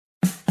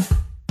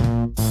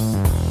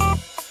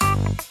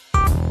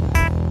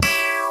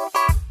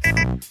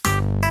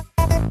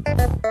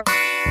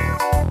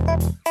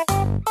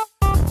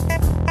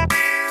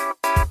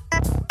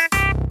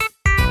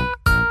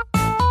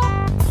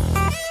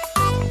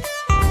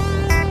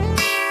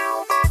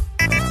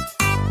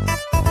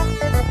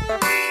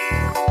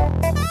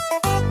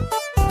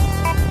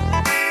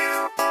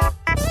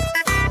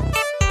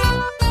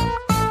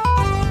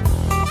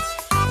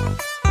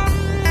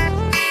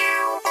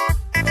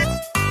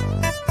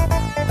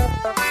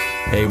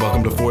Hey,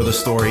 welcome to For the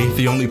Story,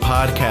 the only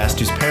podcast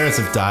whose parents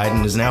have died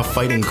and is now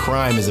fighting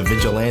crime as a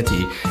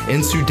vigilante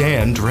in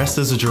Sudan dressed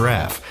as a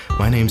giraffe.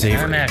 My name's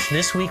Avery. I'm Ash.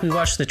 This week we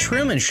watched The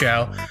Truman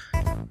Show.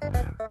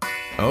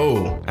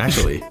 Oh,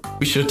 actually,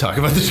 we should talk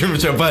about The Truman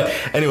Show. But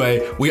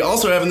anyway, we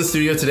also have in the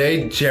studio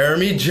today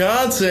Jeremy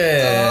Johnson.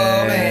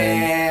 Oh,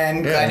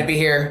 man. Glad to be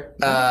here.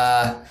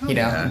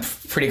 I'm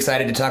pretty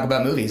excited to talk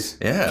about movies.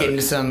 Yeah. Get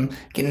into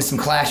some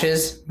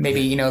clashes.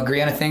 Maybe,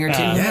 agree on a thing or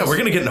two. Yeah, we're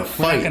going to get in a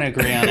fight. We're not going to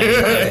agree on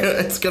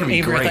it. It's going to be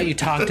Avery, great. I thought you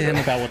talked to him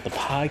about what the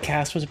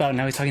podcast was about.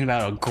 Now he's talking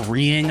about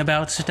agreeing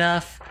about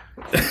stuff.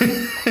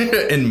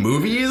 In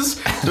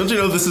movies? Don't you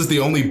know this is the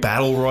only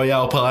Battle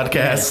Royale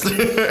podcast?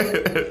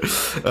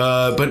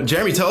 But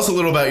Jeremy, tell us a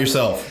little about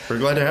yourself. We're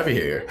glad to have you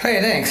here.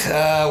 Hey, thanks.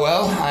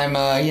 Well, I'm,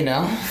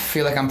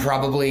 feel like I'm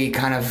probably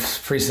kind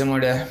of pretty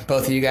similar to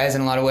both of you guys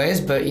in a lot of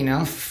ways, but,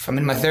 I'm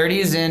in my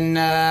 30s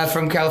and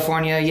from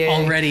California, yay.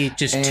 Already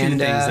just two things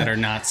that are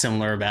not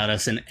similar about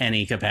us in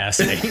any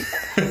capacity.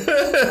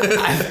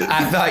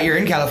 I thought you're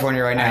in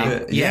California right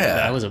now. Yeah.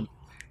 That was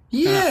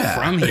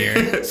from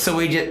here. So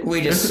we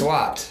just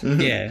swapped.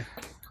 Yeah.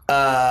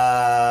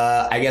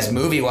 I guess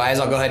movie-wise,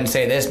 I'll go ahead and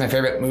say this. My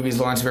favorite movie is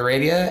Lawrence of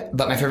Arabia,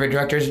 but my favorite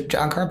director is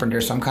John Carpenter,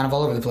 so I'm kind of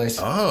all over the place.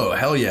 Oh,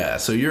 hell yeah.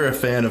 So you're a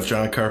fan of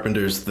John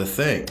Carpenter's The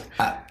Thing.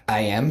 I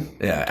am.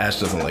 Yeah, Ash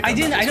doesn't like that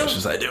as don't- much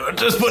as I do. I'm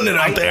just putting it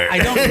out there. I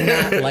don't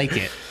not like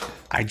it.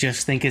 I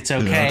just think it's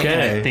okay.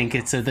 And I think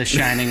it's The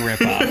Shining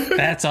ripoff.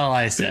 That's all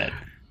I said.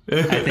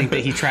 I think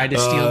that he tried to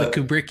steal the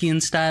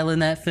Kubrickian style in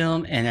that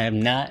film, and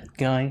I'm not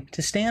going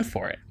to stand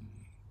for it.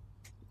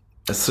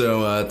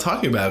 So,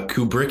 talking about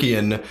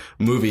Kubrickian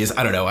movies,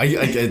 I don't know.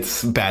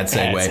 It's bad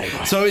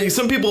segue. So,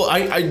 some people,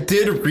 I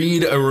did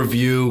read a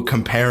review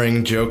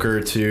comparing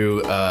Joker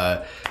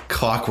to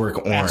Clockwork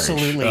Orange.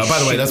 Absolutely. By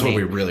the way, that's what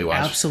we really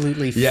watched.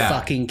 Absolutely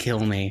fucking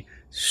kill me.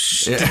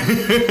 So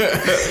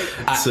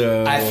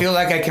I feel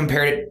like I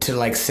compared it to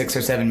like 6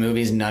 or 7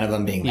 movies, none of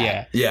them being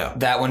that. Yeah.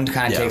 That one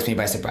kind of takes me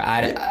by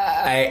surprise.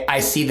 I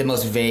see the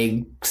most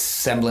vague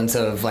semblance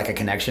of like a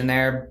connection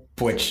there,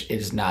 which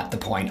is not the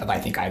point of I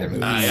think either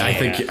movie. I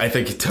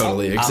think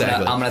totally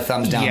exactly. I'm gonna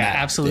thumbs down. Yeah, that,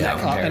 absolutely.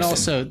 that And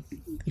also,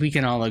 we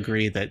can all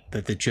agree that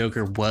the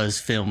Joker was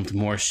filmed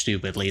more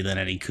stupidly than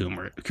any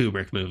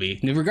Kubrick movie.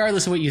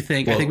 Regardless of what you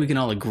think, I think we can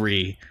all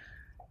agree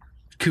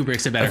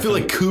Kubrick's a better I feel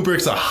film. like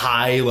Kubrick's a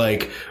high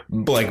like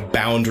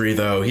boundary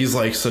though. He's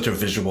like such a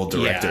visual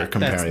director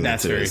comparing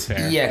that's that to very his.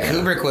 fair. Yeah,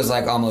 Kubrick was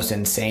like almost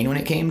insane when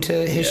it came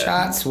to his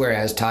shots,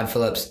 whereas Todd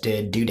Phillips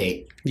did Due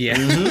Date. Yeah.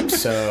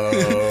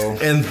 So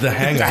And The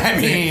Hangover.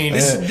 I mean,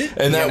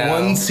 and that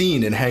one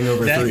scene in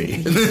Hangover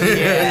 3.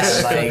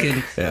 yeah, like,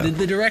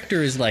 the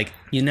director is like,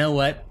 you know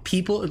what?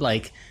 People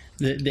like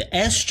the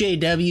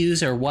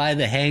SJWs are why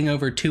The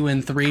Hangover 2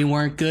 and 3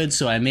 weren't good,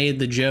 so I made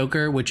The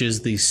Joker, which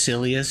is the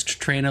silliest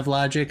train of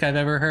logic I've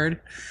ever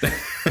heard.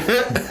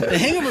 The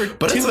Hangover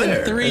 2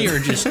 and 3 are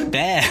just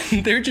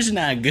bad. They're just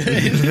not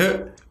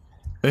good.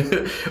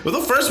 Well,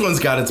 the first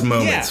one's got its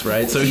moments,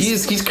 right? So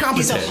he's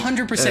competent. He's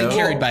 100%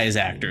 carried by his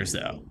actors,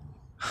 though.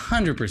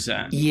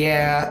 100%.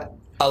 yeah.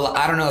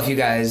 I don't know if you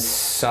guys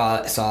saw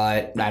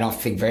it. I don't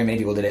think very many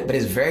people did it, but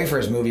his very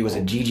first movie was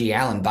a G.G.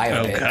 Allen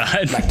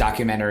biopic, like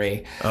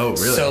documentary. Oh,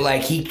 really? So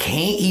like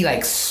he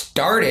like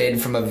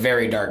started from a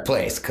very dark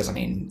place because I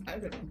mean,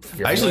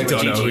 I actually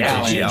don't know who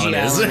G.G. Allen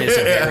is. Allen is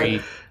a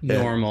very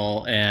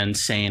normal and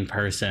sane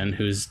person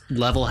who's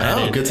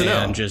level-headed good to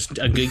know. and just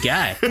a good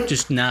guy,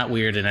 just not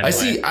weird in any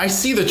way. I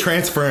see the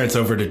transference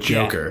over to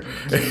Joker.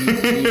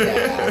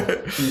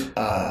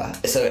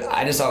 So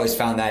I just always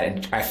found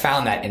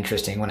that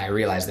interesting when I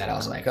realized that. I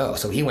was like, oh,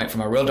 so he went from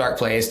a real dark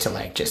place to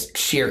like just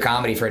sheer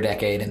comedy for a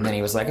decade, and then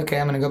he was like, okay,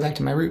 I'm gonna go back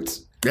to my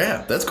roots.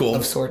 Yeah, that's cool.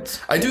 Of sorts.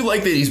 I do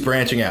like that he's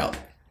branching out.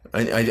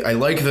 I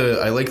like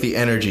the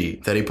energy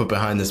that he put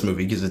behind this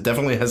movie because it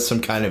definitely has some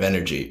kind of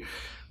energy,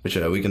 which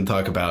we can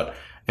talk about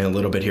in a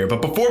little bit here.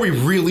 But before we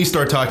really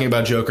start talking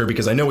about Joker,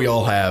 because I know we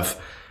all have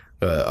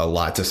a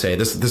lot to say.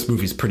 This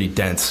movie's pretty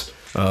dense.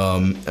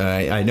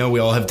 I know we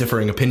all have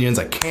differing opinions.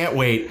 I can't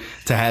wait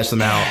to hash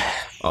them out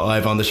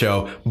live on the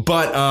show.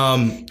 But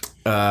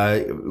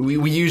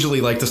we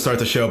usually like to start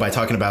the show by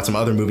talking about some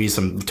other movies,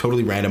 some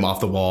totally random off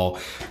the wall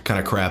kind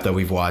of crap that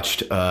we've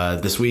watched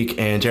this week.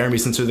 And Jeremy,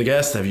 since you're the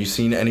guest, have you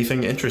seen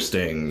anything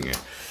interesting?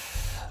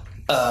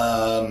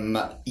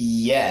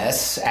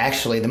 Yes,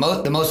 actually, the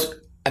most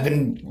I've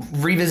been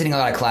revisiting a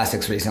lot of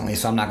classics recently,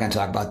 so I'm not going to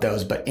talk about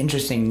those. But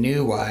interesting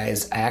new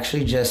wise, I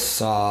actually just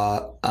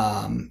saw.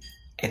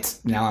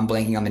 It's now I'm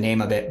blanking on the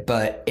name of it,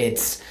 but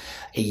it's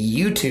a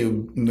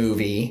YouTube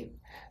movie.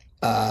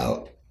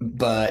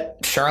 But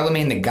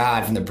Charlemagne the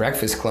God from The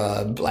Breakfast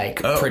Club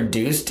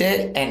produced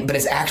it, but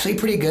it's actually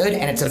pretty good,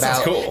 and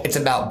it's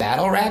about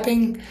battle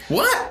rapping.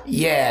 What?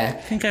 Yeah,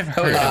 I think I've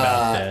heard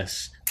about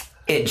this.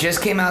 It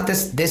just came out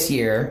this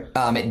year.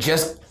 It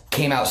just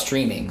came out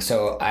streaming,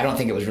 so I don't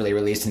think it was really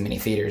released in many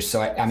theaters.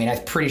 So I mean,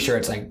 I'm pretty sure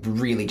it's like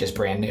really just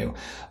brand new.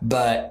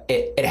 But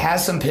it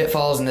has some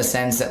pitfalls in the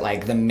sense that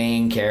like the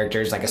main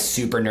character is like a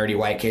super nerdy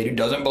white kid who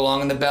doesn't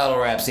belong in the battle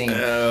rap scene.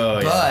 Oh,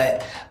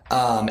 yeah. But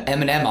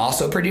Eminem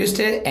also produced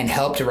it and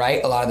helped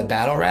write a lot of the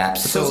battle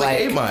raps. So like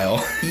 8 Mile.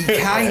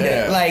 Kind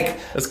of like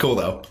that's cool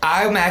though.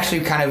 I'm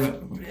actually kind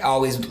of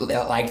always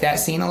like that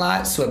scene a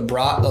lot. So it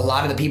brought a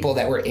lot of the people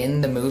that were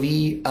in the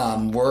movie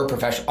are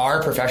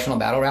professional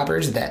battle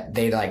rappers that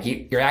they like.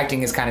 Your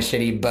acting is kind of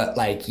shitty, but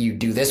like you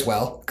do this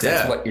well because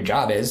that's what your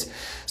job is.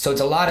 So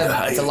it's a lot of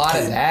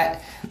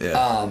that.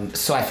 Yeah.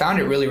 So I found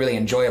it really, really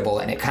enjoyable,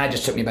 and it kind of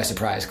just took me by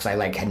surprise because I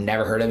like had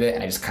never heard of it,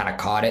 and I just kind of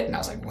caught it, and I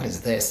was like, "What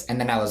is this?"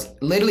 And then I was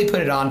literally put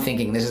it on,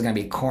 thinking this is going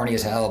to be corny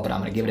as hell, but I'm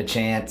going to give it a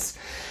chance,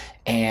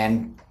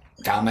 and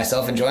found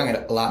myself enjoying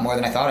it a lot more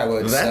than I thought I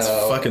would. That's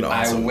fucking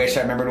awesome. I wish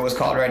I remembered what it was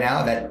called right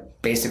now.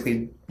 That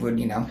basically would,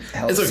 help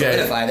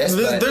solidify this.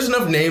 There's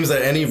enough names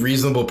that any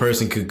reasonable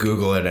person could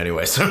Google it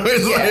anyway. So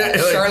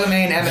it's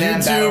Charlemagne,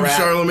 Eminem, battle rap,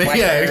 Charlemagne,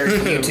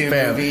 YouTube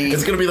movie.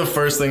 It's gonna be the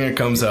first thing that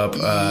comes up.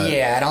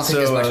 I don't think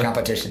there's much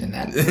competition in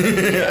that.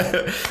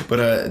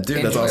 But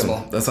dude, that's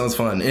awesome. That sounds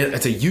fun.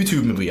 It's a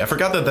YouTube movie. I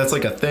forgot that that's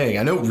like a thing.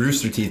 I know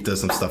Rooster Teeth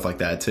does some stuff like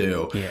that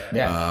too.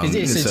 Yeah.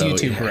 It's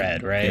YouTube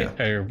Red, right?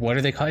 Yeah. Or what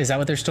are they called? Is that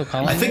what they're still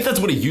calling? I think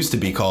that's what it used to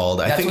be called.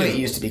 That's what it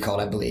used to be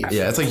called, I believe.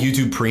 Yeah, it's like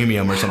YouTube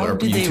Premium or something, or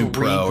YouTube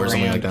Pro or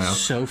something like that.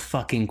 So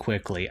fucking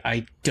quickly.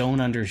 I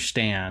don't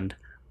understand.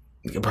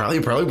 It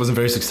probably wasn't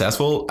very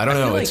successful. I don't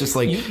know. It's just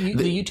like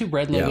the YouTube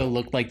Red logo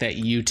looked like that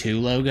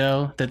U2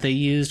 logo that they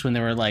used when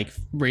they were like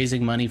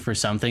raising money for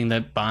something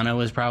that Bono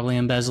was probably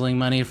embezzling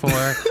money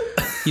for.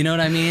 You know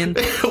what I mean?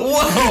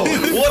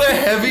 Whoa! What a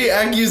heavy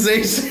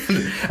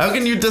accusation! How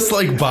can you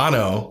dislike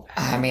Bono?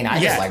 I mean,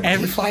 just like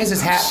he flies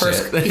his hat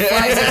first. He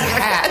flies his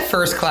hat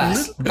first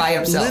class by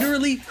himself.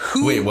 Literally,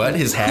 wait, what?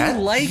 His hat?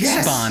 Who likes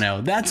Bono?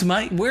 That's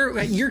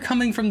where you're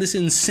coming from. This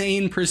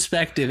insane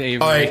perspective,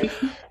 Avery. All right,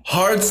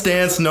 hard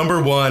stance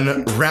number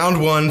 1,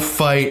 round 1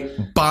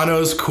 fight.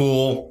 Bono's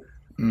cool.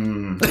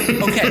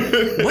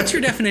 Okay, what's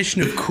your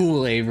definition of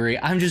cool, Avery?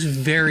 I'm just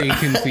very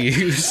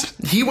confused.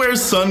 He wears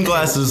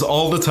sunglasses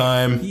all the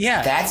time.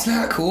 Yeah. That's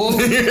not cool.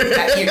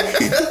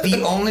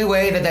 The only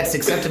way that's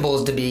acceptable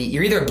is to be,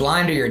 you're either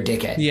blind or you're a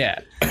dickhead. Yeah.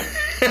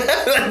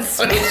 That's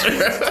so true.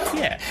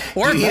 Yeah.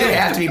 Or you either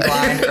have to be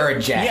blind or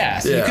a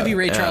jackass. Yeah, you could be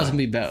Ray Charles and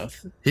be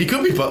both. He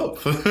could be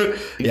both.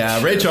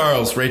 Yeah, Ray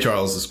Charles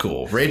is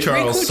cool. Ray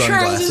Charles sunglasses.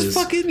 Charles is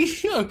fucking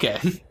okay.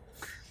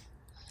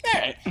 All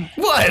right.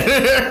 What?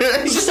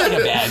 He's just like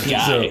a bad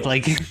guy.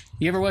 Like,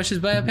 you ever watch his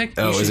biopic?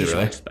 Oh, is it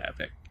really? His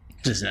biopic.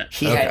 Just not.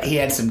 He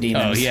had some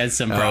demons. Oh, he had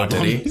some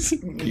problems.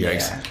 Did he?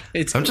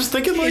 Yikes. I'm just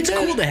thinking like it's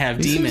cool to have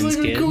demons,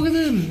 like kid. Cool with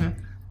him.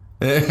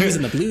 He's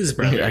in the Blues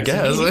Brothers. I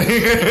guess.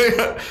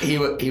 he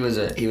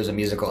was a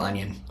musical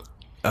onion.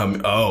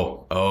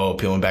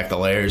 Peeling back the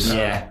layers.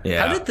 Yeah.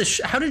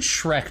 How did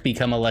Shrek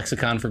become a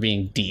lexicon for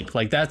being deep?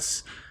 Like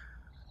that's.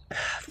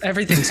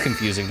 Everything's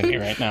confusing to me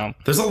right now.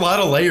 There's a lot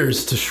of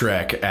layers to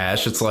Shrek,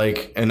 Ash. It's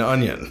like an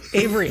onion.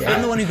 Avery,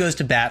 I'm the one who goes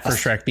to bat for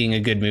Shrek being a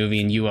good movie,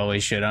 and you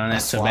always shit on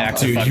it. So back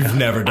to dude, you've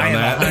never done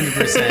that.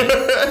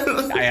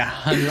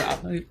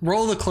 100%.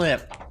 Roll the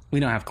clip. We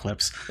don't have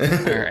clips. All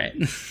right.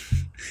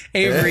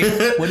 Avery,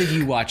 what have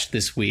you watched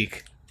this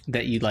week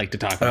that you'd like to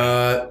talk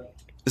about?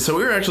 So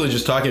we were actually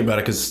just talking about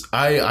it because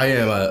I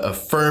am a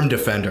firm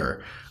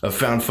defender of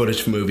found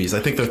footage movies. I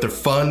think that they're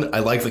fun.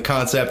 I like the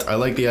concept. I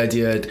like the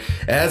idea. It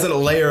has a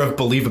layer of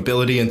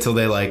believability until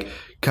they like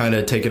kind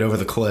of take it over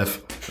the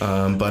cliff.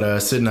 But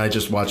Sid and I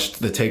just watched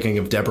The Taking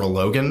of Deborah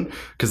Logan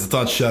because it's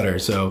on Shudder.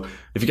 So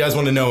if you guys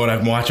want to know what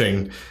I'm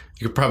watching,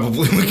 you could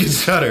probably look at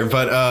Shudder.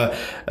 But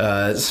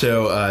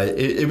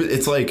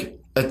it's like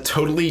a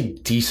totally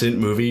decent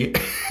movie,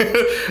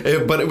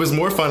 but it was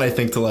more fun, I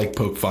think, to like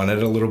poke fun at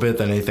it a little bit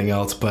than anything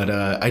else. But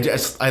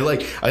I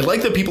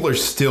like that people are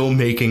still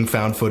making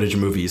found footage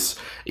movies,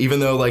 even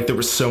though like there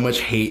was so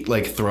much hate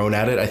like thrown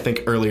at it, I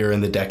think earlier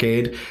in the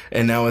decade,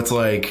 and now it's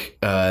like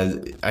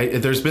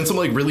there's been some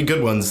like really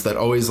good ones that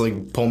always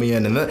like pull me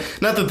in, and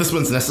not that this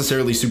one's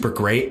necessarily super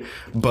great,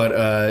 but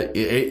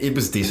it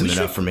was decent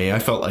enough for me. I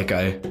felt like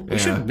we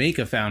should make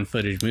a found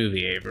footage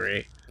movie,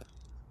 Avery.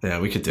 Yeah,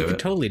 we could do it.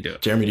 Totally do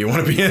it. Jeremy, do you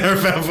want to be in our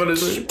found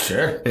footage?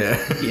 Sure.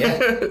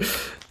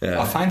 Yeah.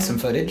 I'll find some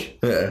footage.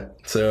 Yeah.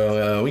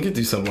 So we could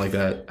do something like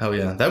that. Hell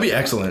yeah. That'd be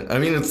excellent. I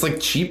mean, it's like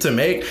cheap to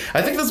make.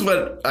 I think that's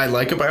what I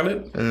like about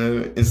it,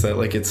 is that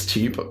like it's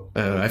cheap.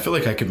 I feel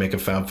like I could make a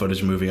found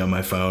footage movie on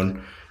my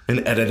phone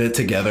and edit it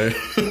together.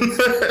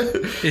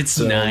 It's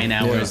 9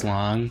 hours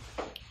long.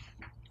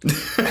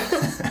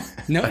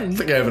 No, I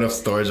think I have enough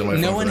storage on my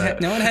phone. No one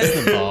has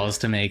the balls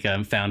to make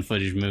a found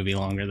footage movie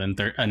longer than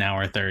an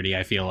hour 30.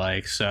 I feel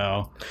like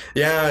so.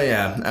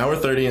 Yeah, hour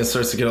 30, and it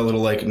starts to get a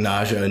little like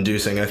nausea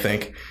inducing. I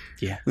think.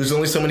 Yeah. There's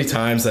only so many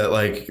times that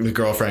like the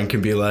girlfriend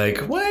can be like,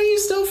 "Why are you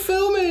still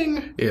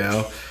filming?" You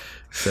know.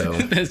 So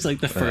that's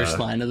like the first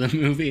line of the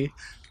movie.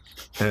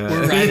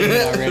 We're writing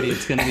it already.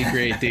 It's gonna be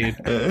great, dude.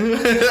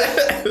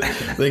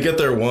 They get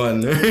their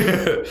one.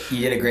 You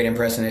did a great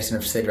impersonation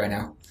of Sid right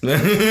now. Did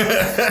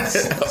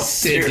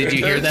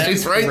you hear that?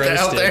 She's right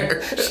out Roasted.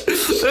 there.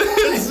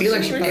 I feel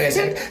like she probably has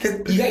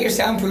it. You got your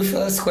soundproof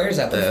squares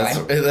up.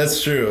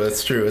 That's true.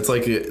 That's true. It's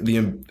like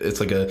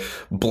it's like a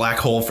black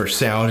hole for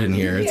sound in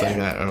here. It's like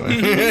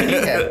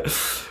I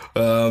don't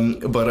know.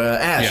 But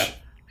Ash,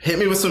 hit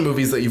me with some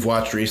movies that you've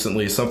watched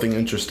recently. Something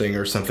interesting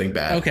or something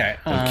bad. Okay,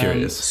 I'm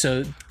curious.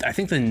 So I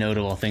think the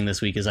notable thing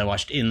this week is I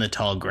watched In the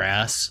Tall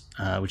Grass,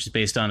 which is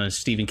based on a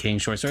Stephen King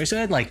short story. So I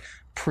had like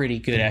pretty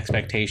good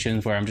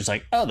expectations where I'm just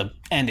like, oh, the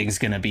ending's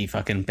gonna be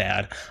fucking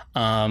bad.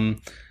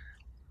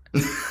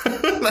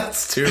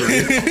 That's too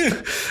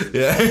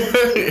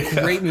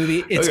yeah. Great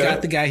movie. It's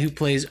got the guy who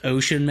plays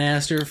Ocean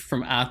Master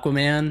from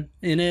Aquaman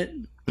in it,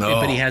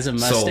 but he has a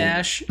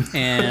mustache.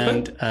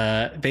 And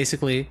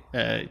basically,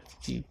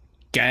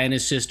 guy and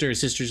his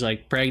sister's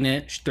like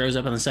pregnant. She throws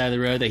up on the side of the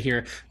road. They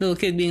hear a little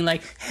kid being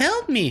like,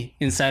 help me,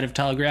 inside of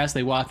tall grass.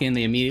 They walk in,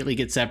 they immediately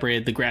get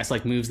separated. The grass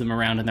like moves them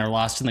around and they're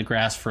lost in the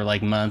grass for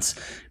like months.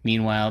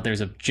 Meanwhile,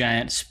 there's a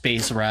giant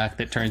space rock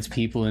that turns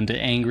people into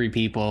angry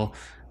people.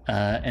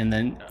 And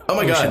then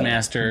Ocean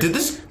Master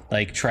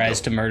like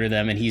tries to murder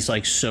them, and he's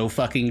like so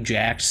fucking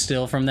jacked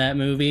still from that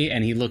movie,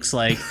 and he looks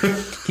like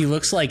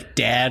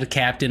Dad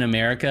Captain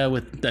America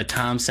with a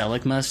Tom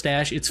Selleck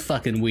mustache. It's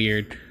fucking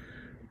weird.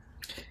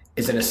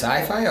 Is it a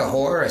sci-fi, a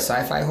horror, a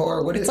sci-fi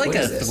horror? What is? It's like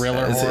a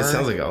thriller horror. It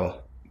sounds like a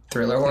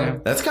thriller horror. Yeah.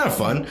 That's kind of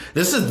fun.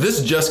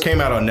 This just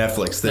came out on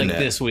Netflix, didn't it?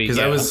 This week. Because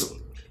I was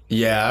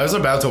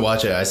about to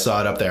watch it. I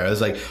saw it up there. I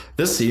was like,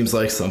 this seems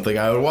like something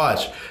I would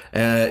watch.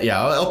 And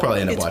I'll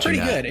probably end up watching that.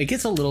 It's pretty good. It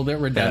gets a little bit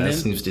redundant,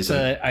 seems decent.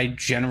 but I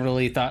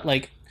generally thought,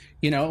 like,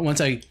 once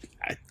I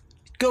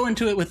go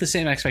into it with the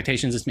same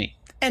expectations as me,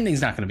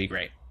 ending's not going to be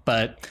great,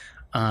 but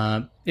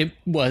it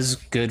was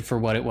good for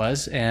what it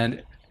was,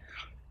 and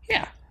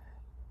yeah.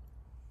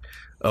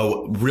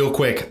 Oh, real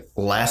quick,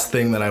 last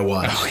thing that I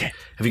watched. Okay.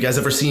 Have you guys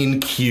ever seen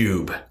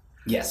Cube?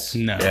 Yes.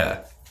 No.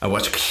 Yeah. I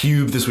watched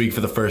Cube this week for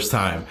the first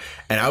time,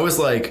 and I was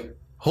like,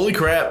 holy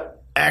crap,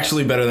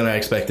 actually better than I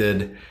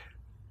expected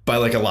by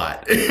like a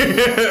lot.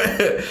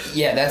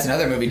 Yeah, that's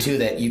another movie too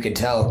that you could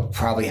tell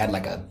probably had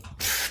like a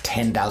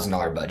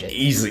 $10,000 budget.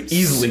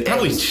 Easily.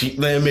 Probably cheap,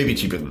 maybe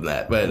cheaper than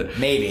that, but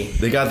maybe.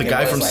 They got the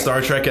guy from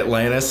Star Trek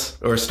Atlantis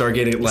or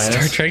Stargate Atlantis.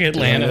 Star Trek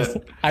Atlantis.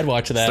 I'd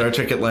watch that. Star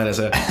Trek Atlantis.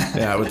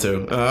 Yeah, I would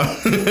too.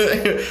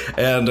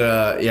 And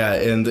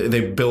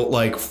they built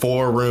like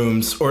 4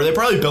 rooms, or they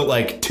probably built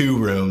like 2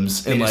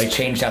 rooms and like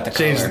changed out the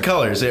color. Changed the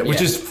colors,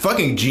 which is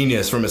fucking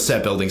genius from a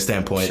set building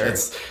standpoint. Sure.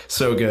 It's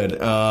so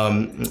good.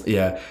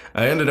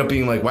 I ended up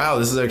being like, wow,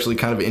 this is actually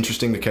kind of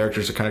interesting. The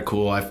characters are kind of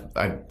cool. I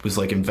was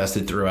like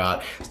invested throughout.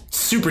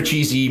 Super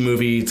cheesy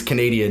movie. It's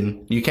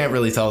Canadian. You can't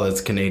really tell that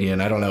it's Canadian.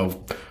 I don't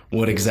know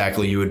what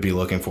exactly you would be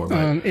looking for,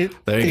 but there you go.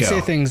 They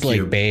say things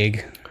like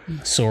 "bag,"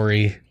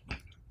 "sorry."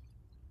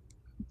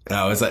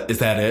 Oh, is that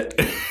it?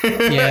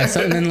 Yeah,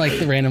 and then like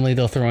randomly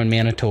they'll throw in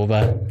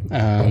Manitoba.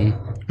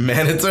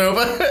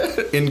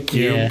 Manitoba in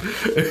Cube.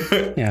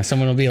 Yeah,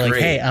 someone will be like,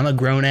 "Hey, I'm a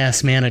grown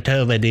ass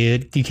Manitoba,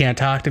 dude. You can't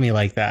talk to me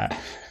like that."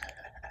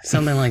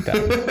 Something like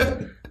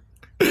that.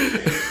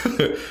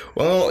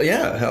 Well,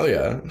 yeah, hell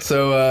yeah.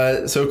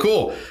 So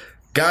cool,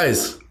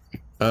 guys.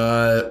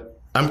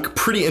 I'm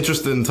pretty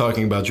interested in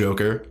talking about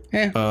Joker.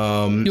 Yeah.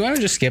 You want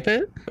to just skip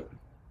it?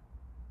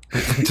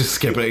 Just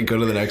skip it and go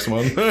to the next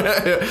one.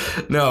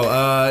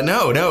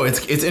 No.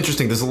 It's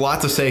interesting. There's a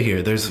lot to say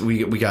here.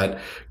 We got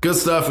good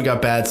stuff. We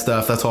got bad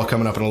stuff. That's all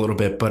coming up in a little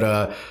bit.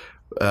 But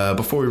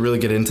before we really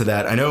get into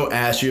that, I know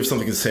Ash, you have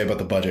something to say about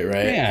the budget,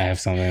 right? Yeah, I have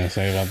something to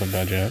say about the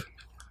budget.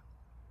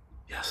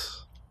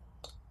 Yes.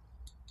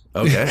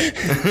 Okay.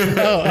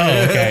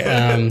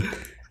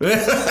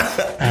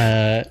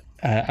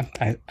 Okay.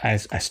 I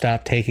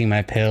stopped taking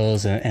my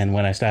pills, and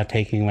when I stop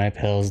taking my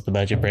pills, the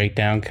budget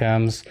breakdown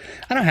comes.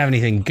 I don't have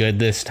anything good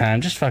this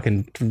time. Just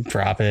fucking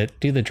drop it.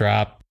 Do the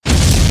drop.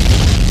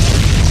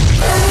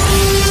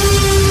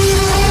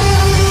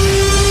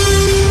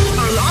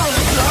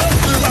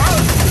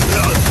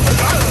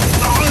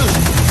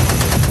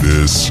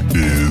 This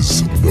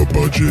is the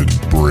budget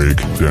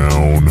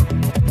breakdown.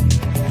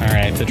 All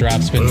right, the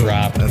drop's been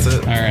dropped. That's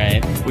it. All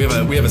right. We have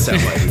a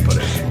soundbite we put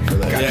in for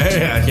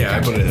that. Yeah. I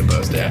put it in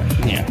post. Yeah.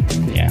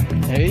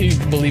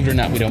 Believe it or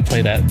not, we don't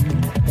play that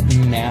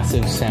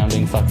massive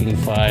sounding fucking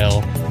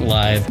file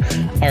live.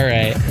 All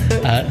right.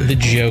 The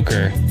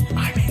Joker.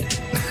 I made it.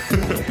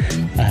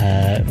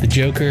 The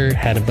Joker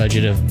had a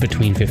budget of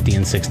between 50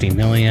 and 60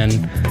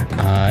 million.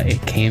 It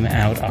came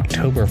out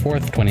October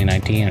 4th,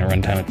 2019 at a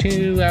runtime of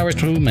 2 hours,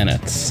 2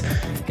 minutes.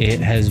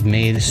 It has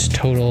made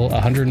total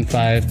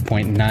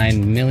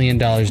 $105.9 million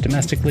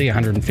domestically,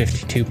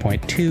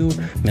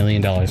 $152.2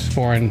 million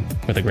foreign,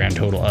 with a grand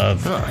total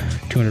of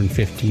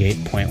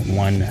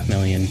 $258.1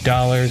 million.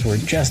 We're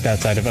just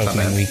outside of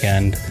opening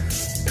weekend.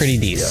 Pretty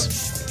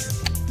decent.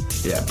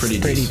 Yeah, pretty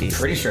decent.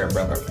 Pretty sure it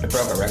broke a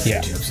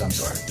record too of some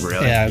sort.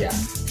 Really? Yeah.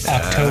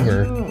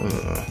 October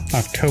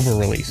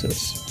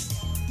releases.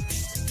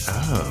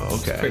 Oh,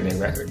 okay. Pretty big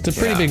record. It's a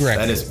pretty big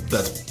record.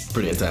 That's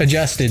pretty intense.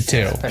 Adjusted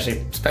too.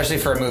 Especially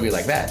for a movie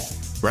like that.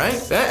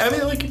 right? I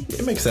mean, like,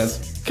 it makes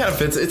sense. Kind of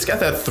fits. It's got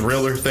that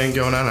thriller thing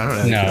going on. I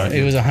don't know. No,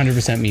 it was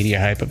 100% media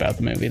hype about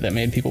the movie that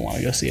made people want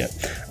to go see it.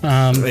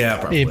 Yeah,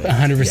 probably.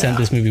 100%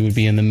 this movie would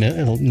be in the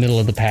middle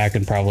of the pack,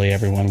 and probably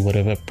everyone would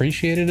have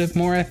appreciated it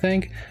more, I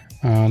think.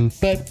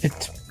 But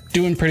it's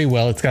doing pretty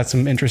well. It's got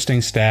some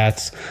interesting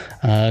stats.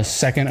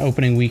 Second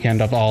opening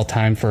weekend of all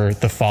time for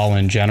the fall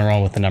in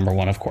general, with the number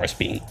one, of course,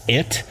 being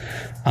It.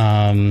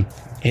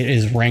 It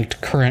is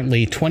ranked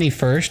currently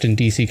 21st in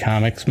DC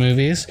Comics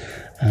movies.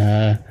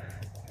 What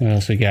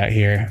else we got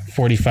here?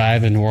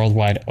 45 in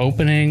worldwide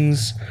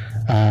openings.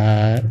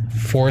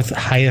 Fourth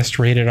highest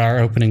rated R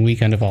opening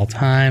weekend of all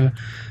time.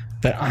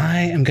 But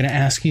I am going to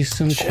ask you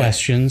some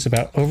questions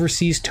about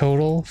overseas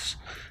totals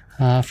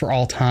for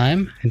all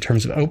time in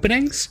terms of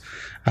openings.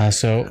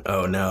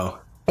 Oh, no.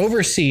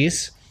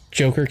 Overseas,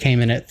 Joker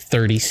came in at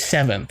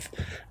 37th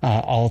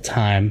all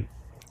time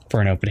for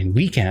an opening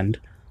weekend.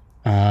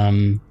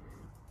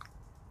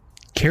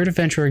 Care to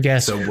venture a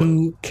guess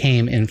who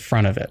came in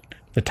front of it?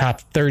 The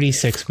top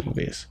 36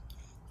 movies.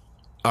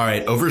 All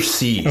right,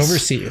 overseas.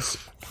 Overseas.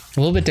 A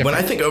little bit different.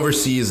 When I think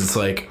overseas, it's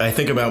like, I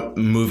think about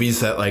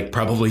movies that like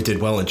probably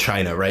did well in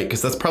China, right?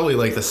 Because that's probably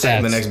like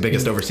the next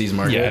biggest overseas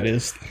market. Yeah, it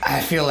is. I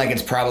feel like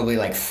it's probably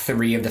like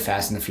 3 of the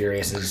Fast and the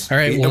Furiouses. All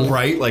right, well,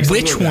 right? Like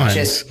which one?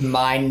 Just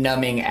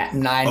mind-numbing.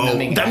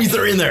 That means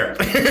they're in there.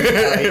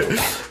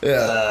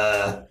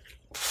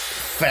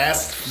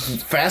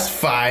 Fast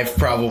 5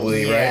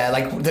 probably, right? Yeah,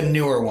 like the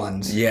newer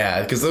ones.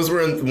 Yeah, because those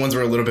ones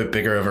were a little bit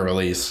bigger of a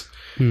release,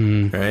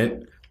 right?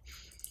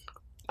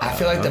 I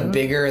feel like the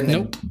bigger and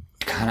the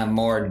kind of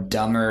more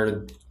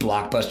dumber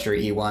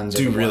blockbuster ones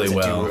do really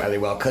well. Do really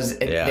well because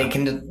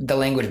the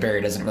language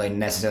barrier doesn't really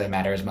necessarily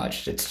matter as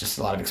much. It's just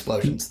a lot of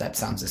explosions. That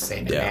sounds the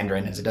same in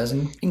Mandarin as it does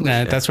in English.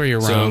 Nah, that's where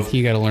you're wrong.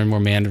 You got to learn more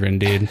Mandarin,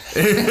 dude.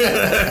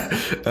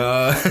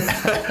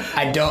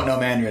 I don't know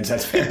Mandarin, so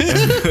that's fair.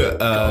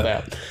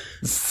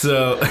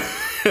 So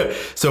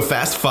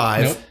Fast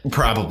 5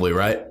 probably,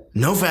 right?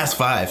 No Fast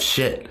 5.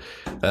 Shit.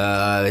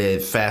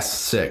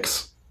 Fast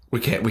 6. We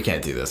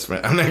can't do this,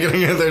 man. I'm not gonna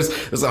get there's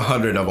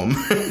 100 of them.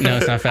 No,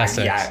 it's not Fast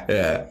 6.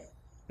 Yeah.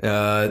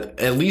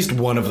 At least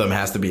one of them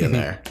has to be in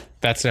there.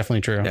 That's definitely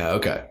true. Yeah,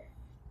 okay.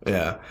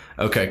 Yeah.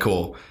 Okay,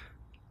 cool.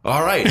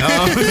 All right.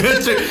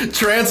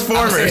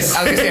 Transformers.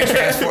 I was gonna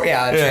say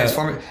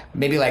Transformers.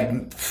 Maybe like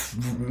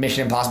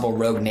Mission Impossible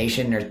Rogue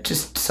Nation or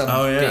just some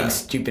big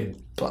stupid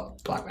block.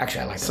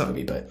 Actually, I like that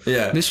movie, but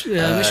Mission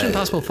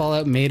Impossible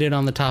Fallout made it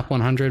on the top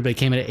 100, but it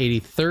came in at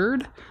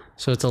 83rd.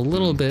 So it's a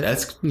little bit.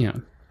 That's yeah.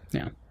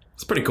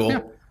 It's pretty cool.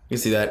 Yeah. You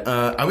see that?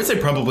 I would say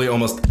probably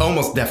almost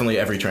definitely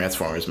every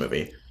Transformers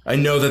movie. I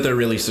know that they're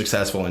really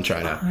successful in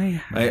China.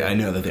 I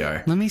know that they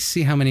are. Let me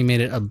see how many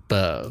made it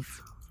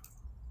above.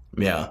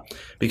 Yeah,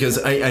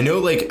 because I know,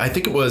 like, I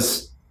think it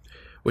was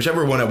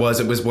whichever one it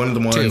was one of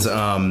the ones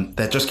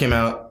that just came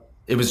out.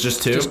 It was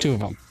just 2? Just 2 of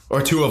them.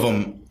 Or 2 of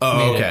them.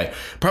 Oh, okay.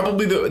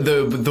 Probably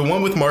the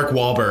one with Mark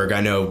Wahlberg,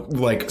 I know,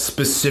 like,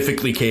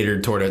 specifically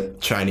catered toward a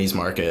Chinese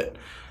market.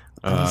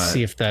 Let's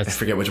see if that's... I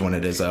forget which one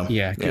it is, though.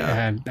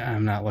 Yeah.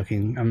 I'm not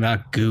looking... I'm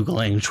not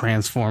Googling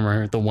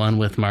Transformer, the one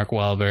with Mark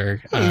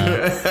Wahlberg.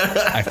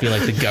 I feel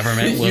like the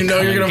government will...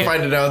 You're going to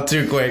find it out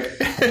too quick.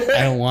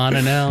 I don't want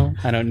to know.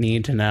 I don't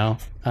need to know.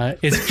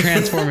 It's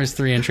Transformers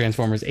 3 and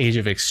Transformers Age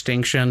of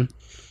Extinction.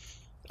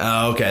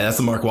 Oh, okay. That's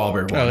the Mark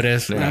Wahlberg one. Oh, it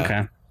is? Yeah.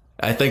 Okay.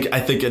 I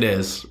think it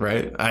is,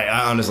 right?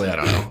 I honestly, I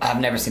don't know. I've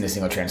never seen a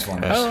single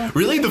Transformers. Oh.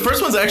 Really? The first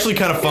one's actually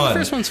kind of fun. The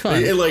first one's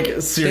fun.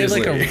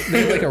 Seriously.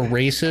 They have like a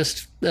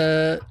racist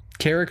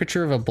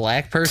caricature of a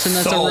black person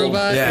that's a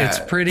robot. Yeah. It's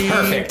pretty...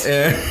 Perfect.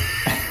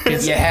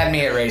 You had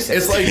me at racist.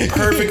 It's like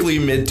perfectly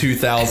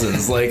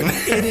mid-2000s. Like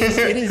it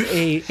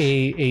is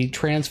a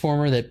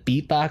Transformer that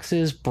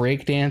beatboxes,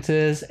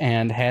 breakdances,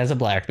 and has a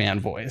black man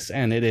voice.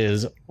 And it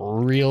is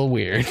real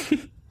weird.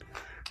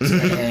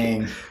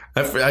 Dang.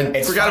 I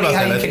forgot about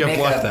that. I think I've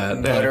left that.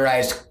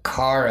 Motorized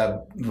car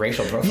a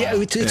racial profile. Yeah,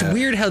 it's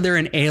weird how they're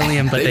an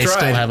alien, but they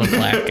still have a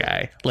black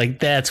guy. Like,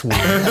 that's weird.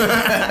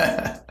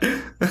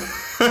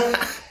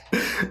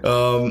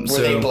 Were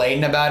they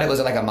blatant about it? Was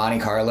it like a Monte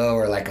Carlo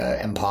or like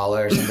a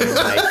Impala or something?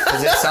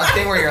 Was it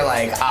something where you're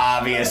like,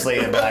 obviously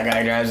a black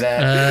guy drives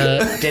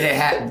that? Did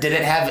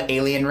it have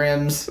alien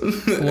rims?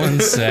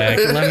 One sec.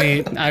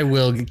 I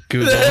will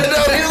Google.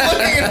 No, he's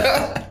looking it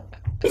up.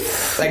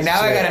 Like,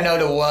 now I gotta know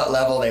to what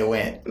level they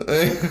went.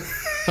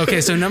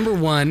 Okay, so number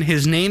 1,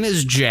 his name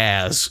is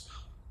Jazz.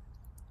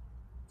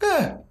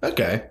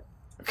 Okay.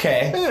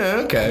 Okay.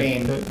 Yeah, okay. I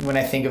mean, when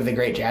I think of the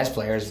great jazz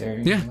players, they're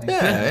Yeah.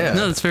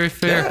 No, that's very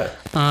fair.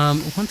 Yeah.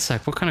 One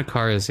sec. What kind of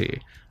car is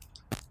he?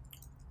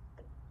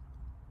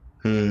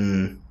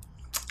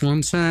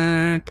 One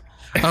sec.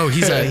 Oh,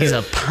 he's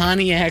a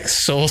Pontiac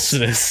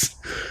Solstice.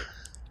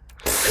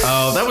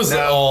 Oh, that was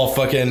all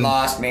fucking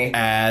Lost me.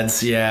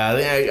 ads.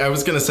 Yeah, I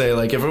was gonna say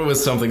like if it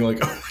was something like,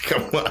 oh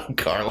come on,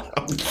 Carlo.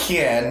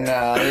 Yeah,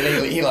 no,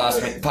 he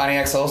lost me.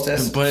 Pontiac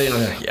Solstice. But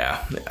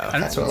yeah.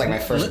 That's what like my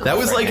first. That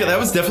was like that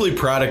was definitely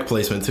product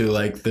placement too.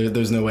 Like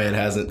there's no way it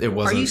hasn't. It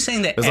wasn't. Are you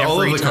saying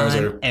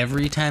that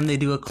every time they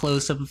do a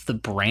close up of the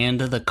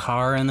brand of the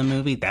car in the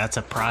movie, that's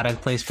a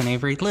product placement,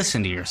 Avery?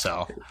 Listen to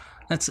yourself.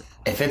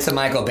 If it's a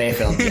Michael Bay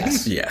film,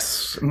 yes.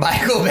 Yes.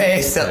 Michael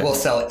Bay will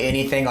sell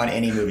anything on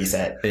any movie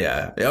set.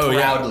 Yeah. Oh,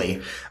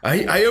 proudly.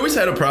 Yeah. I always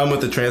had a problem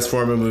with the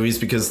Transformer movies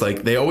because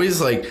like they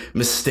always like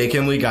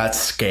mistakenly got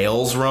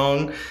scales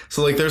wrong.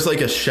 So like there's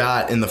like a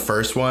shot in the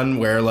first one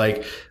where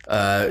like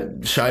Shia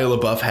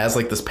LaBeouf has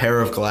like this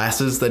pair of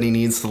glasses that he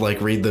needs to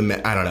like read them.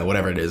 I don't know,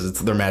 whatever it is.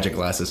 It's their magic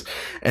glasses.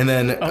 And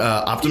then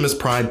Optimus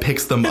Prime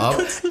picks them up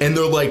and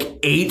they're like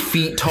 8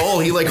 feet tall.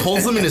 He like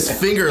holds them in his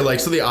finger like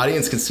so the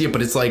audience can see it.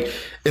 But it's like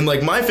in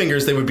like my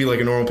fingers, they would be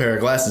like a normal pair of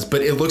glasses.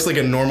 But it looks like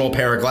a normal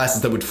pair of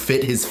glasses that would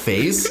fit his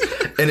face.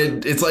 And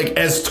it's like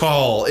as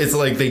tall. It's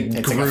like they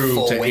grew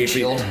like to 8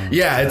 feet.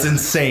 Yeah, it's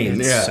insane.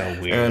 It's so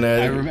weird.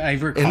 And, I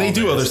recall and they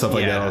do other stuff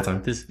like yeah, that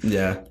all the time.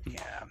 Yeah.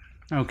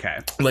 Okay.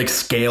 Like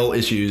scale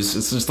issues.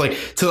 It's just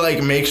like to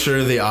like make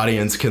sure the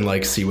audience can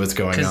like see what's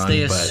going on. Because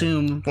they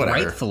assume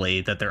rightfully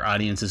that their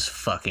audience is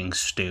fucking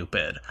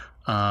stupid.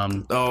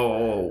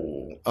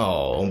 Poor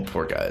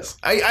guys.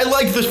 I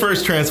like the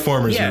first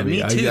Transformers movie.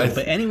 Yeah, me too.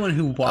 But anyone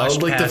who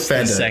watched past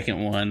the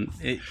second one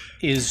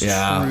is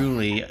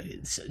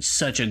truly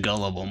such a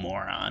gullible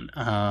moron.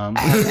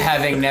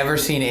 Having never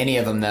seen any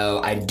of them,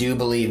 though, I do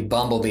believe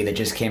Bumblebee that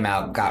just came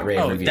out got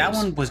rave reviews. That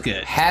one was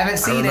good. Haven't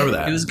seen it.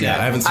 That. It was good. Yeah,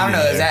 I haven't seen it. I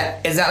don't know.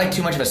 Is that like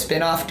too much of a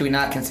spin-off? Do we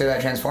not consider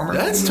that Transformers?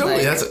 That's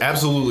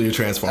absolutely a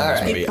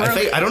Transformers movie.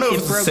 I don't know if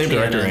it's the same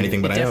director or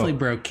anything, but I know. It definitely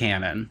broke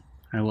canon.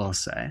 I will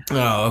say.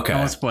 Oh, okay. I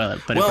won't spoil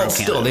it, but well,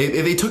 still,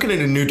 they took it in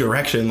a new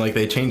direction. Like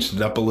they changed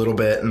it up a little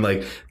bit, and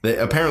like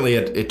apparently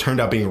it turned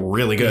out being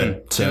really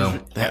good. Mm-hmm. So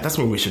that's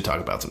what we should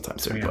talk about sometime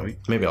soon. Yeah,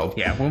 maybe I'll.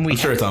 Yeah, I'm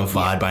sure it's on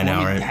VOD by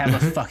now, right? Have a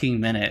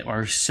fucking minute.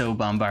 We're so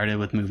bombarded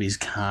with movies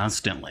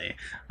constantly.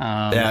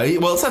 Yeah,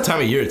 well, it's that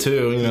time of year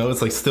too. You know,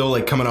 it's like still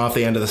like coming off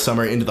the end of the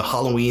summer into the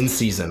Halloween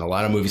season. A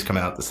lot of movies come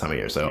out this time of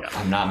year, so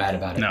I'm not mad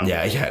about it. No.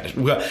 Yeah.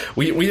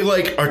 We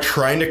like are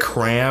trying to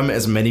cram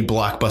as many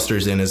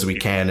blockbusters in as we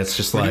can. It's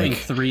just We're like doing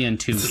 3 in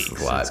 2 weeks.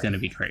 So it's going to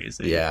be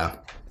crazy. Yeah,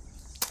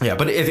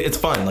 but it's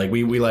fun. Like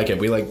we like it.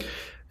 We like.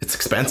 It's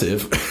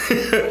expensive.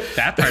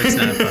 That part's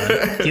not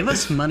fun. Give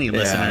us money,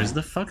 listeners.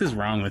 The fuck is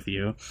wrong with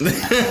you?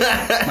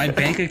 My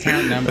bank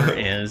account number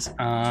is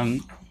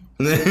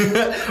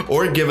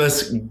or give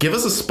us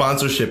a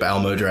sponsorship,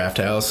 Alamo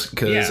Drafthouse,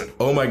 because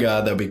oh my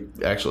god, that'd be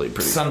actually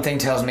pretty. Something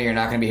tells me you're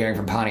not going to be hearing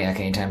from Pontiac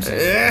anytime soon.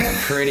 I'm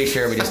pretty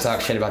sure we just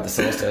talked shit about the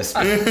Solstice.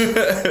 And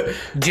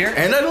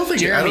I don't think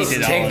Jeremy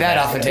did take that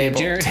off the table.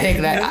 Jeremy.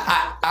 Take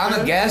that.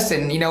 I'm a guest,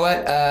 and you know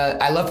what?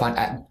 I love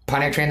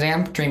Pontiac Trans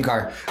Am, dream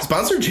car.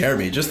 Sponsor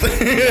Jeremy. Just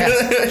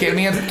give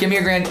me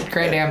a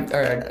Grand Am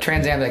or a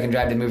Trans Am that I can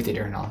drive to the movie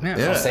theater and all.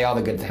 I'll say all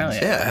the good things.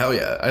 Hell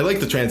yeah. I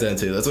like the Trans Am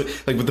too. That's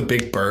like with the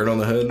big bird on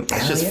the hood.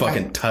 It's just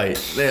fucking tight.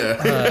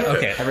 Yeah.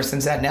 Okay. Ever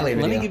since that Nelly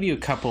video. Let me give you a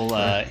couple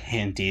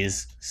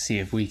hinties. See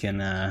if we can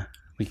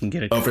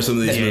get a. Oh, for some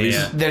of these movies.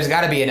 Yeah. There's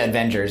got to be an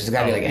Avengers. There's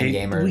got to be like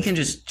Endgame or. We can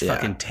just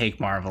fucking take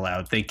Marvel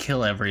out. They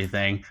kill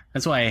everything.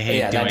 That's why I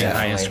hate doing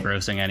highest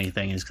grossing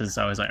anything. Is because it's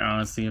always like,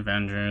 oh, it's the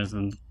Avengers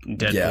and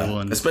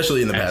Deadpool and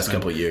especially in the past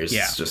couple of years.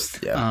 Yeah. It's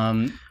just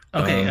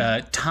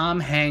Tom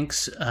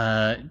Hanks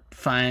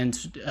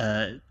finds.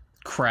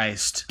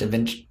 Christ. Da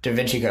Vinci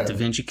Code. Da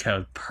Vinci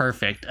Code.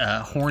 Perfect.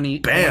 Horny.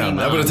 Bam! Horny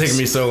that would have taken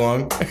me so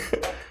long.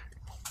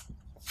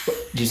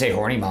 Did you say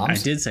horny moms?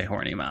 I did say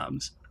horny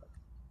moms.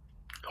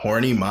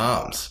 Horny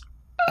moms.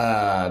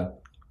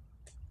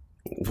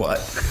 What?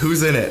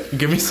 Who's in it?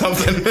 Give me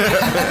something.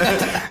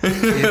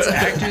 It's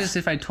actors.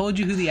 If I told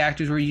you who the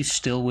actors were, you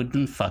still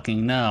wouldn't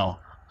fucking know.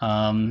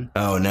 Oh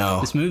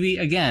no. This movie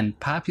again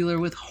popular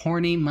with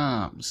horny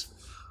moms.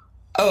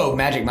 Oh,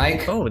 Magic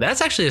Mike. Oh,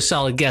 that's actually a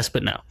solid guess,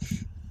 but no.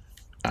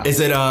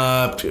 Is it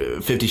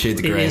 50 Shades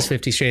of Grey? It is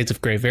 50 Shades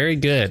of Grey. Very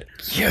good.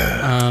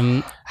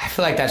 Yeah. I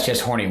feel like that's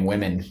just horny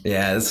women.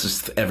 Yeah, it's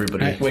just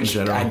everybody. Which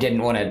I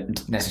didn't want to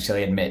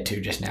necessarily admit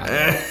to just now.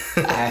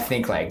 I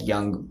think like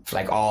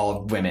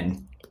all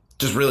women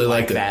just really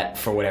liked that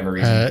for whatever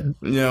reason.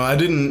 I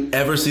didn't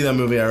ever see that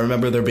movie. I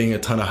remember there being a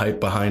ton of hype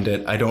behind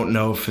it. I don't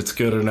know if it's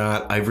good or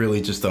not. I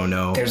really just don't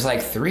know. There's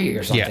like 3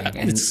 or something. Yeah,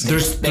 and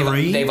there's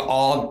 3? They've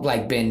all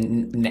like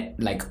been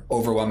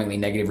overwhelmingly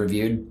negative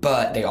reviewed,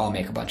 but they all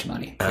make a bunch of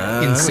money.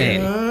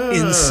 Insane.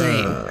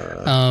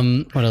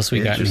 What else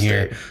we got in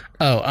here?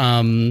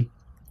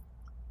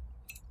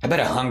 I bet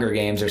a Hunger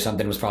Games or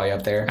something was probably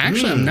up there.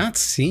 Actually, I'm not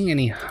seeing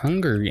any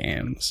Hunger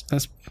Games.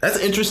 That's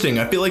interesting.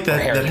 I feel like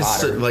that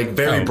has like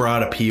very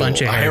broad appeal.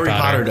 Bunch of Harry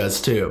Potter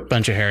does too.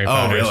 Bunch of Harry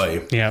Potters. Oh,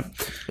 really? Yeah.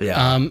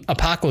 Yeah.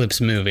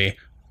 Apocalypse movie.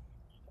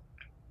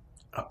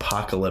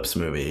 Apocalypse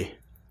movie.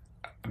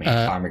 I mean,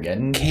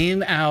 Armageddon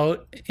came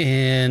out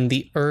in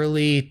the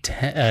early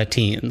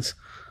teens.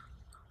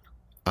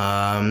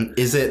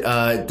 Is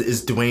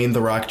Dwayne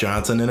The Rock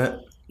Johnson in it?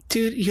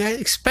 Dude, you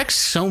expect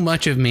so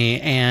much of me,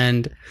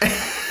 and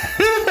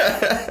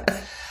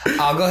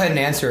I'll go ahead and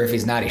answer. If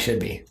he's not, he should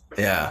be.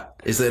 Yeah.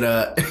 Is it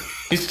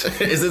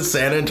is it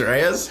San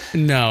Andreas?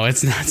 no,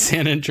 it's not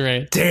San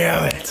Andreas.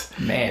 Damn it.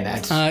 Man,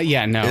 that's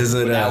Yeah, no. Is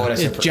it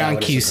It's John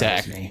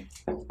Cusack.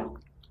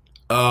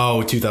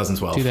 Oh,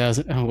 2012.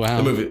 2000. Oh wow.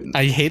 The movie-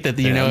 I hate that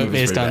you know it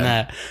based on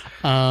bad.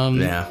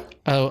 that.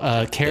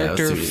 Yeah.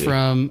 Character too easy.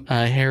 from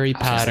Harry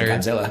Potter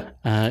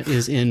Godzilla.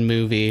 is in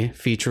movie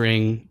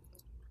featuring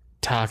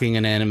talking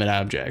inanimate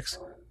objects.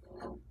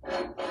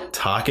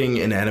 Talking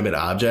inanimate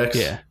objects?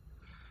 Yeah.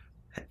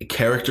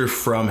 Character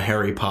from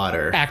Harry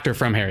Potter. Actor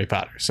from Harry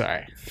Potter.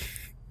 Sorry.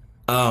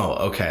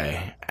 Oh,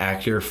 okay.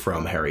 Actor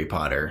from Harry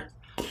Potter.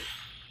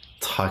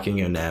 Talking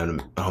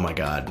inanimate. Oh my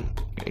god.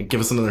 Give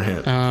us another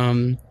hint.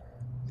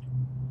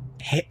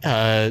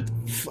 A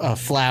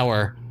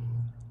flower.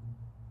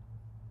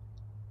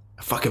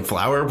 A fucking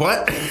flower?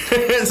 What?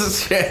 This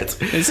is shit.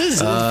 This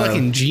is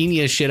fucking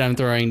genius shit I'm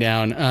throwing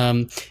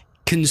down.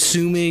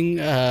 Consuming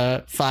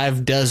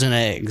 5 dozen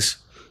eggs.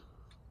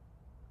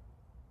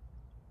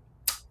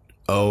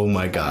 Oh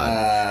my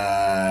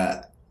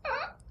god.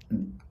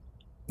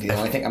 The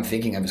only thing I'm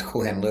thinking of is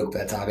Cool Hand Luke, but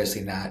that's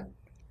obviously not.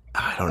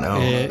 I don't know.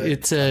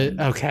 It's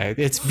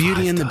It's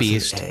Beauty and the 5 dozen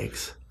Beast.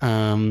 Eggs.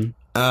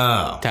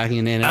 Oh.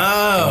 Talking in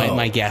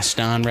my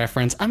Gaston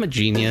reference. I'm a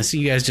genius.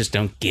 You guys just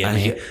don't get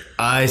me.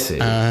 I see.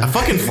 A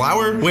fucking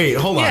flower? Wait,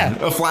 hold on.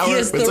 A flower?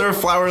 Is there a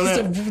flower in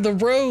there? The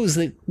rose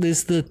that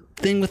is the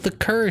thing with the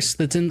curse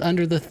that's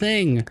under the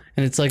thing,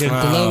 and it's like a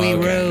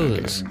glowy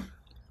rose. Okay.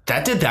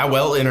 That did that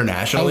well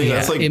internationally? Oh, yeah.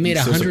 That's like it made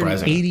so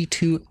surprising.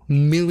 $182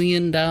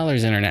 million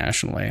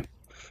internationally.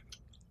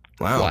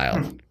 Wow.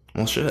 Wild.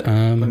 Well, shit.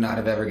 Would not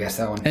have ever guessed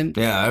that one.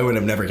 Yeah, I would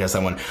have never guessed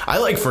that one.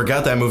 I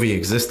forgot that movie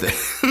existed.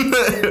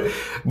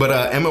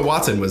 But Emma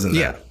Watson was in that.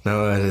 Yeah.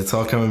 No, it's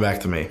all coming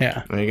back to me.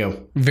 Yeah. There you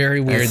go. Very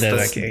weird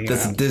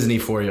That's Disney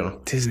for you.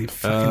 Disney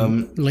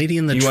fucking Lady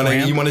in the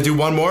Tramp. You want to do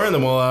one more and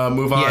then we'll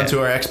move on to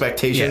our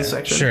expectations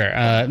section?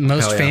 Sure.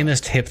 Most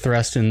famous hip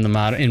thrust in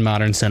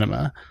modern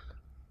cinema.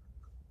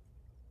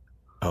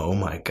 Oh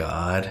my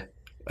god.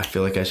 I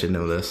feel like I should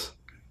know this.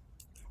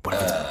 What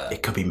if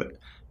it could be...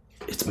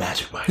 It's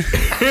Magic Mike.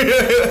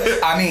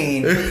 I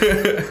mean...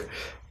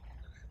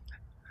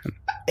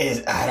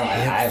 I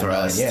have no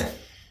idea.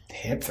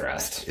 Hip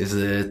thrust. Is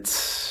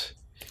it...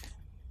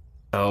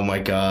 Oh my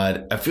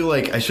god. I feel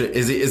like I should...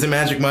 Is it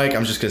Magic Mike?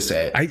 I'm just going to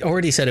say it. I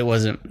already said it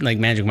wasn't... Like,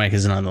 Magic Mike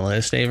isn't on the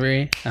list,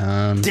 Avery.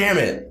 Damn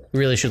it.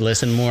 Really should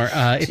listen more.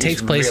 It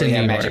takes place in New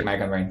York. Magic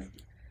Mike on brain.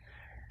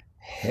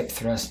 Hip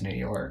thrust, New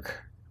York.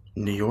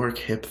 New York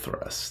hip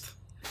thrust.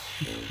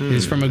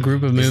 It's from a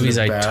group of movies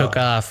I took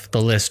off the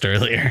list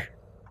earlier.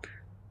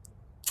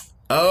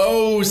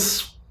 Oh,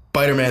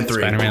 Spider-Man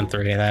 3. Spider-Man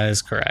 3, that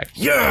is correct.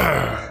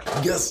 Yeah!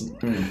 Yes.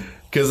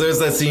 Because there's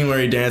that scene where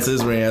he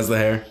dances, where he has the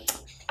hair.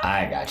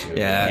 I got you.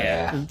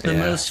 Yeah. The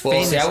most Well,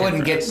 famous. see, I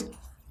wouldn't get...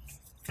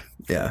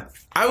 Yeah.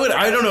 I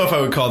don't know if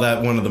I would call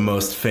that one of the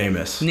most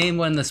famous. Name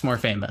one that's more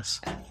famous.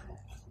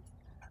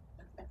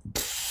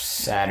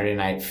 Saturday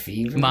Night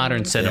Fever?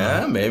 Modern cinema.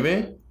 Yeah,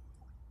 maybe.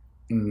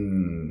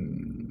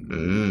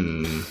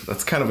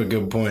 That's kind of a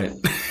good point.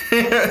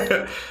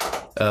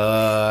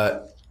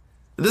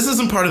 This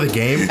isn't part of the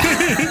game.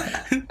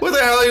 What the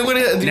hell? What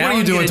are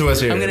you doing to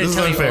us here? I'm going This to is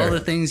tell unfair. you all the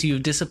things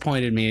you've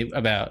disappointed me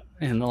about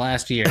in the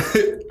last year.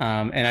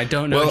 And I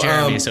don't know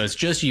Jeremy, so it's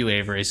just you,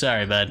 Avery.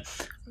 Sorry, bud.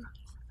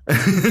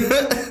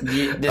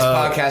 This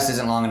podcast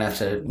isn't long enough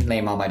to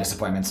name all my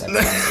disappointments.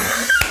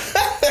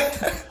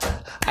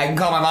 I can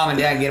call my mom and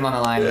dad and get them on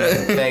the line.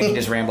 They can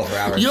just ramble for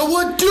hours. You know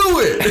what? Do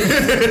it!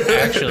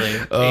 Actually,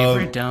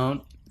 Avery,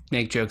 don't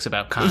make jokes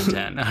about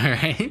content, all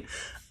right?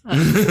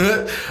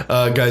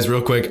 Guys,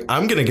 real quick,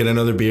 I'm going to get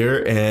another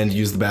beer and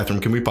use the bathroom.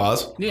 Can we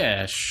pause?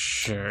 Yeah,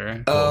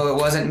 sure. Oh, it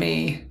wasn't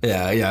me.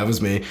 Yeah, it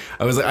was me.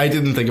 I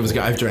didn't think it was...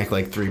 I've drank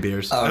like 3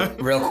 beers.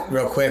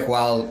 Real quick,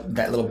 while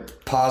that little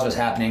pause was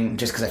happening,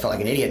 just because I felt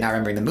like an idiot not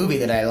remembering the movie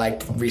that I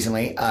liked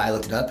recently, I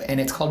looked it up,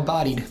 and it's called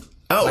Bodied.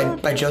 Oh.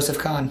 By Joseph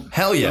Kahn.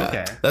 Hell yeah.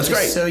 Okay. That's Just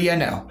great. so you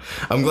know.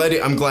 I'm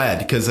glad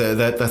because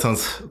that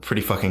sounds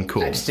pretty fucking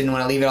cool. I just didn't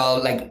want to leave it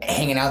all like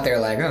hanging out there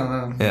like,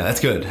 oh. Yeah, that's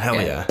good.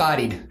 Hell yeah.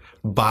 Bodied.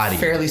 Body.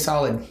 Fairly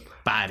solid.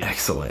 Body.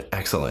 Excellent.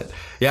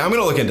 Yeah, I'm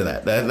gonna look into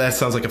that. That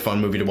sounds like a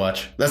fun movie to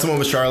watch. That's the one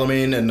with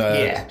Charlemagne and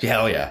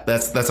hell yeah.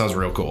 That sounds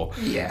real cool.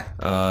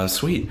 Yeah.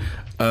 Sweet.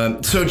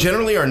 So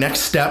generally, our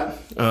next step,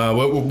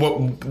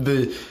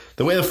 the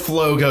way the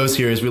flow goes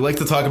here is we like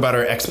to talk about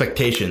our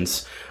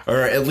expectations,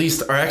 or at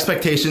least our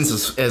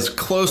expectations as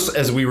close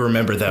as we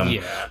remember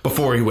them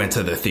before we went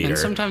to the theater. And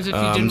sometimes if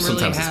you didn't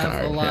really it's have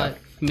kinda a lot,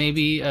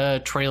 maybe a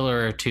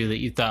trailer or two that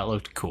you thought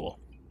looked cool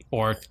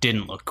or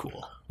didn't look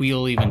cool.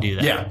 We'll even do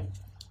that.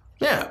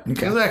 Yeah,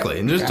 exactly.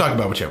 And just talk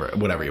about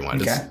whatever you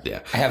want.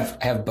 Okay. I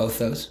have both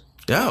those.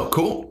 Oh,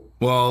 cool.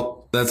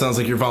 Well, That sounds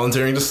like you're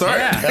volunteering to start.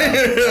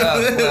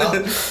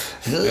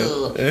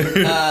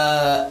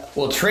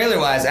 Well,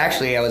 trailer-wise,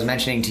 actually, I was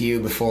mentioning to you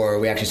before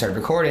we actually started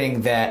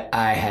recording that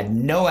I had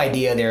no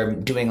idea they're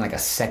doing like a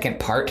second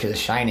part to The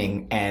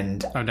Shining,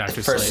 and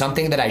for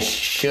something that I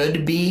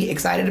should be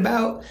excited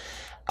about,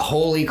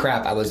 holy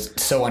crap, I was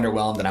so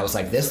underwhelmed, and I was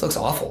like, this looks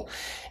awful.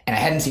 And I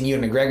hadn't seen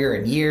Ewan McGregor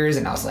in years,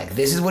 and I was like,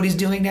 this is what he's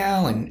doing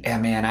now? And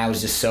man, I was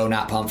just so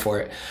not pumped for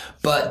it.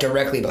 But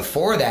directly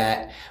before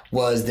that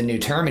was the new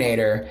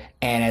Terminator,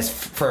 and as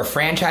for a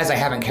franchise I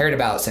haven't cared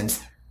about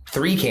since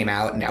 3 came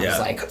out, and I was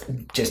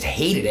like, just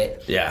hated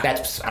it. Yeah.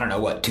 That's, I don't know,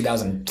 what,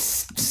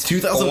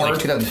 2004,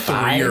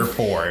 2005? 3 or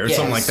 4 or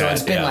something like that. So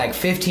it's been like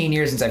 15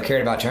 years since I've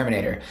cared about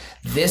Terminator.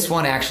 This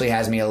one actually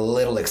has me a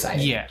little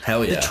excited. Yeah.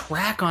 Hell yeah. The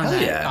track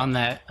on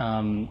that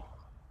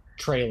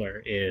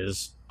trailer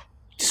is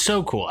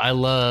so cool. I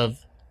love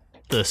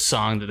the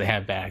song that they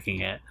have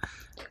backing it.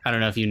 I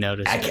don't know if you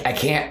noticed. I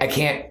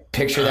can't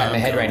picture that in my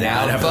head right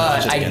now,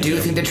 but I do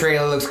think the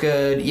trailer looks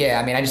good. Yeah,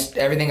 I mean,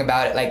 everything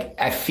about it. Like,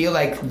 I feel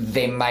like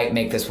they might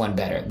make this one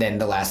better than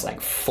the last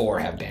like 4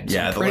 have been. So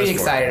I'm pretty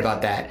excited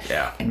about that.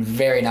 Yeah, and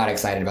very not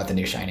excited about the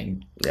new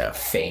Shining.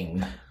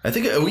 Thing. I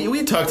think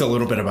we talked a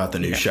little bit about the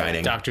new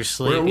Shining. Dr.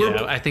 Sleep.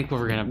 I think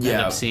we're gonna end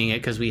up seeing it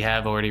because we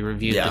have already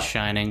reviewed The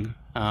Shining.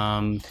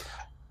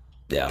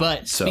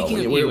 But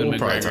speaking of Ewan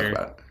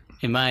McGregor,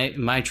 in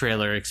my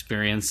trailer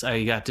experience,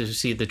 I got to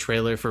see the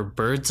trailer for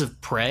Birds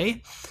of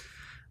Prey.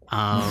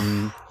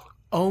 Oh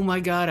my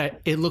god,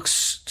 it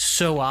looks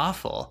so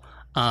awful.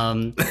 Oh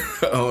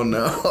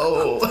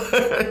no.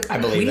 I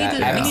believe that.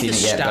 I haven't seen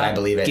it yet, but I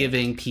believe it.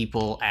 Giving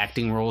people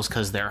acting roles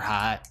because they're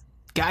hot.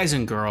 Guys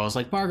and girls,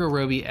 like Margot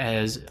Robbie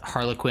as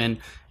Harley Quinn.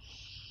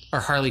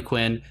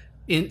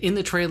 In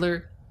the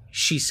trailer,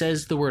 she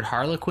says the word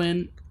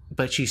Harlequin,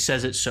 but she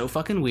says it so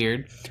fucking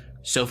weird.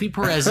 Sophie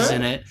Perez is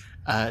in it.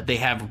 They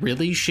have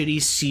really shitty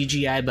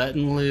CGI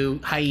button-loo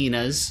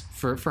hyenas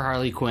for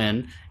Harley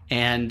Quinn,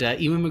 and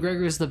Ewan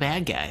McGregor is the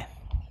bad guy.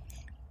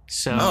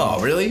 So, oh,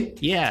 really?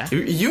 Yeah.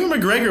 Ewan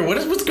McGregor,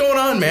 what's going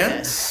on, man?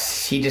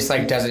 He just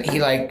doesn't. He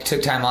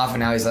took time off, and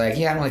now he's like,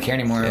 yeah, I don't really care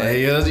anymore.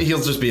 Yeah,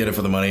 he'll just be in it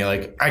for the money.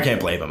 Like, I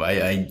can't blame him.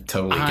 I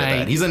totally get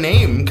that. He's a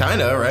name,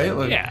 kind of, right?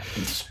 Like, yeah.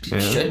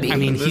 Should be. I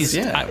mean,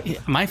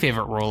 my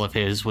favorite role of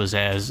his was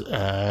as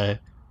a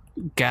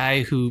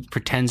guy who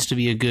pretends to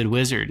be a good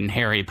wizard in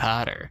Harry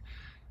Potter.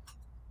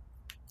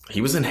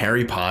 He was in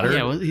Harry Potter?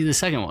 Yeah, he's the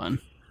second one.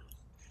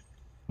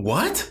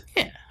 What?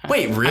 Yeah.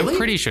 Wait, really? I'm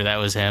pretty sure that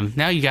was him.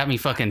 Now you got me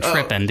fucking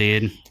tripping,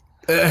 dude.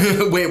 Wait,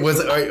 I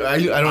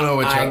don't know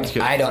what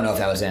I don't know if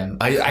that was him.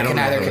 I can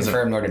neither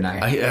confirm nor deny.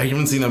 I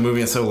haven't seen that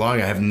movie in so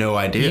long. I have no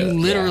idea. You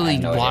literally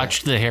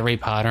watched the Harry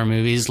Potter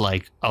movies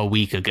like a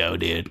week ago,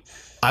 dude.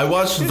 I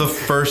watched the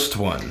first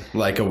one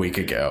like a week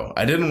ago.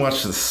 I didn't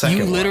watch the second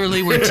one. You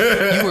literally were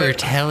you were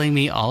telling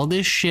me all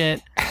this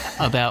shit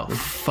about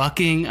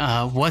fucking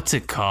what's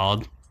it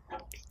called?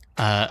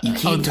 You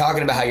keep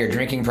talking about how your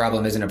drinking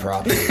problem isn't a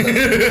problem.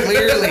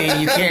 Clearly,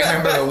 you can't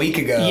remember a week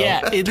ago.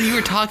 Yeah, you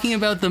were talking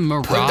about the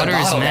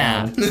Marauders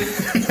map.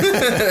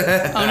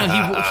 Oh,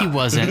 no, he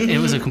wasn't. It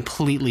was a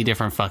completely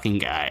different fucking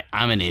guy.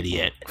 I'm an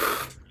idiot.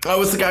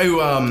 Oh, it's the guy who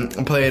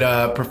played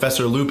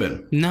Professor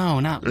Lupin.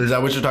 No, not... Is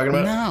that what you're talking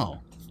about? No.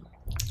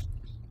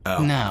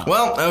 Oh. No.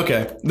 Well,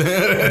 okay.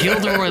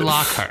 Gilderoy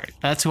Lockhart.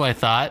 That's who I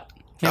thought.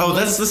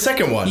 That's the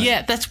second one.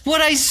 Yeah, that's what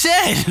I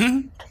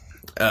said.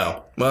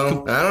 Oh,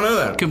 well, I don't know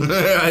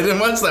that. I didn't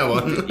watch that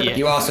one. Yeah.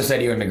 You also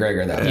said Ewan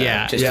McGregor, though.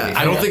 Yeah.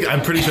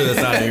 I'm pretty sure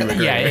that's not Ewan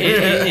McGregor. Yeah,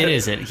 it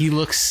isn't. He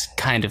looks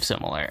kind of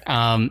similar.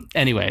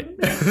 Anyway,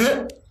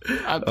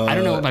 I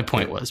don't know what my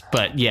point was,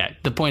 but yeah,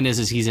 the point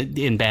is he's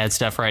in bad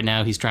stuff right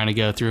now. He's trying to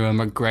go through a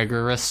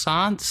McGregor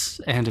renaissance,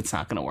 and it's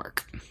not going to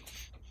work.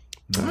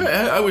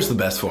 I wish the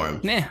best for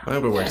him. Yeah. I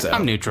hope it works out.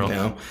 I'm neutral. You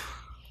know?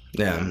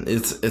 Yeah,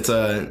 it's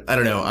I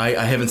don't know. I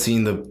haven't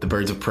seen the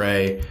Birds of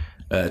Prey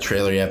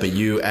trailer yet, but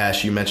you,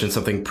 Ash, you mentioned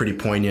something pretty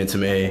poignant to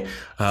me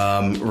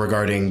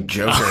regarding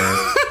Joker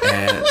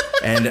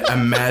and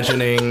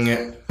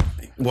imagining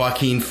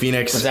Joaquin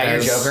Phoenix. Was that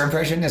your Joker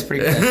impression? That's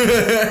pretty good.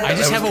 I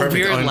just have a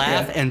weird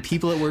laugh, and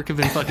people at work have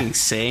been fucking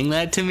saying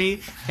that to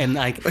me. And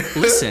like,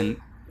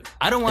 listen,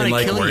 I don't want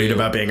to kill you. Worried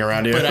about being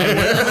around you. But I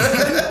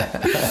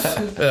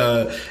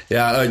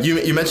will.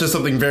 You mentioned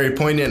something very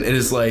poignant. It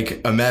is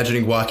like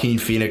imagining Joaquin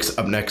Phoenix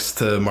up next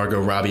to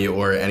Margot Robbie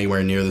or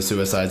anywhere near the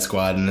Suicide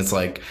Squad, and it's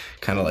like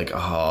kind of like,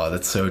 oh,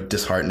 that's so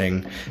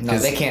disheartening. No,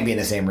 they can't be in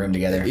the same room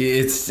together.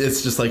 It's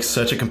just like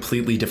such a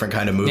completely different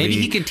kind of movie. Maybe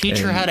he could teach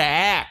her how to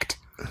act.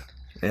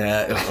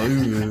 Yeah,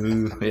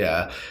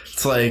 yeah.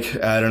 It's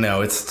like, I don't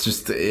know. It's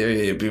just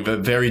a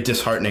very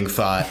disheartening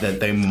thought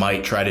that they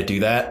might try to do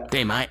that.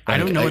 They might. I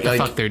don't know what the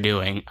fuck they're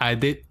doing.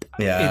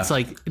 It's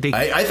like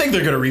I think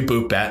they're gonna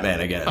reboot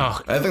Batman again.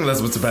 I think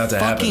that's what's about to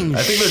happen.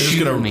 I think they're just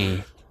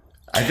gonna.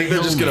 I think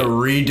they're just gonna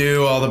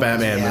redo all the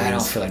Batman movies. I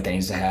don't feel like that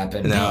needs to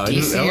happen. No,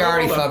 DC no,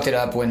 already fucked it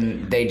up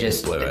when they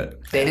just blew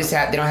it. They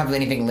don't have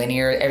anything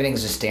linear.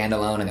 Everything's just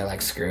standalone, and they're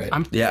like, screw it.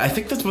 Yeah, I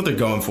think that's what they're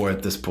going for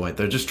at this point.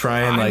 They're just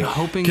trying I'm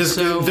hoping because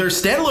so. their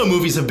standalone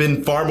movies have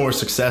been far more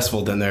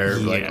successful than their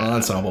like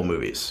ensemble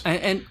movies.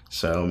 And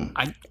so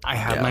I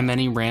have my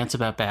many rants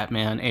about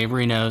Batman.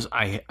 Avery knows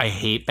I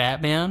hate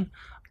Batman.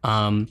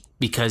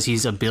 Because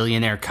he's a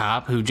billionaire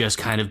cop who just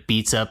kind of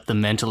beats up the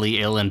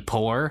mentally ill and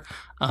poor,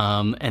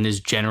 and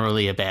is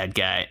generally a bad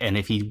guy. And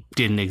if he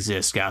didn't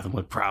exist, Gotham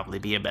would probably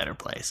be a better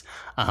place.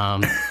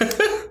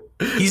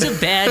 He's a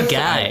bad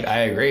guy. I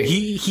agree.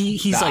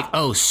 He's like,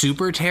 oh,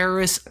 super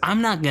terrorists?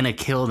 I'm not going to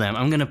kill them.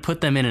 I'm going to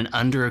put them in an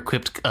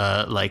under-equipped,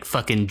 like,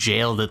 fucking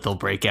jail that they'll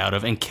break out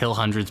of and kill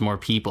hundreds more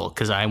people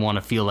because I want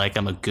to feel like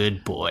I'm a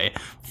good boy.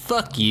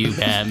 Fuck you,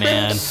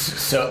 Batman.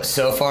 So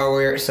far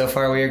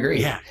we agree.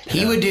 Yeah.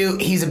 He would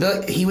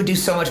do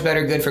so much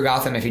better good for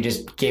Gotham if he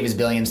just gave his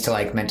billions to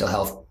like mental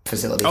health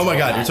facilities. oh my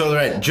god, you're totally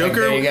right.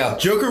 Joker, there you go.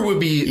 Joker would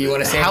be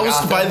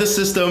housed by the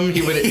system.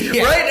 He would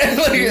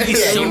right. He'd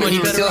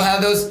still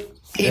have those.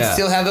 He'd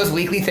still have those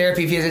weekly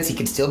therapy visits. He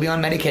could still be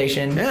on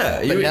medication.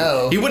 Yeah,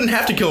 but he wouldn't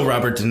have to kill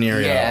Robert De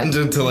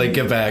Niro to like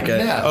get back.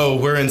 Oh,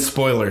 we're in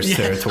spoilers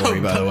territory,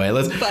 by the way.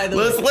 Let's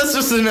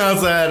just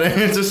announce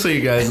that, just so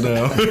you guys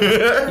know.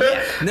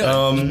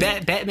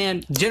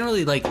 Batman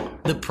generally, like,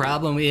 the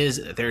problem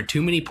is there are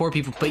too many poor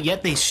people, but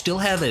yet they still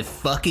have a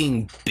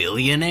fucking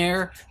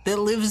billionaire that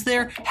lives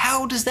there.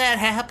 How does that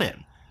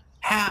happen?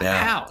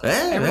 How?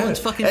 Everyone's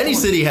fucking any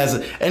city has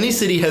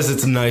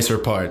its nicer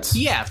parts.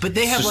 Yeah, but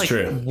they have like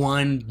true.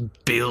 1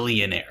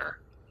 billionaire.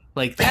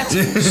 Like, that's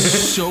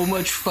so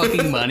much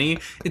fucking money.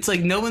 It's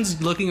like no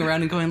one's looking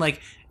around and going like,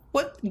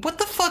 what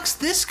the fuck's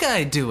this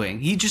guy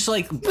doing? He just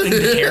like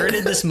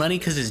inherited this money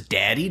because his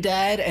daddy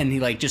died, and he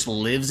like just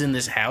lives in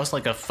this house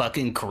like a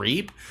fucking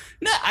creep.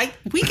 No,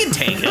 we can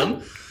take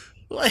him.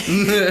 Like,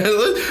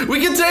 we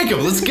can take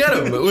him. Let's get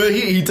him.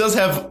 He does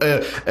have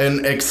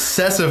an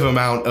excessive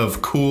amount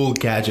of cool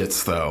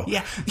gadgets, though.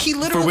 Yeah, he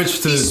literally for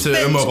which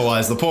to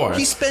immobilize the poor.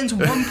 He spends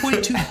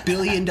 $1.2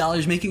 billion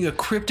making a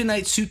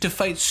kryptonite suit to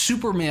fight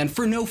Superman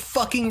for no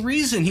fucking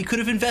reason. He could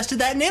have invested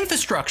that in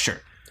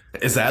infrastructure.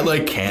 Is that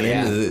like canon?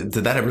 Yeah.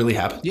 Did that really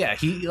happen? Yeah,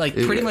 he like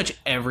pretty much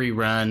every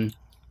run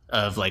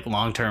of like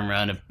long-term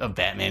run of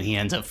Batman, he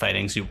ends up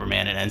fighting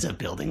Superman and ends up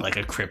building like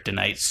a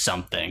kryptonite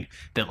something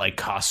that like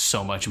costs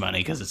so much money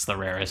because it's the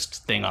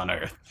rarest thing on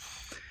Earth.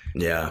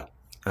 Yeah.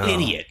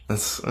 Idiot.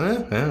 That's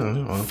Fucking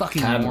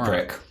kind of a moron.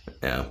 prick.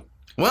 Yeah.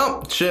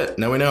 Well, shit.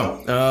 Now we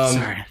know.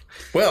 Sorry,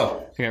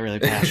 Well, I got really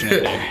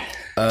passionate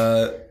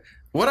there.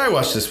 what I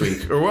watched this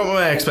week, or what were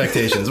my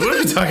expectations? What are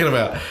we talking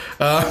about?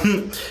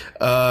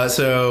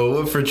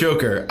 So for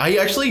Joker, I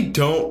actually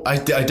don't. I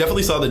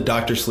definitely saw the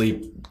Dr.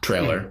 Sleep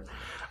trailer.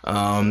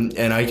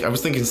 And I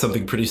was thinking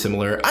something pretty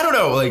similar. I don't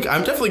know, like,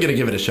 I'm definitely gonna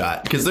give it a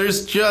shot because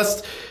there's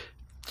just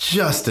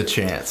a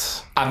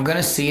chance. I'm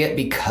gonna see it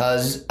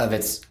because of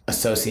its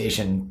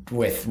association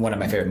with one of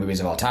my favorite movies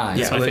of all time.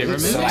 It's my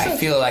favorite movie. So I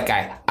feel like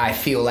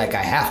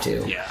I have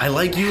to. Yeah. I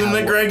like you and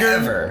McGregor.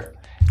 However,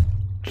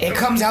 it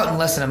comes out in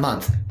less than a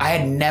month. I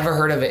had never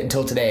heard of it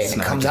until today.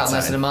 And it comes out in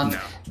less than a month.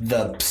 No.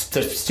 The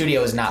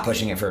studio is not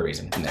pushing it for a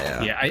reason.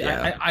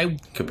 I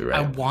could be right.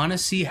 I want to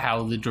see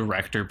how the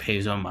director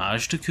pays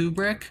homage to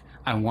Kubrick.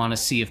 I want to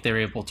see if they're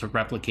able to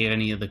replicate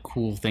any of the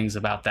cool things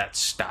about that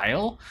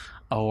style,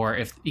 or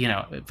if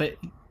but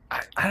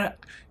I'm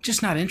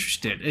just not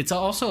interested. It's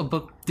also a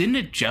book. Didn't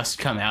it just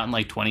come out in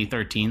like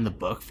 2013? The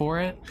book for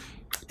it.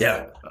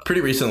 Yeah,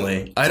 pretty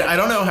recently. I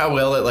don't know how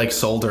well it like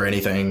sold or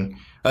anything.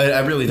 I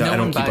really don't. No I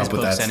don't one keep buys up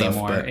with books that stuff.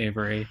 anymore, But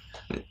Avery.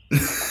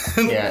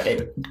 Yeah,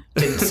 it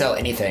didn't sell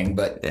anything,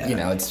 but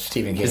it's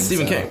Stephen King. it's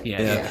Stephen King.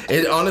 Yeah.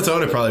 It on its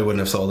own, it probably wouldn't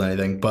have sold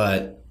anything,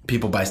 but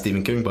people buy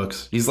Stephen King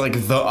books. He's like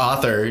the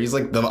author. He's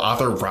like the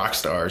author rock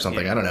star or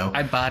something. I don't know.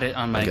 I bought it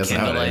on my guess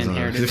Kindle. I nowadays,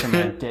 inherited from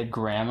my dead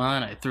grandma,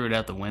 and I threw it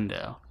out the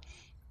window.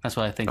 That's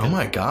what I think. Oh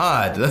my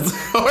god, that's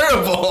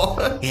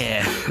horrible.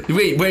 Yeah.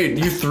 Wait,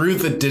 you threw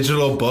the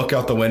digital book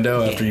out the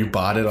window after you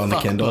bought it on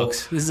Fuck the Kindle?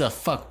 books. This is a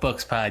fuck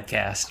books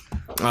podcast.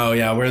 Oh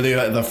yeah, we're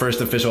the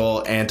first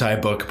official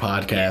anti-book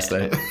podcast.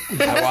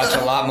 I watch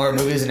a lot more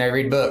movies than I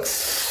read books.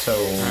 So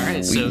All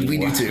right, so we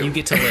do too. You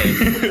get to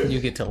live.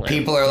 You get to live.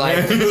 people are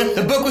like,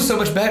 the book was so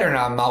much better, and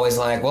I'm always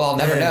like, well, I'll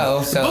never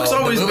know. So The book's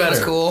always the movie was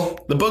better. cool.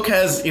 The book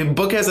has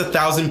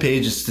 1,000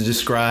 pages to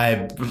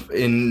describe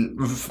in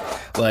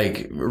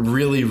like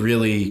really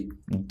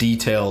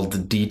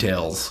detailed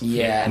details.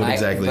 Yeah, what and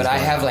exactly but is I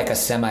going have on. like a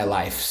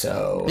semi-life,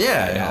 so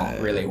Yeah, I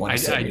don't really want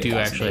to. I do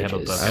actually have a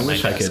book. I on my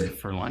wish I desk could.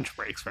 for lunch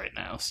breaks right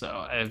now. So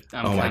I'm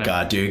Oh my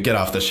god, dude, get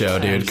off the show,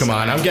 dude. Come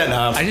on, I'm getting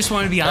up. I just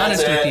want to be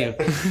honest with you.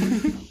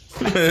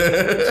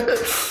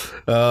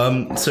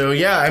 So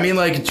yeah, I mean,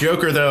 like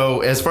Joker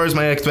though, as far as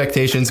my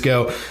expectations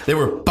go, they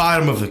were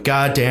bottom of the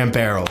goddamn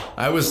barrel.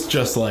 I was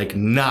just like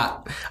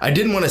I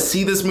didn't want to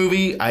see this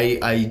movie.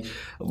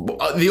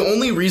 The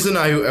only reason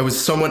I was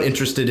somewhat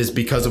interested is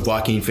because of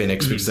Joaquin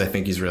Phoenix, because I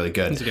think he's really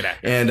good. He's a good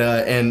actor.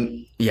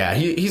 And yeah,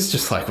 he's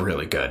just like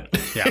really good.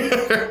 Yeah.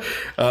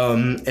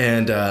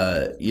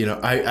 You know,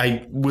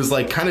 I was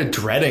like kind of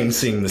dreading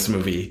seeing this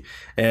movie,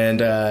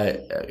 and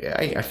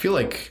I feel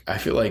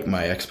like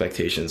my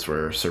expectations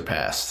were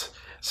surpassed.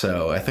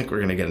 So I think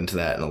we're gonna get into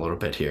that in a little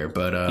bit here.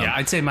 But yeah,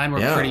 I'd say mine were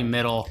pretty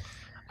middle.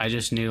 I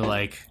just knew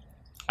like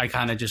I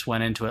kind of just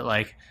went into it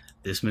like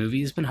this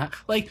movie has been hot.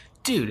 Like,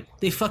 dude,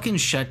 they fucking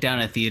shut down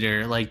a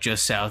theater like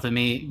just south of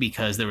me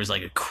because there was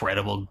like a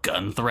credible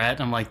gun threat.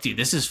 I'm like, dude,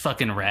 this is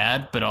fucking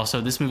rad, but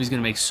also this movie's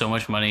gonna make so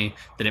much money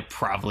that it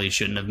probably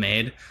shouldn't have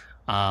made.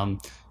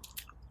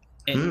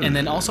 And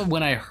then also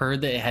when I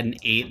heard that it had an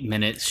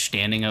 8-minute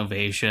standing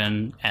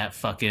ovation at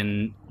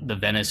fucking the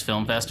Venice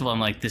Film Festival, I'm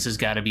like, this has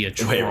got to be a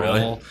troll. Wait,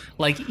 really?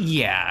 Like,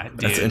 yeah, dude.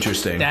 That's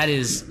interesting. That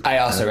is I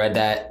also read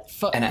that,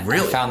 and I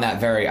found that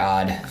very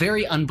odd.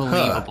 very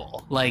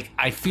unbelievable. Like,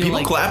 I feel people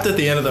like clapped at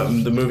the end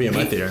of the movie in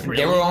my theater.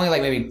 There were only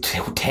like maybe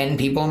 10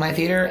 people in my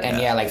theater,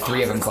 and like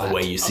 3 of them clapped. The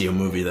way you see a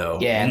movie, though.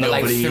 Yeah, but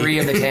like 3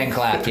 of the 10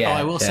 clapped. Yeah. Oh,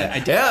 I will say, I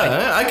did.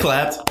 I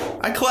clapped.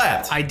 I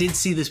clapped. I did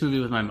see this movie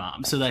with my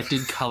mom, so that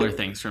did color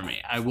things for me.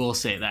 I will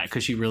say that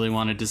because she really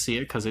wanted to see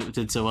it because it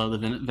did so well at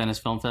the Venice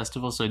Film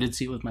Festival. So I did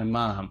see it with my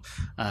mom.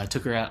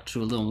 Took her out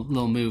to a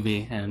little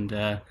movie, and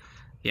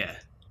yeah.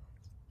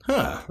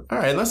 Huh. All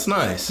right, that's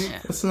nice. Yeah.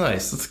 That's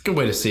nice. That's a good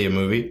way to see a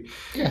movie.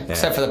 Yeah,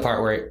 except for the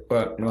part where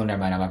well, never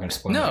mind. I'm not going to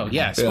spoil. No, it.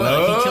 yeah,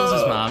 spoiler. He kills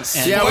his mom.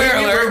 And Yeah,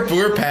 Spoiler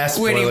we're past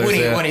spoilers.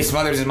 When he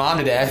smothers his mom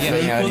to death, Yeah.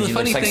 you know, Well, the you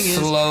funny just like thing is-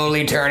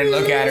 slowly turn and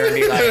look at her and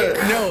be like,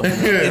 no,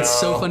 it's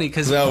so funny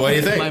because So, what do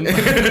you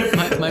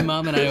think? my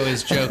mom and I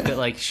always joke that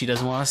like she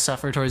doesn't want to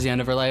suffer towards the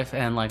end of her life,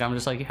 and like I'm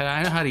just like, yeah,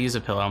 I know how to use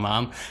a pillow,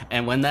 Mom.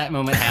 And when that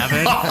moment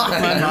happened,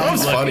 my mom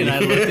was looked funny. and I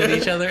looked at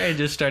each other and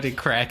just started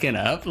cracking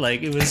up.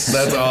 Like it was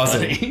That's so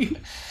awesome. funny.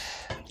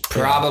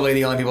 probably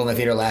the only people in the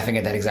theater laughing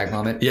at that exact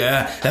moment.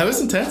 Yeah, that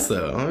was intense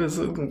though. It was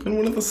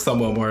one of the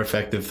somewhat more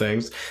effective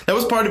things. That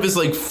was part of his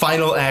like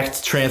final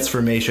act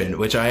transformation,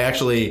 which I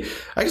guess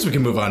we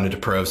can move on into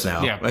pros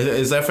now. Yeah.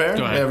 Is that fair?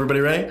 Go ahead.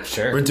 Everybody ready?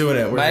 Sure. We're doing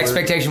it. My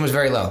expectation was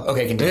very low.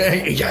 Okay,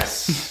 continue.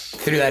 Yes.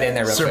 Threw that in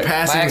there real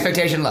Surpassing- quick. My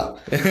expectation low.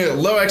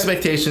 Low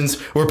expectations.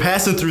 We're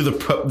passing through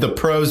the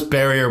pros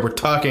barrier. We're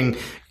talking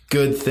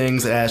good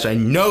things, Ash. I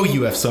know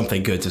you have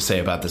something good to say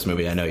about this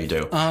movie. I know you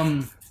do.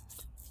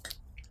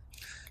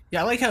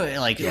 Yeah, I like how it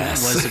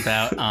was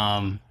about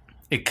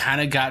it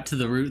kind of got to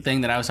the root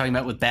thing that I was talking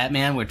about with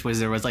Batman, which was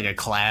there was like a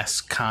class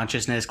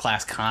consciousness,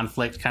 class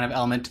conflict kind of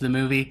element to the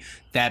movie.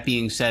 That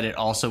being said, it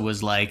also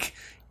was like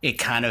it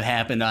kind of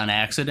happened on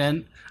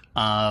accident,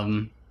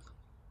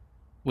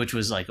 which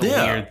was like a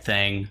weird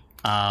thing.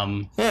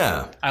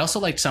 Yeah. I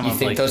also liked some Do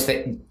of you like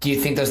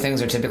think those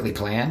things are typically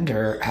planned,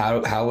 or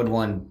how would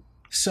one?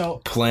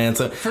 so Plans.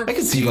 I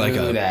can see like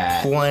a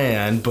that.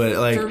 plan, but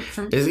like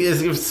For-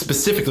 it's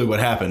specifically what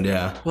happened.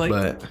 Yeah. Like-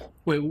 but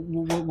wait,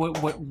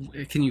 what?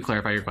 Can you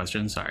clarify your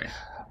question? Sorry.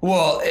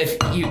 Well, if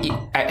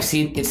I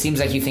see, it seems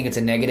like you think it's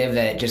a negative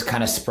that it just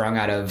kind of sprung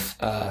out of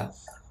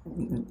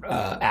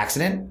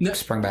accident. No.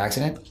 Sprung by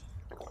accident.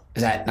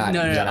 Is that not?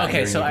 No. is that not Okay,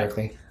 hearing so you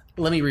correctly?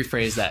 let me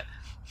rephrase that.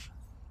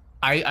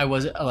 I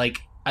was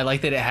like, I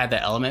like that it had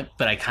that element,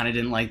 but I kind of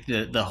didn't like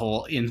the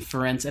whole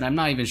inference, and I'm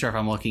not even sure if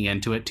I'm looking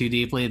into it too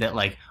deeply. That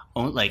like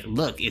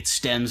look, it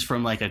stems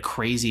from like a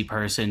crazy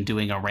person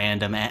doing a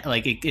random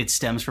like it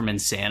stems from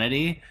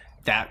insanity.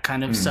 That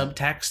kind of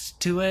subtext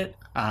to it,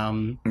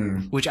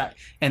 which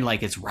and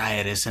like it's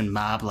riotous and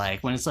mob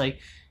like when it's like.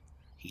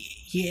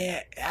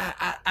 Yeah,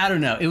 I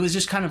don't know. It was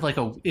just kind of like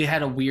it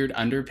had a weird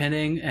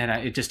underpinning, and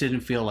it just didn't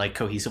feel like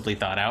cohesively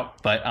thought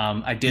out. But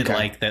I did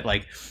like that,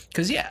 like,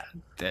 because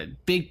the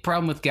big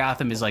problem with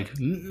Gotham is like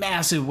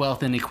massive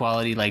wealth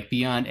inequality, like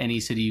beyond any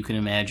city you can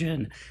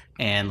imagine,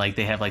 and like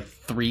they have like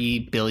 3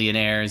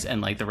 billionaires, and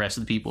like the rest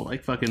of the people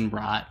like fucking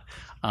rot.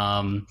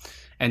 And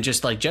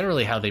just like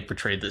generally how they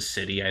portrayed the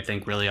city, I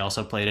think really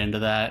also played into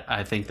that.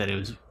 I think that it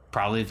was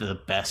probably the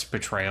best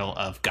portrayal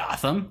of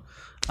Gotham.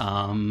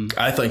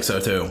 I think so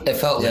too. It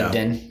felt lived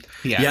in.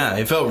 Yeah,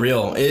 it felt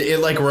real. It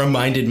like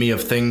reminded me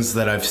of things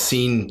that I've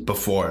seen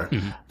before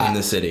in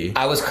the city.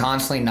 I was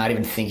constantly not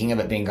even thinking of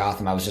it being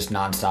Gotham. I was just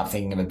nonstop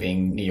thinking of it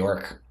being New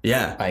York.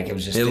 Yeah, Like it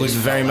was just. It looked just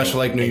very felt much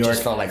like New it York.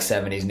 just felt like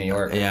 70s New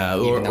York. Yeah,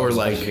 even though or it was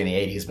like- supposed to be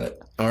in the 80s, but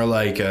or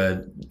like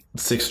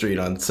 6th Street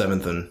on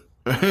 7th and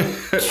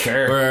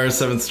sure. or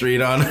 7th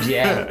Street on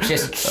Yeah,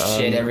 just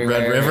shit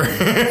everywhere. Red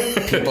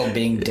River. People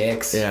being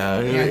dicks. Yeah,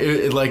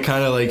 it like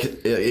kind of like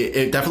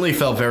it definitely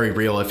felt very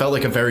real. It felt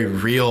like a very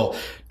real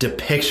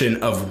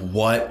depiction of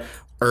what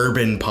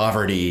urban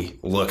poverty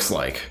looks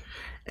like,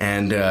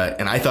 and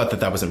I thought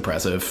that was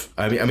impressive.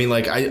 I mean,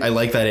 like I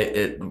like that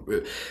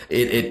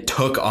it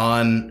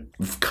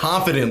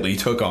confidently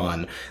took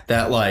on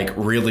that like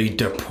really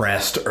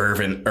depressed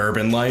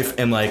urban life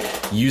and like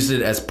used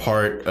it as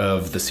part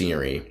of the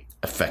scenery.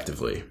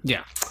 effectively.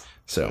 Yeah.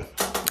 So,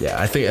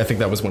 yeah, I think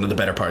that was one of the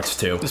better parts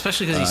too.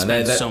 Especially because he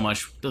spent so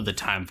much of the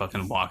time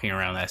fucking walking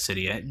around that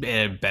city.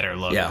 It better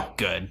look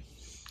good.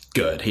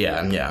 Good,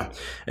 yeah.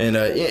 And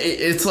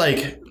it's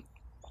like,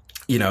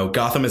 you know,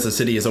 Gotham as a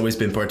city has always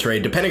been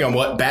portrayed, depending on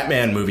what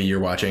Batman movie you're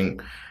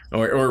watching,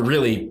 or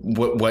really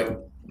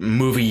what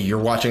movie you're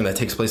watching that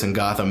takes place in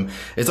Gotham,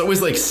 it's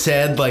always like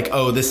said like,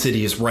 oh, this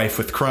city is rife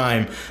with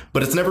crime,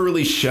 but it's never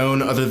really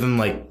shown other than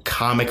like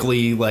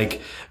comically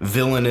like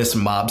villainous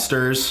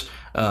mobsters.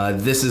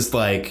 This is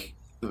like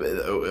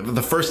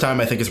the first time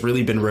I think it's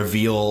really been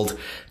revealed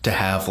to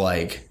have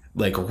like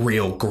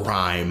real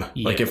grime.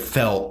 Like it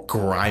felt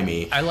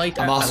grimy.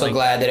 I'm also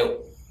glad that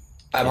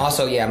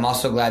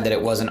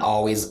it wasn't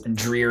always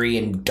dreary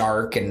and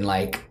dark and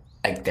like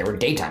there were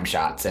daytime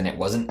shots and it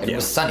was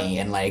sunny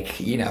and like,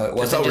 you know, it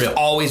wasn't just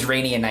always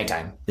rainy at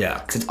nighttime. Yeah.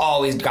 Because it's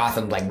always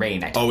Gotham like rainy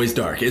nighttime. Always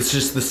dark. It's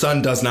just the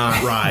sun does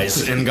not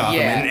rise in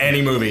Gotham in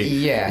any movie.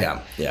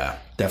 Yeah. Yeah.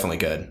 Definitely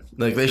good.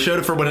 Like they showed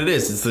it for what it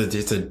is.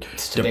 It's a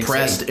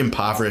depressed,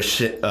 impoverished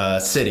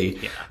city.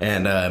 Yeah.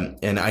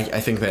 And I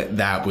think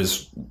that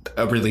was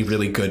a really,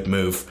 really good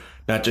move.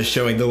 Not just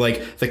showing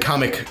the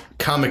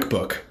comic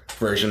book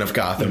version of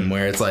Gotham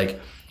where it's like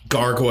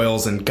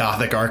gargoyles and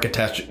Gothic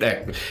architecture.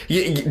 Do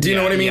you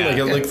know what I mean? Like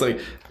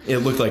it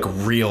looked like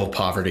real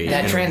poverty.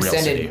 That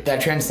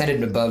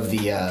transcended above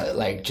the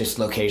like just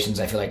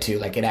locations. I feel like too.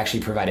 Like it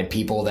actually provided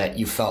people that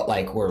you felt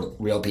like were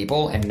real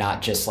people and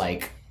not just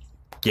like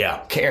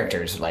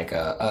characters. Like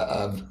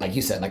like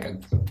you said, like a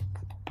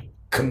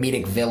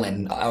comedic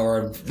villain,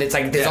 or it's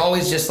like there's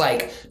always just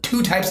like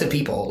two types of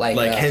people, like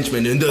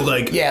henchmen, and they're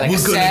like, like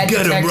we're gonna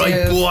get him,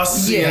 right,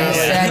 boss? A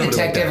sad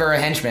detective or a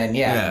henchman,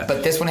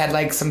 But this one had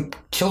like some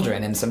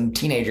children and some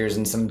teenagers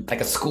and some like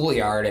a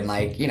schoolyard and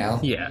like, you know,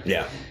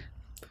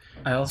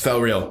 I also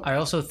felt real. I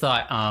also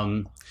thought,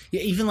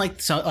 even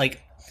like so, like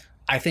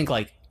I think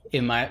like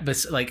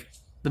but like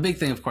the big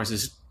thing, of course,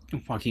 is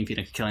Joaquin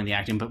Phoenix killing the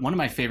acting. But one of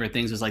my favorite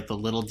things was like the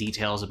little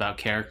details about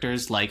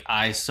characters. Like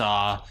I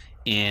saw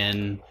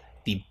in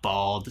the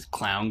bald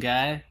clown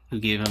guy who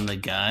gave him the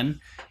gun.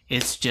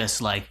 It's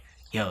just like,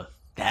 yo,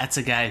 that's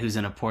a guy who's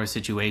in a poor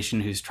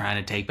situation who's trying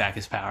to take back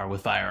his power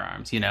with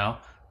firearms, you know?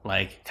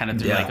 Like kind of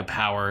through like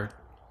a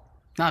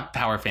not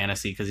power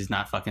fantasy because he's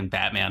not fucking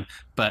Batman,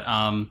 but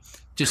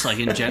just like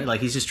in general, like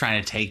he's just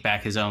trying to take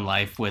back his own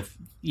life with,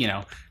 you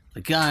know,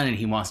 the gun, and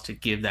he wants to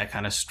give that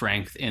kind of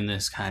strength in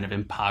this kind of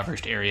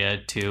impoverished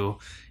area to,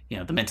 you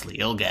know, the mentally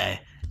ill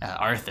guy.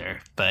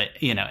 Arthur,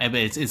 but you know,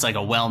 it's like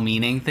a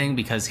well-meaning thing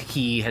because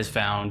he has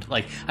found,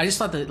 like, I just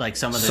thought that like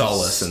some of the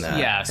solace in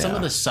that, some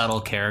of the subtle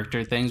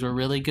character things were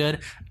really good.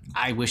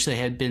 I wish they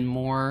had been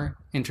more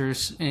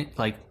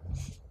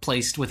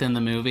placed within the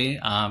movie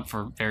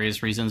for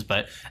various reasons,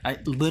 but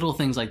little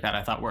things like that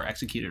I thought were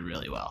executed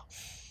really well.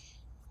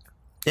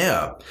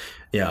 You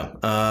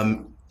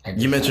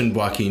mentioned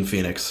Joaquin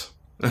Phoenix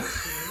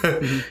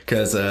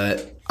because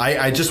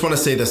I just want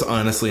to say this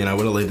honestly, and I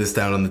want to lay this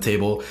down on the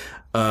table.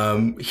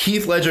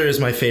 Heath Ledger is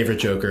my favorite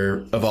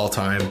Joker of all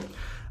time.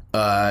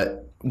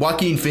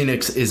 Joaquin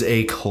Phoenix is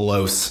a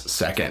close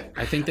second.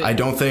 I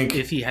don't think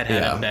if he had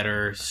a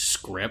better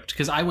script,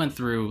 because I went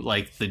through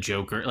like the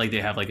Joker, like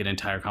they have like an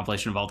entire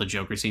compilation of all the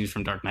Joker scenes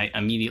from Dark Knight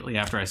immediately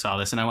after I saw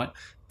this, and I went,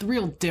 the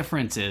real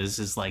difference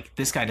is like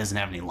this guy doesn't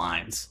have any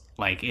lines.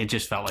 Like it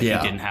just felt like he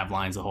didn't have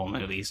lines the whole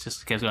movie. He's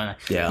just kept going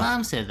like,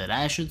 Mom said that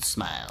I should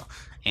smile.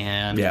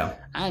 And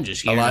I'm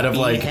just here a lot to of be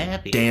like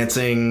happy.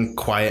 Dancing,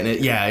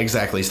 quietness,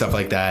 exactly, stuff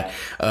like that.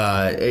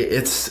 I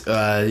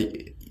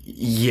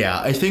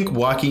think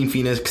Joaquin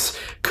Phoenix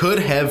could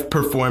have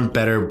performed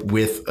better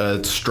with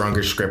a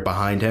stronger script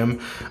behind him.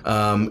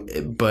 I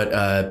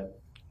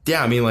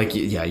mean, like,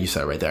 you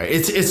said it right there.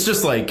 It's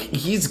just like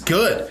he's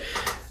good,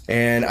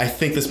 and I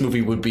think this movie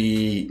would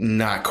be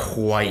not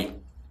quite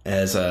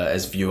as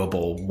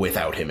viewable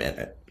without him in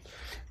it.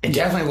 It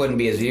definitely wouldn't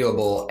be as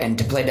viewable. And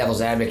to play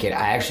devil's advocate,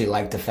 I actually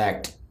like the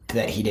fact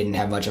that he didn't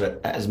have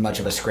as much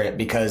of a script,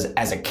 because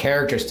as a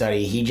character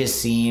study, he just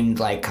seemed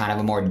like kind of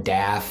a more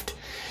daft.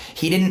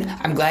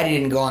 I'm glad he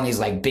didn't go on these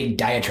like big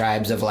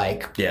diatribes of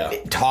like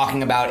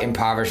talking about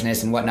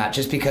impoverishedness and whatnot,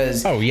 just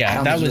because I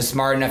don't think he was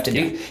smart enough to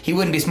do. He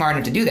wouldn't be smart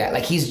enough to do that.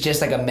 Like he's just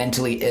like a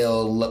mentally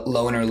ill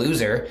loner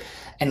loser.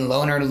 And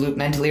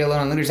mentally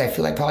alone losers, I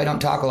feel like probably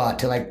don't talk a lot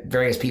to like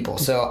various people.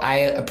 So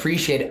I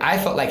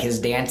felt like his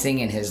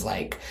dancing and his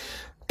like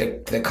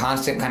the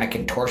constant kind of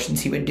contortions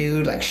he would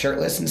do, like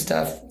shirtless and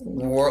stuff,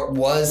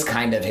 was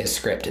kind of his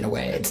script in a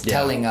way. It's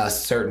telling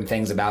us certain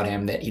things about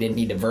him that he didn't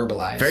need to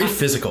verbalize. Very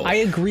physical. I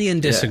agree and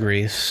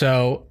disagree.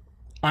 So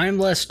I'm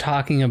less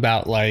talking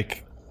about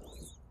like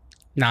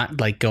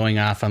not like going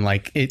off on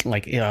like it,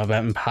 like, you know,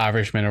 about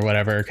impoverishment or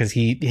whatever, because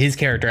his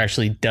character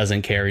actually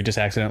doesn't care. He just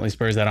accidentally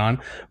spurs that on.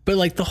 But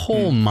like the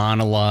whole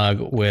monologue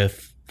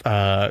with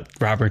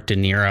Robert De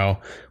Niro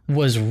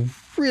was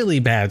really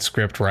bad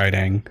script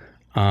writing.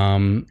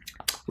 Right.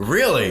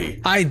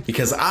 Really?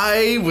 Because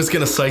I was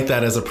gonna cite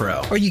that as a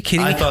pro. Are you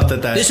kidding me? I thought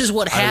that this is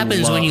what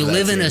happens when you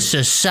live in a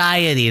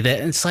society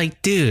that it's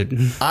like,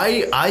 dude.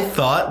 I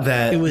thought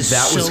that was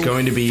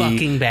going to be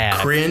fucking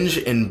bad. Cringe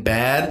and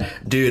bad.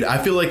 Dude, I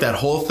feel like that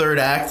whole third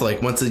act,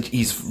 like once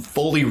he's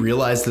fully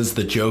realized as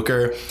the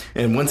Joker,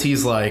 and once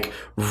he's like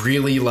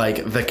really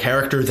like the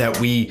character that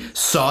we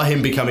saw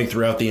him becoming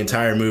throughout the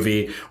entire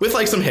movie, with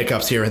like some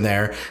hiccups here and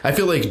there, I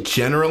feel like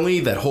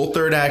generally that whole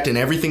third act and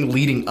everything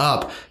leading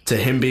up to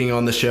him being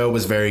on the show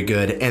was very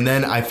good. And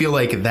then I feel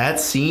like that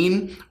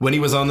scene when he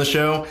was on the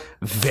show,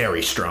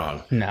 very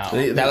strong. No,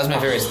 that was my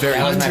favorite.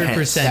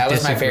 That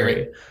was my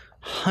favorite.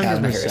 100%. That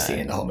was my favorite scene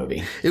in the whole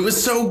movie. It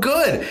was so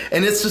good.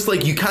 And it's just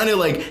like, you kind of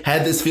like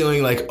had this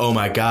feeling like, oh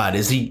my God,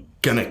 is he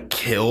gonna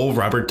kill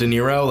Robert De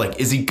Niro? Like,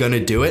 is he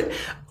gonna do it?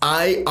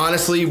 I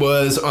honestly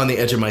was on the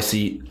edge of my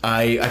seat.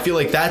 I feel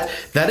like that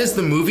is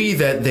the movie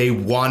that they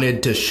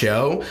wanted to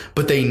show,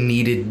 but they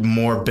needed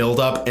more build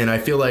up. And I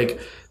feel like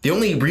the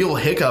only real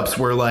hiccups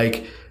were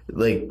like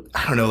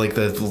I don't know, like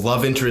the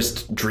love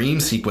interest dream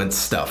sequence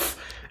stuff.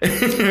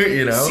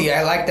 You know? See,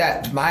 I like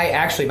that.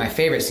 My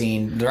favorite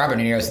scene, the Robert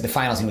De Niro's, the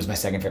final scene was my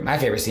second favorite. My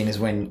favorite scene is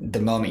when the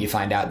moment you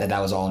find out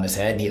that was all in his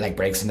head, and he like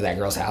breaks into that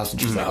girl's house,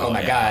 and she's like, "Oh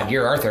my God,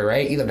 you're Arthur,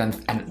 right? You lived on."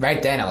 And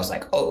right then, I was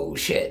like, "Oh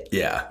shit."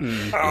 Yeah,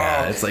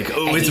 yeah. It's like,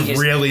 oh, it's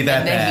really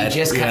that bad. And then he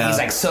just kind of, he's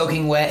like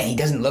soaking wet, and he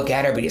doesn't look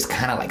at her, but he just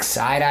kind of like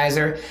side eyes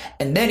her.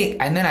 And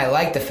then I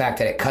like the fact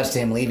that it cuts to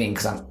him leaving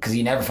because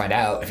you never find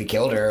out if he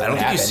killed her. Or I don't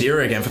think you see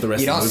her again for the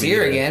rest of the movie. You don't see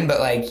her again,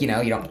 but like you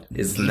don't.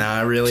 It's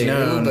not really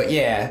known, but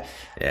yeah.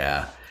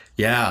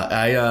 Yeah,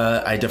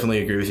 I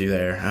definitely agree with you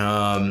there.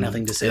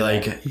 Nothing to say.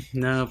 Like,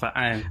 no, but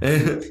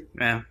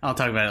I'll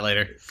talk about it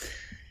later.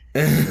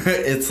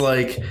 It's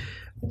like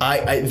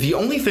the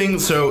only thing.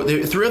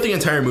 So throughout the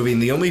entire movie,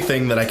 the only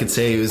thing that I could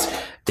say is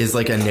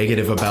like a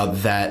negative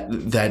about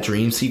that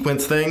dream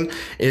sequence thing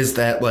is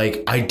that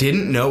like I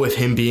didn't know if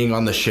him being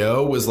on the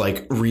show was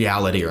like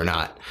reality or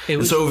not.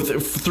 So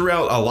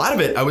throughout a lot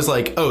of it, I was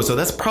like, oh, so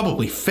that's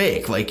probably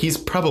fake. Like he's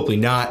probably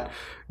not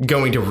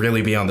going to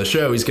really be on the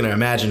show. He's going to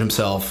imagine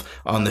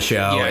himself on the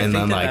show and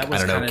then like I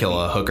don't know, kill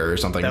a hooker or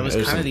something. That was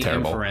kind of the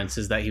terrible inference,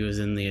 is that he was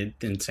in the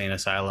insane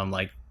asylum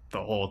like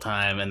the whole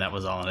time, and that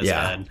was all in his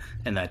head,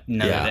 and that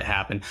none of it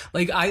happened.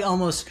 Like I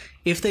almost,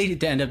 if they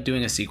end up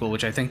doing a sequel,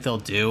 which I think they'll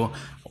do,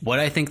 what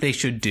I think they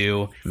should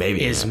do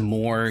is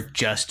more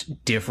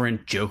just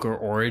different Joker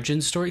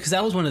origin story. Because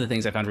that was one of the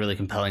things I found really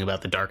compelling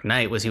about The Dark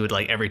Knight, was he would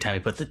like every time he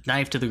put the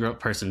knife to the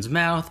person's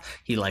mouth,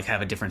 he'd like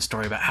have a different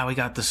story about how he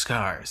got the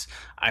scars.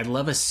 I'd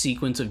love a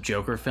sequence of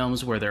Joker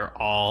films where they're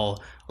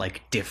all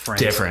like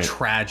different.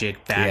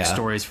 Tragic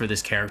backstories for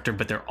this character,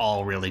 but they're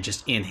all really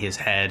just in his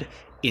head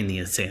in the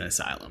insane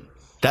asylum.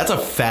 That's a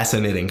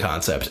fascinating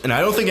concept, and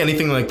I don't think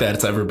anything like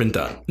that's ever been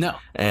done. No.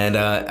 And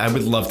I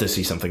would love to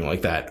see something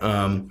like that.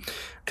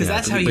 Because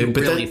that's how you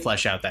really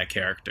flesh out that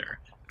character.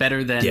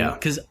 Better than...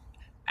 Because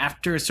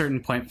after a certain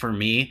point, for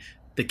me,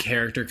 the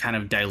character kind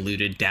of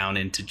diluted down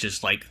into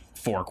just like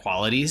 4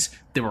 qualities.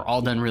 They were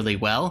all done really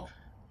well,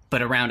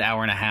 but around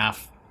hour and a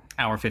half,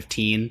 hour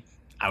 15,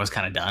 I was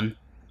kind of done.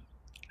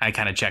 I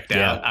kind of checked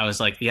out. I was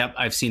like, yep,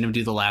 I've seen him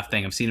do the laugh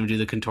thing. I've seen him do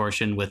the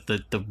contortion with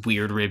the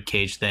weird rib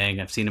cage thing.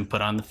 I've seen him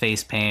put on the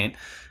face paint.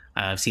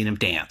 I've seen him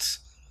dance.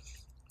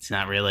 It's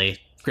not really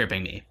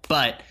gripping me.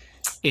 But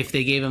if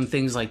they gave him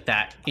things like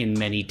that in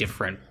many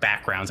different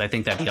backgrounds, I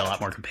think that'd be a lot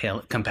more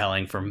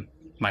compelling from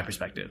my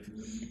perspective.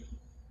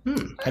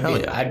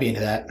 I'd be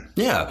into that.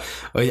 Yeah,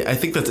 I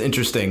think that's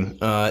interesting.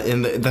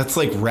 And that's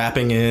like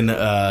wrapping in...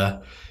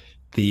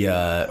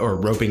 or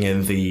roping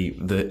in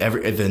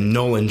the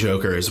Nolan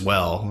Joker as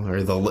well,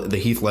 or the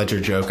Heath Ledger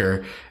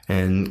Joker,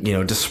 and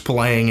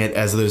displaying it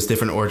as those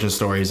different origin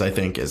stories. I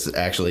think is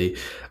actually,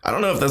 I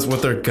don't know if that's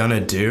what they're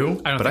gonna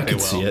do, but I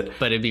could see it.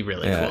 But it'd be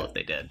really cool if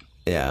they did.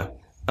 Yeah,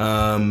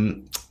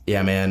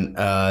 yeah, man.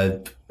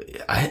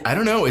 I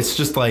don't know. It's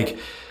just like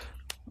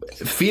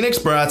Phoenix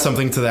brought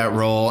something to that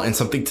role and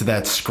something to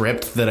that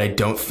script that I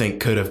don't think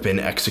could have been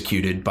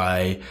executed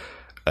by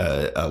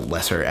a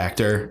lesser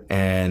actor,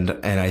 and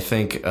I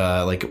think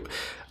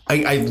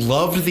I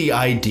loved the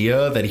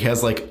idea that he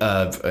has like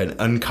an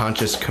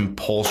unconscious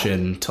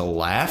compulsion to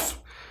laugh.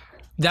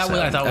 That was,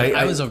 I thought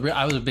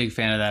I was a big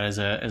fan of that as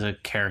a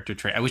character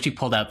trait. I wish he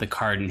pulled out the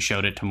card and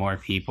showed it to more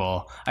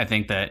people. I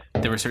think that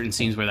there were certain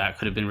scenes where that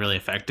could have been really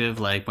effective,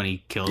 like when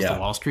he kills the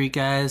Wall Street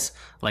guys.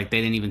 Like they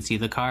didn't even see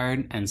the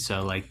card, and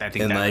so like I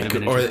think that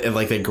could have been or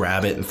like they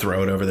grab it and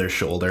throw it over their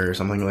shoulder or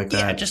something like that.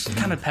 Yeah, just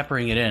kind of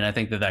peppering it in. I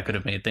think that could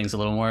have made things a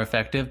little more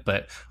effective.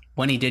 But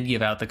when he did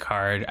give out the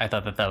card, I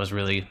thought that was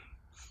really,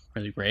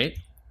 really great.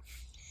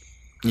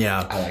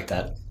 Yeah, I like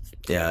that.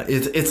 Yeah,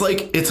 it's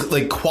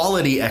like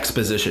quality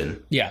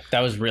exposition. Yeah,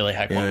 that was really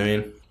high quality. You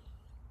know what I mean?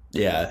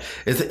 Yeah,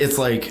 it's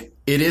like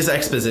it is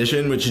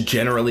exposition, which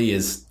generally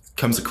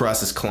comes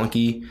across as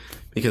clunky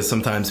because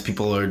sometimes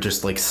people are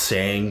just like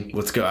saying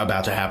what's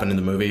about to happen in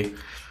the movie.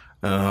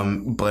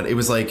 But it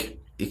was like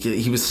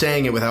he was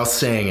saying it without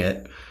saying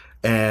it,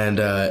 and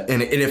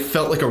it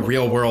felt like a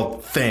real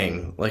world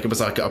thing, like it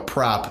was like a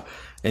prop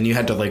and you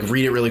had to like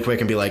read it really quick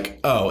and be like,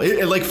 oh,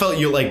 it like felt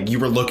you like you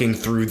were looking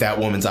through that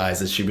woman's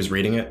eyes as she was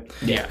reading it.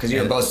 Yeah, because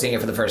you were both seeing it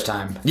for the first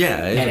time.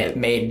 Yeah, and it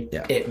made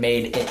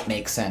it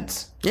make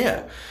sense.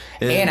 Yeah.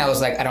 And I was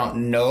like, I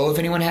don't know if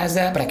anyone has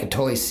that, but I could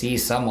totally see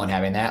someone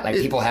having that. Like,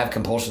 people have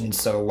compulsions,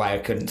 so why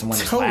couldn't someone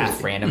just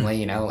laugh randomly,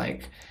 you know?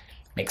 Like,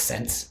 makes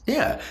sense.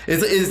 Yeah.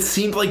 It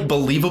seemed, like,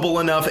 believable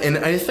enough, and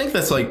I think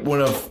that's, like,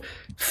 one of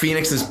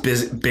Phoenix's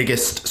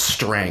biggest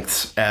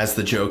strengths as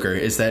the Joker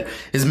is that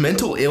his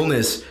mental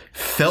illness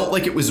felt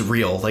like it was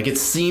real. Like, it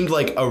seemed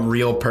like a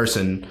real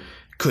person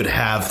could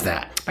have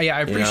that. Yeah,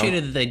 I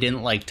appreciated that they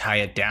didn't like tie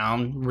it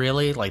down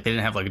really. Like they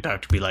didn't have like a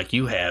doctor be like,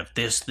 you have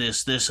this,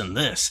 and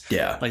this.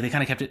 Yeah. Like they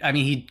kind of kept it. I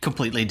mean, he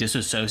completely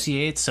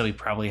disassociates, so he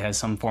probably has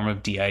some form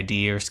of DID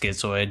or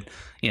schizoid,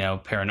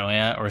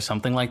 paranoia or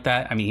something like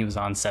that. I mean, he was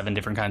on 7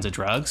 different kinds of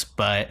drugs,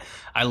 but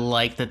I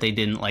like that they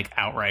didn't like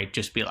outright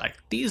just be like,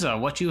 these are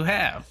what you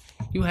have.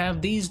 You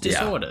have these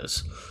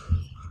disorders.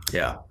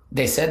 Yeah.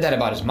 They said that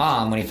about his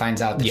mom when he finds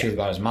out the truth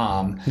about his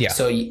mom. Yeah.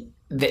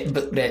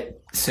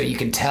 So you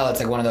can tell it's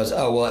like one of those,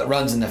 oh, well, it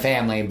runs in the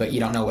family, but you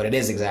don't know what it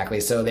is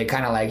exactly. So they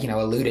kind of like,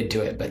 alluded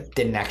to it, but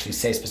didn't actually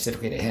say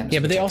specifically to him. Yeah,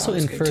 but they also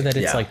infer that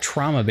it's like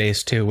trauma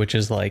based too, which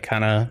is like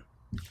kind of,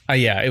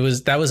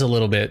 that was a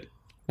little bit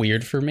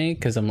weird for me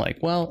because I'm like,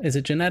 well, is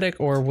it genetic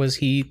or was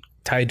he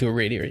tied to a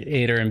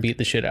radiator and beat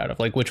the shit out of?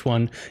 Like, which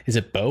one? Is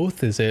it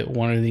both? Is it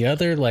one or the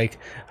other? Like,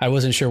 I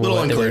wasn't sure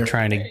what they were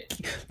trying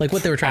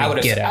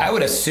to get at. I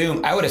would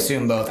assume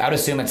both. I would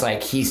assume it's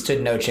like he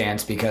stood no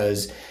chance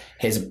because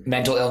his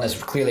mental illness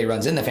clearly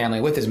runs in the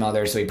family with his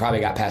mother, so he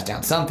probably got passed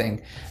down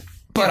something.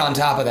 But on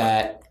top of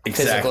that,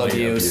 physical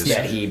abuse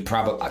that he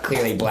probably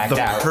clearly blacked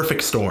out. The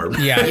perfect storm.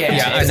 Yeah,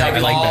 I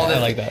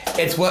like that.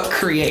 It's what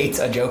creates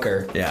a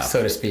Joker,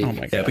 so to speak. Oh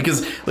my God. Yeah,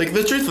 because like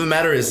the truth of the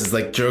matter is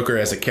like Joker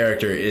as a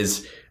character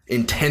is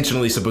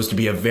intentionally supposed to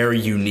be a very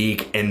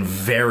unique and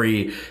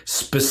very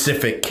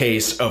specific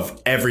case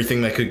of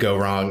everything that could go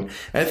wrong.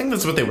 And I think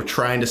that's what they were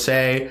trying to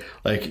say.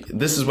 Like,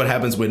 this is what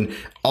happens when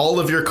all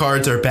of your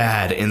cards are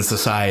bad in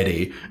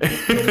society.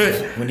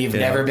 When you've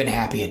never been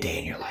happy a day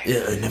in your life.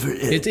 Yeah,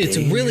 it's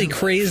really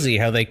crazy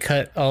how they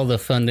cut all the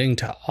funding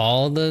to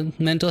all the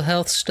mental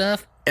health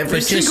stuff.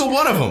 Every single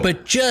one of them.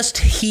 But just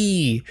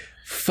he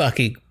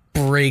fucking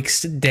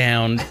breaks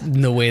down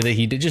the way that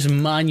he did, just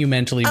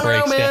monumentally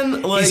breaks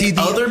down. Like,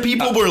 other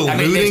people were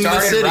looting they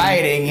started the city.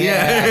 Rioting.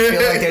 Yeah, I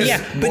feel like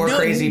there's more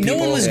crazy people.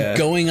 No one was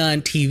going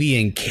on TV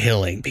and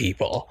killing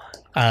people.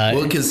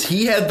 Well, because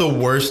he had the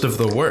worst of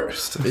the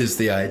worst is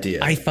the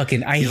idea. I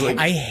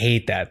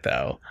hate that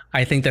though.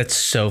 I think that's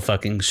so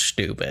fucking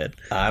stupid.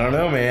 I don't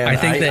know, man. I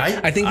think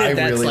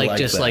that's really like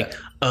just that.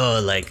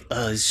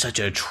 It's such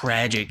a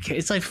tragic.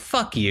 It's like,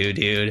 fuck you,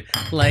 dude.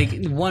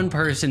 Like, one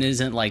person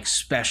isn't like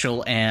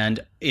special and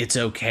it's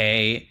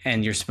okay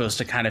and you're supposed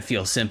to kind of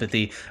feel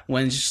sympathy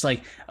when it's just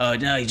like, oh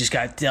no, you just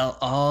got dealt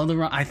all the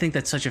wrong. I think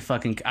that's such a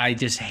fucking. I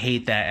just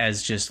hate that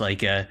as just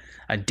like a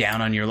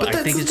down on your life.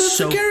 I think it's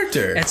so. The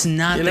character. That's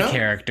not the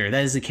character.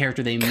 That is the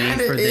character they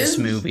made for this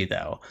movie,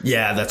 though.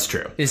 Yeah, that's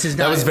true. This is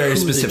not. That was very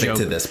specific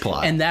to this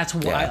plot, and that's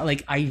why,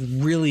 like, I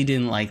really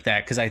didn't like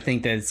that because I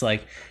think that it's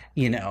like,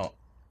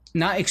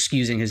 not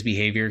excusing his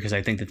behavior because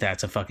I think that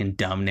that's a fucking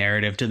dumb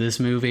narrative to this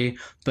movie,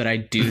 but I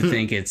do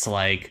think it's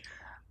like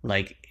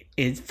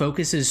it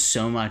focuses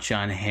so much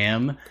on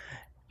him.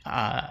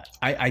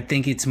 I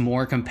think it's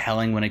more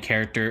compelling when a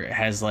character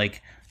has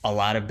like a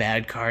lot of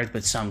bad cards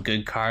but some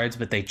good cards,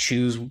 but they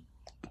choose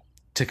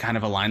to kind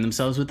of align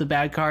themselves with the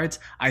bad cards.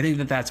 I think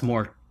that that's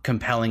more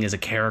compelling as a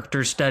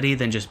character study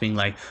than just being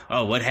like,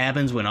 oh, what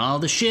happens when all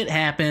the shit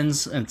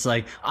happens? And it's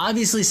like,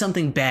 obviously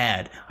something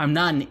bad. I'm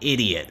not an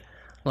idiot.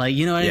 Like,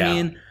 you know what I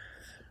mean?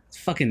 It's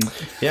fucking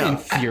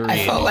infuriating.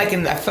 I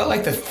felt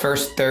like the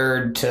first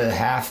third to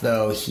half,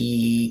 though,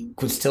 he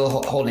was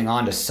still holding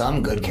on to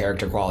some good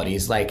character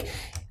qualities. Like,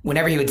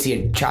 whenever he would see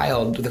a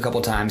child a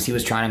couple times, he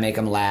was trying to make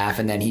him laugh,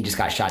 and then he just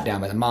got shot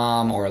down by the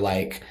mom, or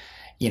like,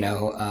 he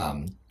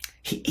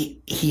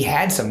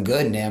had some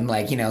good in him.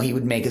 Like, he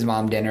would make his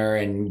mom dinner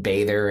and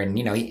bathe her, and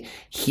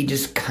he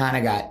just kind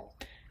of got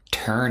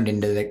turned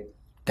into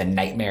the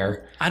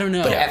nightmare. I don't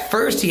know. But at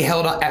first he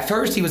held on. At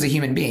first he was a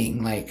human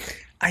being.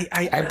 Like,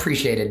 I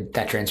appreciated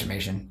that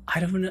transformation.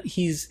 I don't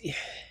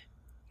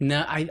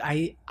know.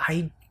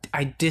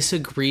 I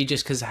disagree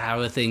just because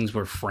how things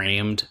were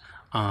framed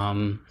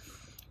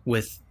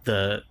with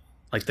the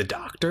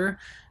doctor,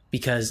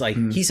 because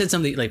he said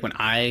something like, when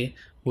I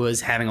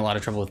was having a lot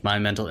of trouble with my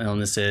mental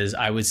illnesses,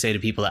 I would say to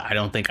people that I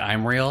don't think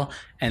I'm real.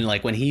 And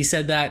like when he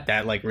said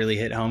that like really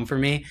hit home for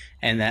me,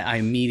 and that I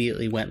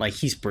immediately went like,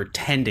 he's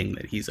pretending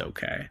that he's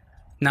okay,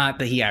 not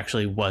that he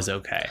actually was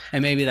okay.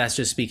 And maybe that's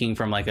just speaking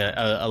from like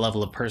a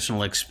level of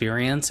personal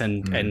experience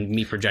and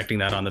me projecting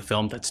that on the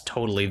film. That's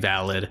totally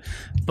valid.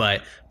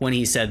 But when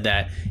he said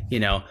that,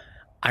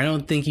 I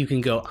don't think you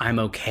can go, I'm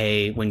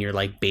okay, when you're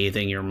like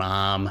bathing your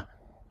mom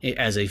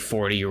as a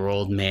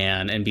 40-year-old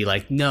man and be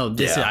like, no,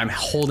 this is, I'm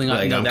holding on.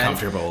 Like, no, I'm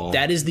comfortable.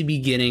 That is the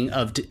beginning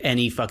of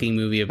any fucking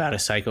movie about a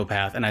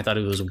psychopath, and I thought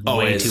it was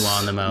way too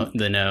on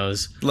the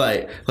nose.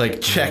 Like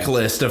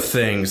checklist of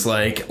things,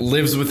 like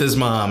lives with his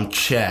mom,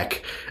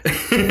 check.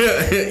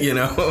 You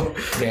know,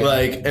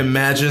 like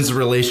imagines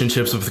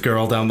relationships with the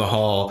girl down the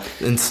hall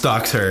and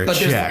stalks her, but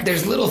check.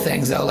 There's little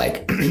things though,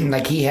 like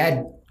like he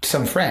had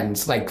some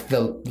friends, like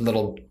the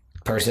little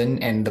person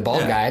and the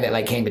bald guy that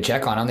like came to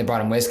check on him. They brought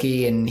him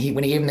whiskey, and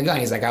when he gave him the gun,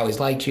 he's like, I always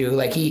liked you.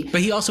 Like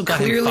but he also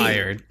got him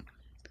fired.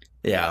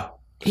 Yeah.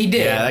 He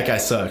did. Yeah, that guy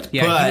sucked.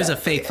 Yeah, but he was a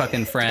fake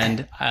fucking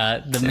friend.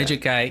 The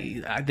midget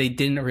guy, they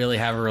didn't really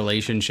have a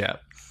relationship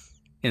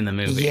in the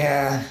movie.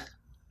 Yeah.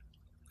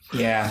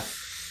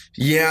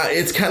 Yeah,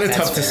 it's kind of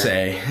tough to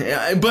say.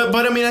 Yeah, but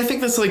I mean, I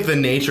think that's like the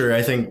nature,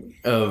 I think,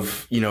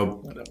 of, you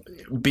know,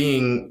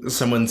 being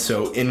someone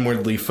so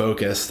inwardly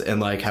focused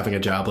and like having a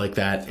job like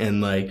that, and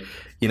like,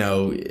 you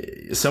know,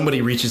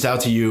 somebody reaches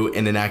out to you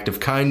in an act of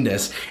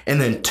kindness and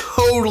then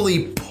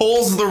totally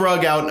pulls the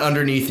rug out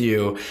underneath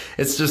you.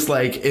 It's just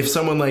like if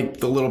someone like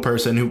the little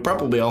person who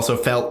probably also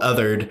felt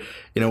othered,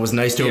 you know, was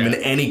nice to him in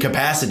any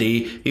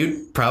capacity,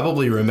 you'd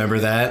probably remember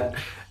that,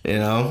 you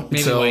know?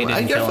 Maybe so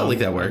I felt felt like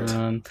that worked.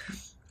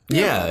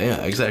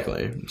 Yeah,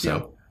 exactly.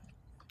 So,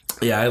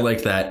 yeah, I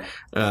like that.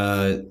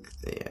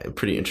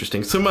 Pretty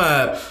interesting. Some,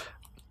 I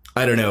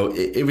don't know.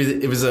 It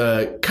was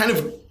kind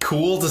of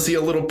cool to see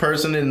a little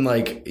person in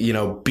like, you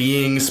know,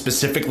 being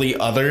specifically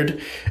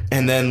othered,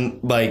 and then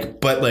like,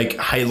 but like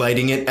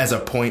highlighting it as a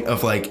point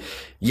of like,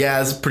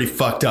 yeah, it's pretty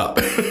fucked up.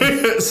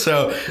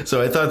 So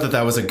I thought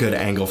that was a good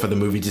angle for the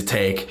movie to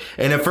take.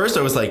 And at first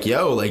I was like,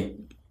 yo, like,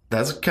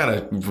 that's kind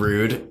of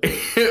rude.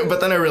 But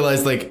then I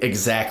realized like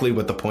exactly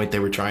what the point they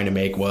were trying to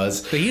make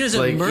was. But he doesn't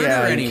like, murder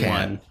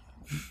anyone.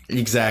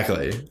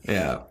 Exactly.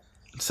 Yeah.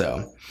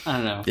 So I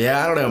don't know.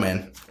 Yeah, I don't know,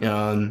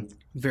 man.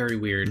 Very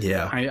weird.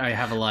 Yeah. I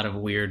have a lot of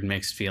weird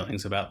mixed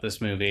feelings about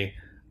this movie.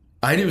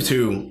 I do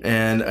too.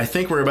 And I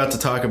think we're about to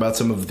talk about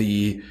some of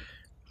the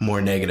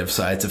more negative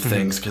sides of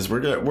things, because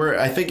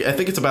I think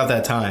it's about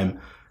that time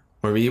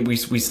where we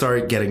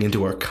start getting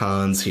into our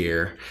cons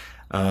here.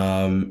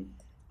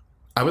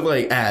 I would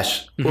like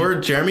Ash or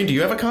Jeremy. Do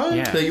you have a con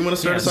that you want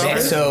to start us off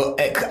with? So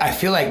I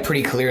feel like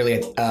pretty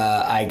clearly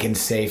I can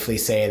safely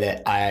say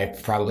that I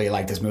probably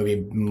like this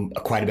movie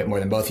quite a bit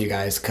more than both of you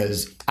guys,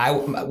 because I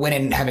went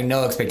in having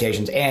no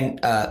expectations, and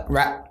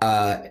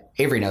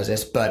Avery knows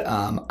this, but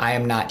I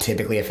am not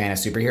typically a fan of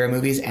superhero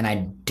movies, and I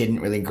didn't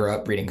really grow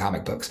up reading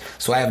comic books,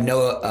 so I have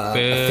no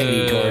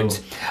affinity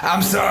towards.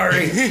 I'm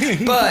sorry,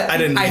 but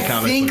I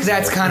think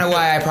that's kind of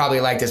why I probably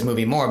like this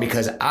movie more,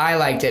 because I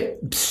liked it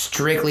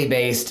strictly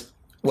based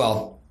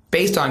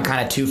on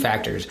kind of two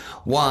factors.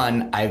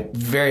 One, I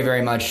very,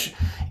 very much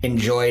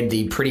enjoyed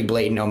the pretty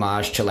blatant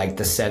homage to like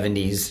the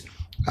 70s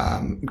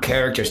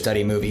character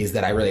study movies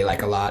that I really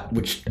like a lot,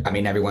 which, I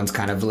mean, everyone's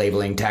kind of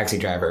labeling Taxi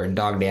Driver and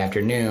Dog Day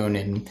Afternoon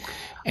and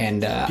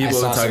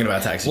people are talking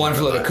about Taxi One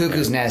Driver. Flew Over the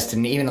Cuckoo's Nest,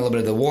 and even a little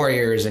bit of The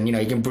Warriors, and, you know,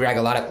 you can drag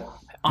a lot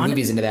of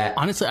movies into that.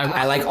 Honestly,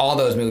 I like all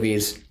those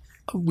movies.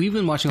 We've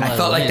been watching a lot I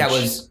felt of like Lynch,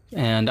 that was...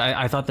 And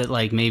I thought that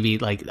like maybe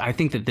like I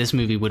think that this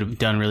movie would have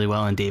done really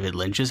well in David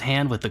Lynch's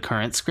hand with the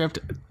current script.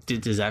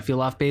 Does that feel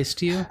off base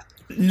to you?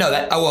 No,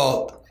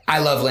 I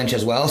love Lynch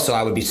as well, so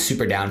I would be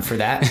super down for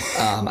that.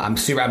 I'm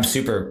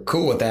super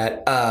cool with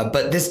that.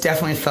 But this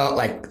definitely felt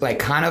like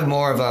kind of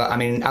more of a, I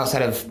mean,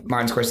 outside of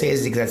Martin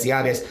Scorsese, because that's the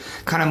obvious,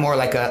 kind of more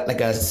like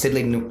a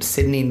Sidney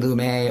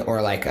Lumet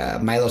or like a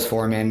Milos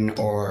Forman,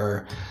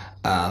 or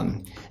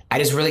I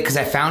just really, because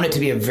I found it to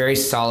be a very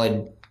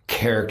solid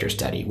character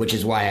study, which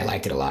is why I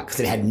liked it a lot, because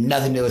it had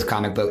nothing to do with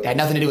comic book, it had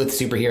nothing to do with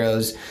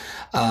superheroes.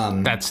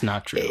 That's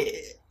not true.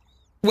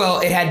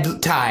 Well, it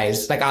had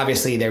ties. Like,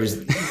 obviously, there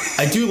was.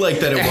 I do like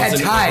that it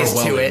wasn't had ties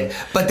to it,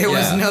 but there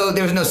was no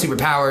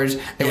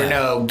superpowers. There were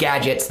no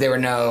gadgets. There were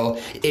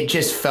no. It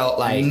just felt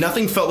like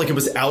nothing felt like it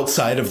was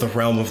outside of the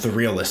realm of the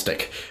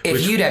realistic.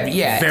 If you'd have,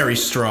 very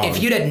strong.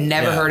 If you'd have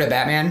never heard of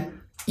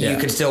Batman, you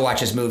could still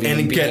watch this movie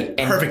and get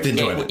perfect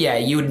enjoyment.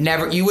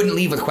 You wouldn't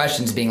leave with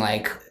questions being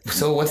like,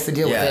 so what's the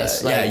deal with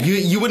this? Like,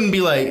 you wouldn't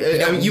be like,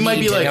 you might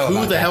be like,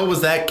 who the hell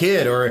was that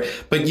kid?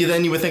 But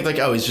then you would think like,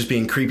 oh, he's just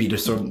being creepy to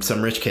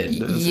some rich kid.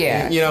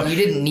 Yeah, you know, you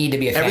didn't need to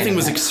be a fan. Everything of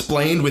was that.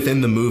 explained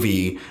within the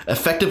movie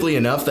effectively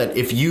enough that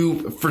if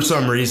you, for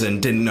some reason,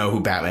 didn't know who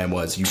Batman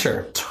was, you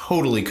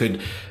totally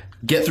could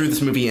get through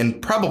this movie and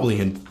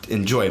probably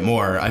enjoy it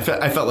more. I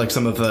felt like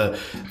some of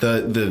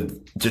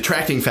the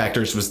detracting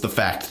factors was the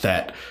fact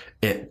that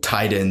it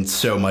tied in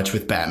so much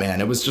with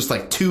Batman. It was just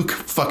like too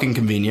fucking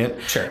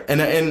convenient. Sure.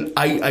 And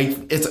I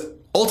it's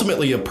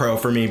ultimately a pro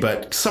for me,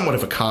 but somewhat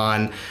of a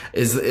con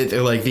is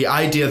like the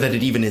idea that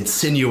it even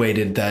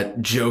insinuated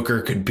that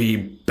Joker could be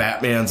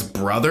Batman's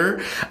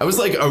brother. I was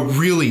like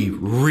really,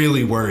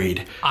 really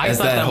worried. I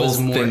thought that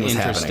was more interesting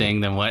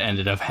happening. than what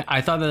ended up.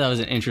 I thought that was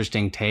an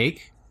interesting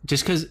take.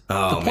 Just because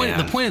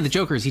the point of the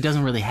Joker is he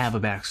doesn't really have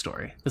a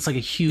backstory. That's like a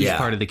huge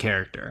part of the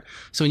character.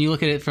 So when you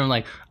look at it from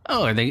like,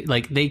 oh, are they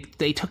like they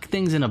took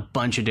things in a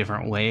bunch of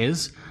different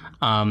ways.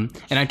 And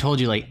I told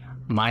you, like,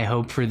 my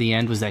hope for the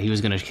end was that he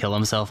was going to kill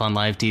himself on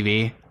live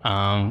TV.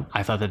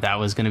 I thought that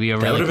was going to be a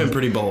that would have been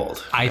pretty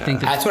bold. I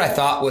think that's what I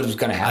thought was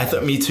going to happen. I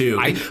thought me too.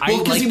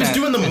 Because like he was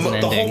doing the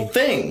whole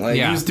thing. Like,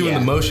 yeah. he was doing the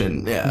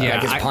motion.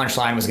 Like his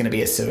punchline was going to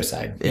be a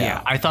suicide.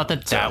 Yeah, I thought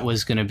that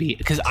was going to be,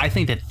 because I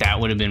think that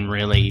would have been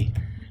really,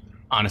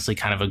 honestly,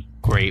 kind of a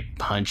great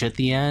punch at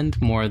the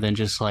end, more than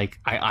just like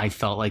I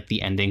felt like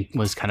the ending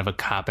was kind of a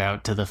cop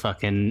out to the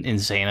fucking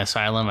insane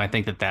asylum. I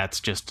think that's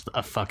just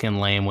a fucking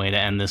lame way to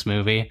end this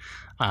movie.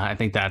 I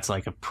think that's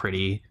like a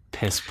pretty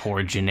piss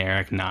poor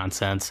generic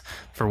nonsense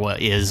for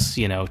what is,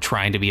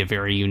 trying to be a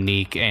very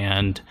unique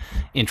and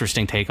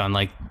interesting take on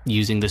like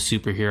using the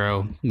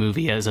superhero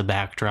movie as a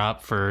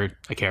backdrop for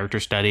a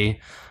character study.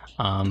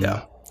 I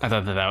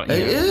thought that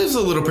it is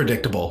a little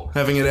predictable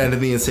having it end in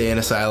the insane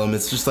asylum.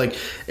 It's just like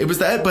it was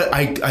that, but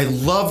I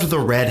loved the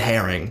red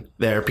herring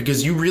there,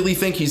 because you really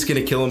think he's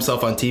going to kill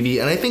himself on TV,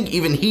 and I think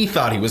even he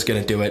thought he was going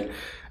to do it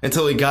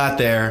until he got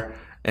there.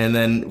 And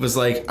then was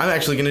like, I'm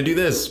actually going to do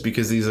this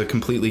because he's a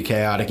completely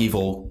chaotic,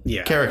 evil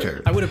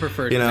character. I would have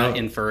preferred not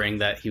inferring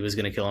that he was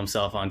going to kill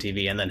himself on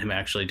TV and then him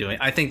actually doing it.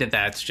 I think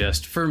that's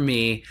just, for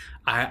me,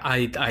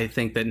 I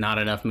think that not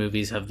enough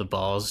movies have the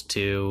balls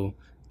to,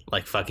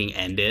 like, fucking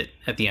end it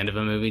at the end of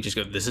a movie. Just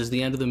go, this is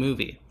the end of the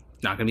movie.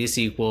 Not going to be a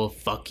sequel.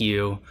 Fuck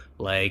you.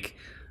 Like...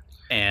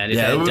 And if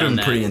I had done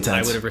that, pretty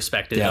intense. I would have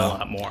respected it a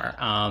lot more.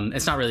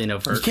 It's not really an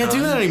overt. You can't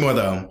do that anymore,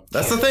 though.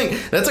 That's the thing.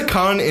 That's a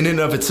con in and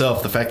of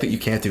itself. The fact that you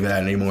can't do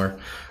that anymore.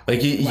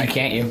 Like, why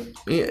can't you?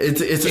 It's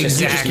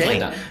exactly.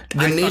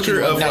 The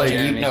nature of like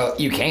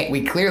you can't.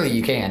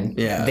 You can.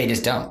 Yeah. They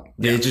just don't.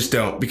 They just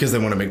don't, because they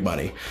want to make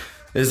money.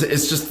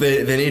 It's just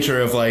the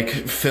nature of like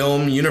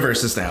film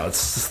universes now.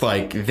 It's just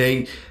like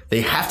they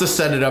have to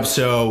set it up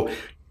so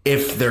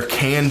if there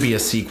can be a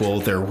sequel,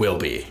 there will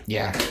be.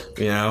 Yeah.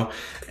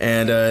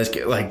 And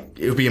like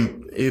it would be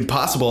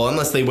impossible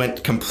unless they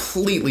went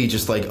completely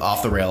just like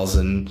off the rails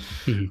and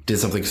did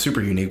something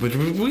super unique, which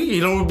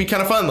would be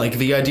kind of fun. Like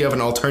the idea of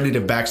an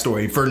alternative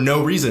backstory for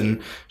no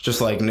reason, just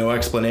like no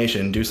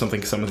explanation, do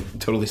something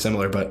totally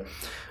similar. But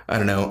I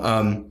don't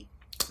know.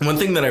 One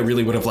thing that I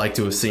really would have liked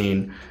to have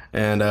seen,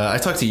 and I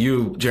talked to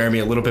you, Jeremy,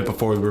 a little bit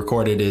before we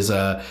recorded, is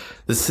the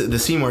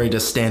scene where he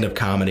does stand-up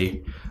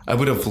comedy. I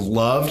would have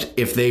loved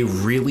if they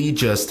really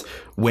just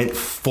went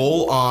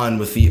full on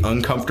with the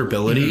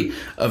uncomfortability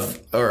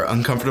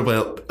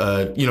uncomfortable,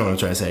 you know what I'm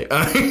trying to say.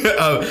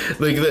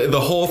 Like the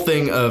whole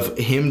thing of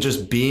him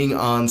just being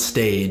on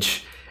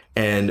stage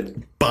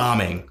and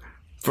bombing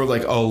for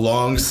like a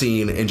long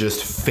scene and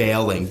just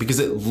failing, because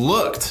it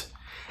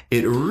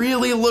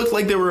really looked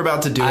like they were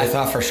about to do it. I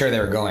thought for sure they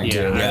were going to.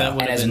 Yeah.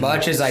 And as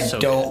much as I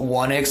don't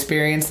want to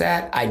experience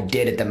that, I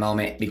did at the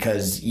moment,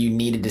 because you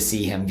needed to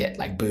see him get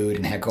like booed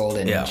and heckled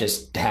and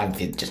just have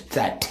just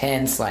that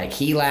tense, like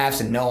he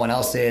laughs and no one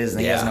else is, and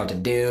he doesn't know what to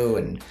do.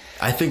 And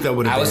I think that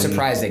would have been... I was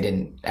surprised they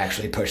didn't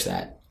actually push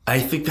that. I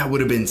think that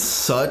would have been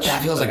such...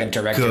 That feels like a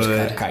director's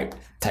cut type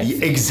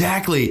thing.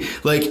 Exactly.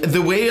 Like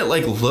the way it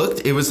like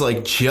looked, it was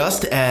like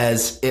just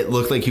as it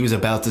looked like he was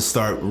about to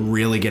start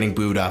really getting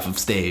booed off of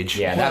stage.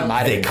 Yeah, that might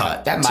have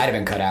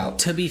been cut out.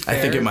 To be fair, I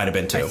think it might have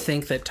been too. I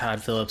think that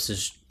Todd Phillips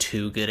is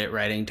too good at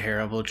writing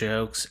terrible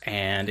jokes,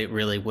 and it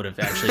really would have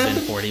actually been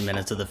 40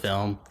 minutes of the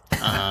film.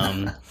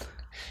 I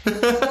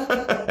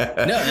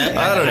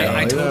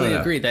totally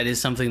agree. That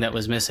is something that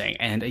was missing.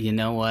 And you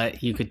know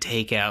what? You could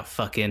take out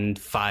fucking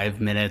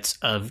 5 minutes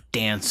of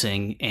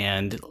dancing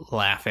and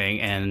laughing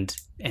and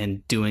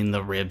doing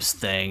the ribs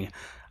thing. It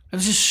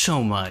was just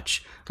so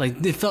much. Like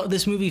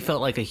this movie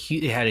felt like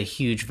it had a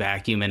huge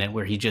vacuum in it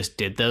where he just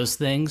did those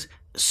things.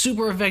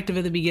 Super effective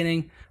at the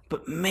beginning,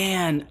 but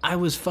man, I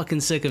was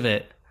fucking sick of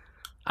it.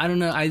 I don't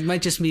know. It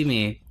might just be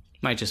me.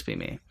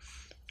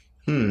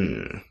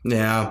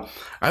 Yeah,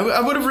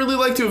 I would have really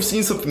liked to have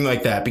seen something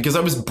like that, because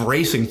I was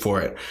bracing for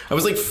it. I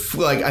was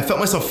like I felt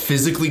myself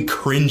physically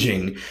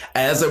cringing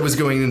as I was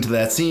going into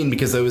that scene,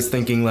 because I was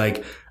thinking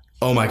like,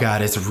 oh my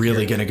God, it's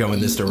really going to go in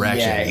this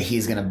direction. Yeah,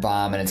 he's going to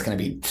bomb, and it's going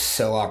to be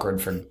so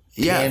awkward for him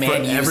and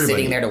you everybody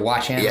sitting there to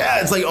watch him.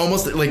 Yeah, it's like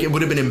almost like it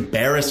would have been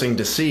embarrassing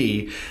to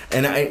see.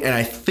 And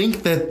I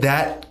think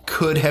that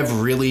could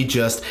have really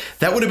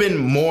that would have been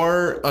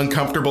more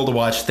uncomfortable to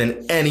watch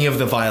than any of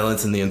the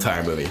violence in the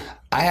entire movie.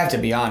 I have to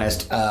be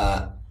honest.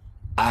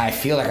 I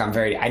feel like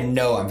I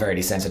know I'm very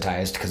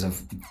desensitized because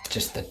of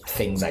just the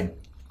things I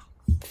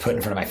put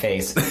in front of my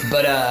face.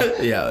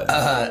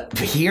 But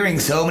hearing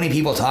so many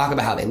people talk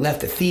about how they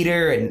left the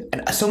theater,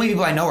 and so many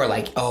people I know are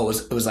like, oh,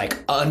 it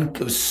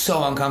was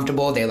so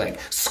uncomfortable. They like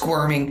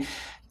squirming.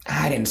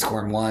 I didn't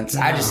squirm once.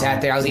 No. I just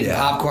sat there. I was eating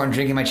popcorn,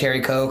 drinking my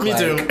cherry Coke. Me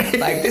too.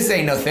 Like, this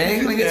ain't no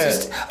thing. Like,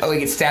 it's just, we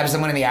could stab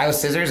someone in the eye with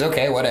scissors.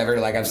 Okay, whatever.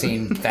 Like, I've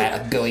seen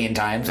that a billion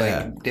times.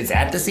 Like, is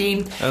that the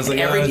scene? I was like,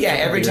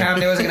 every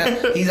time there was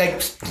he's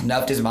like,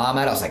 snuffed his mom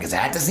out. I was like, is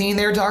that the scene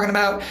they were talking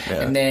about?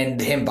 Yeah. And then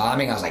him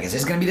bombing, I was like, is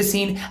this going to be the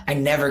scene? I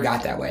never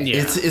got that way.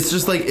 Yeah. It's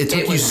just like, it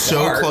took you so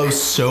dark. Close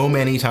so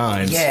many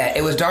times. Yeah,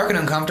 it was dark and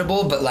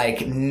uncomfortable, but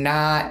like,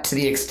 not to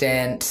the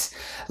extent...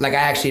 Like, I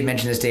actually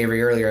mentioned this to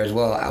Avery earlier as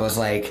well. I was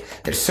like,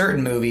 there's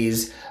certain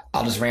movies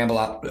I'll just ramble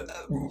up.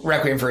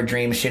 Requiem for a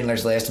Dream,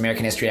 Schindler's List,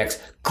 American History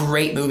X,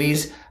 great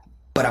movies.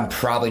 But I'm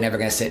probably never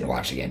going to sit and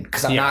watch again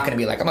because I'm not going to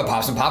be like, I'm going to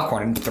pop some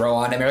popcorn and throw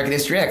on American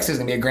History X. It's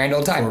going to be a grand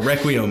old time. Or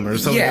Requiem or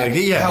something like that.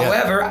 Yeah.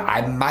 However,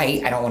 I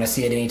don't want to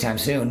see it anytime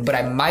soon, but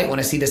I might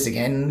want to see this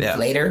again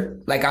later.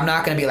 Like, I'm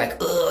not going to be like,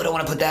 oh, I don't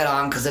want to put that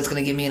on because that's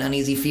going to give me an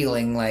uneasy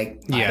feeling.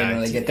 Like, I didn't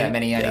really get that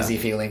many uneasy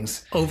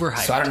feelings. Overhyped.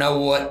 So I don't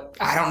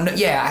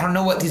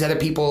know what these other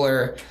people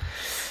are.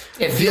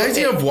 The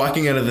idea of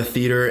walking out of the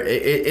theater,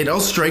 it all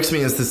strikes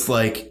me as this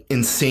like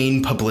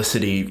insane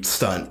publicity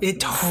stunt. It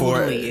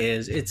totally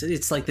is.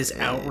 It's like this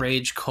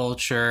outrage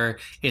culture.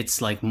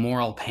 It's like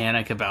moral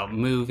panic about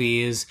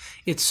movies.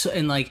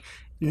 And like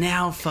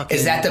now fucking...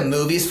 Is that the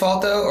movie's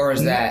fault though? Or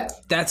is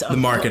that's the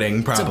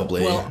marketing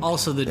probably? Well,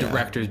 also the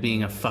director's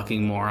being a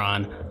fucking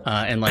moron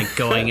and like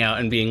going out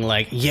and being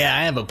like, yeah,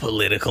 I have a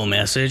political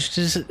message.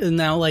 Just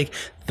now like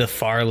the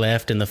far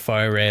left and the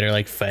far right are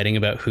like fighting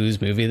about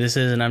whose movie this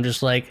is. And I'm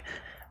just like,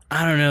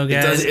 I don't know,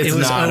 guys. It's it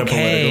was not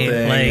okay. A political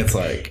thing. Like, it's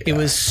like it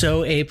was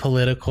so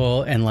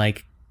apolitical and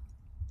like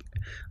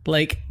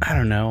I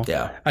don't know.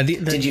 Yeah.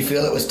 Did you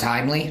feel it was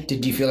timely?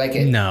 Did you feel like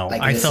it? No,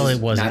 like I felt it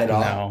wasn't. Not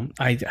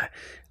at all.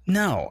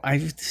 No,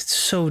 it's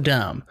so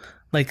dumb.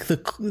 Like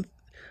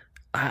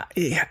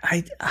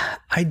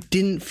I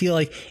didn't feel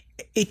like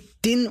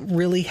it didn't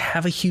really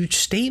have a huge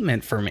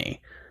statement for me.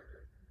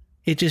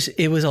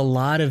 It was a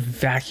lot of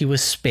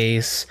vacuous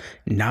space.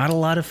 Not a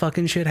lot of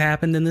fucking shit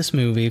happened in this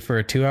movie for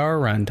a 2-hour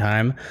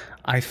runtime.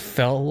 I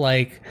felt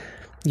like,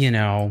 in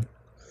a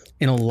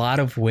lot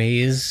of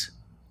ways,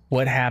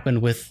 what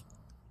happened with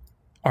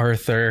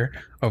Arthur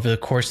over the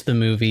course of the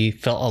movie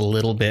felt a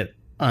little bit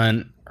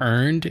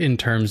unearned in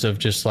terms of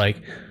just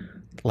like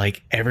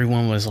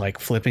everyone was like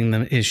flipping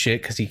his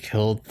shit because he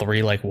killed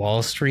 3 like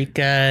Wall Street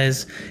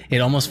guys. It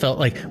almost felt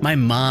like my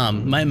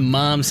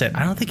mom said,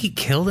 I don't think he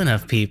killed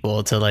enough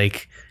people to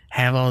like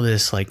have all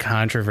this like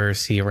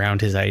controversy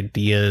around his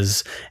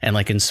ideas and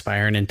like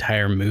inspire an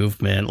entire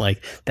movement.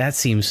 Like that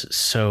seems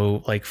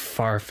so like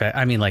far-fetched.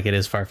 I mean, like it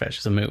is far-fetched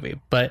as a movie,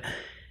 but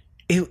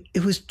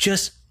it was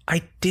just,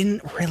 I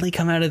didn't really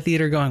come out of the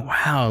theater going,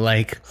 wow,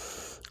 like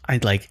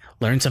I'd like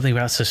learned something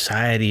about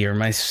society or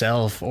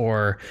myself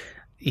or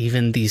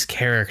even these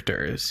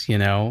characters,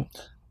 Yeah.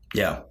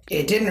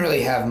 It didn't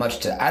really have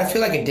much I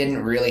feel like it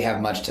didn't really have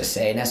much to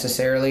say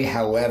necessarily.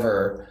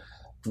 However,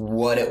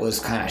 what it was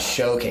kind of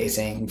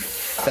showcasing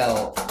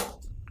felt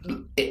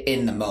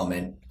in the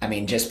moment. I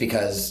mean, just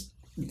because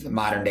the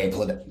modern day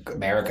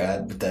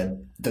America, the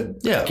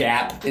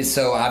gap is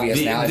so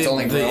obvious now. It's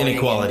only the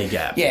inequality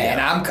gap. Yeah,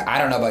 and I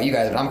don't know about you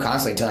guys, but I'm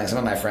constantly telling some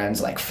of my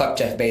friends like, fuck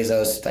Jeff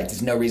Bezos. Like,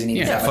 there's no reason he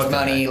needs that much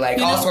money. Like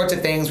all sorts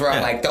of things where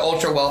I'm like, the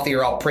ultra wealthy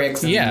are all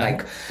pricks, and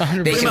like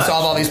 100%. They can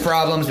solve all these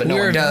problems, but no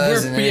one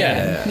does.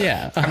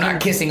 I'm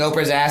not kissing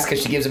Oprah's ass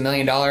because she gives $1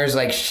 million.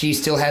 Like she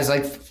still has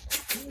like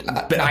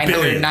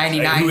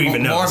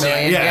 999 more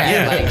million.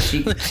 Like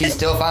she's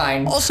still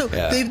fine. Also,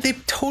 they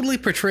totally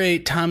portray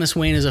Thomas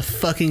Wayne as a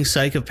fucking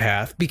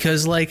psychopath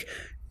because like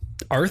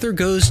Arthur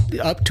goes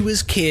up to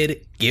his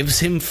kid, gives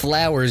him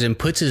flowers and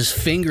puts his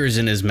fingers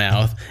in his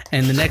mouth,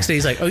 and the next day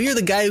he's like, oh, you're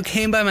the guy who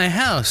came by my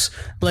house.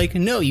 Like,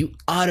 no, you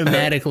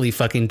automatically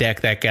fucking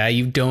deck that guy.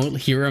 You don't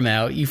hear him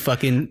out. You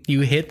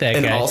hit that guy.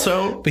 And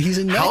also, but he's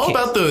a nutcase. How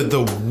about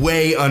the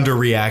way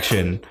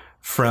underreaction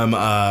from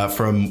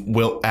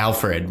Wilfred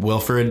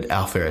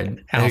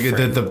Alfred,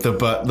 the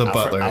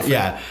butler. Alfred.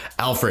 Yeah,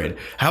 Alfred.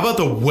 How about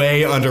the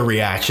way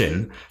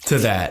underreaction to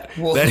that?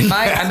 Well, he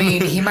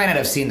might not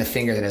have seen the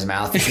fingers in his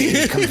mouth.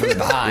 He coming from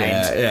behind.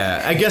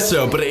 Yeah, I guess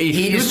so. But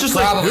he was just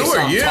like, "Who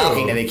are you?"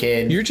 Talking to the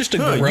kid. You're just a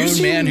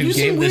grown man who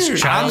gave this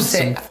child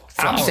some flowers.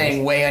 I'm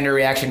saying way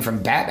underreaction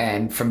from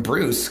Batman, from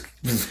Bruce.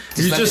 You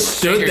just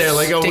stood there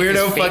like a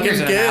weirdo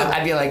fucking kid.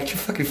 I'd be like, your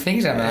fucking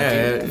fingers on my mouth,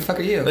 dude. Who the fuck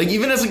are you? Like,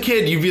 even as a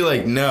kid, you'd be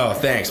like, no,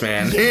 thanks,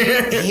 man.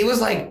 He was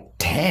like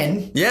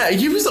 10. Yeah,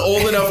 he was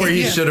old enough where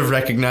he should have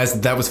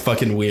recognized that was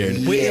fucking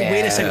weird.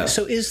 Wait a second.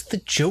 So is the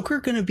Joker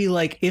going to be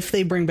like, if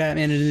they bring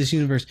Batman into this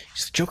universe,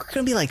 is the Joker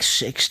going to be like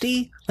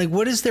 60? Like,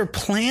 what is their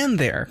plan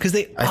there? Because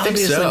they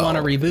obviously want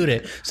to reboot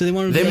it. So they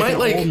want to be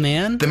like an old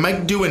man? They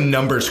might do a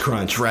numbers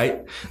crunch,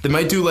 right? They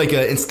might do like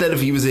instead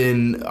of he was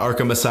in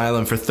Arkham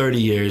Asylum for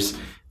 30 years,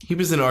 he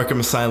was in Arkham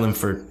Asylum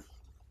for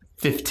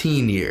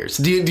 15 years.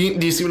 Do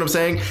you see what I'm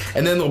saying?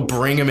 And then they'll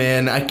bring him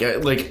in. I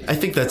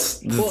think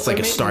that's like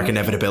a stark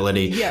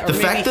inevitability. Yeah, the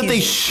fact that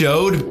they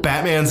showed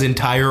Batman's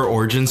entire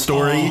origin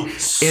story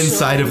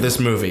inside of this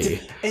movie.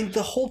 And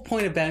the whole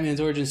point of Batman's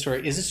origin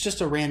story is it's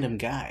just a random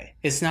guy.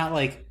 It's not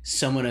like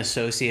someone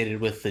associated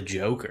with the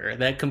Joker.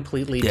 That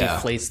completely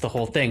deflates the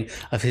whole thing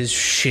of his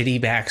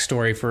shitty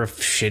backstory for a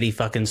shitty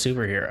fucking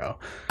superhero.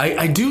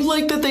 I do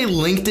like that they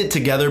linked it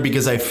together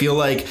because I feel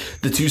like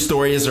the two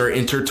stories are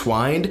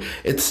intertwined.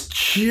 It's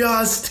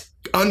just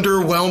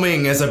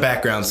underwhelming as a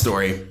background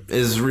story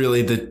is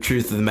really the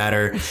truth of the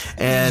matter.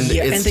 And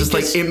it's just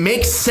like, it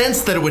makes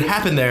sense that it would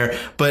happen there,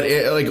 but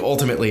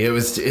ultimately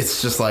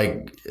it's just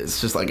like,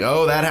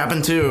 oh, that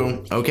happened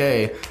too.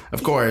 Okay,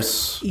 of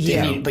course.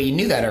 Yeah. But you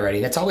knew that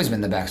already. That's always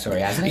been the backstory,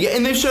 hasn't it? Yeah,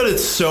 and they've showed it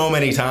so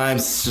many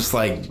times. It's just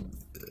like,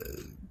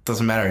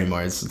 doesn't matter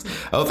anymore.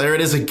 Oh, there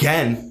it is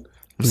again.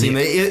 I'm seeing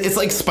it's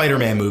like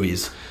Spider-Man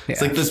movies. Yeah.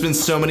 It's like there's been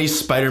so many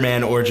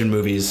Spider-Man origin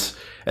movies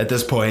at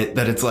this point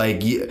that it's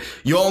like you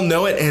all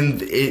know it,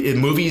 and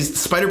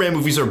Spider-Man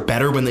movies are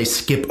better when they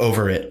skip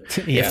over it.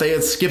 Yeah. If they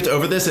had skipped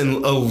over this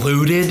and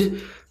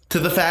alluded to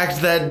the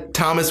fact that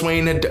Thomas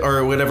Wayne had,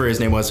 or whatever his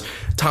name was,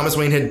 Thomas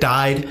Wayne had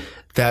died,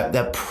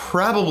 that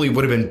probably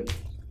would have been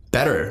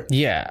better.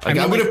 Yeah,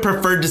 I would have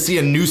preferred to see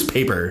a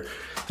newspaper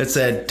that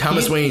said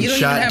Thomas Wayne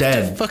shot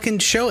dead. To fucking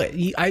show it,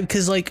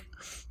 because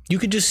you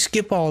could just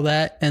skip all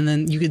that, and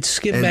then you could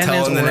skip and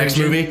Batman's tell in the next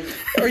movie.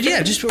 Or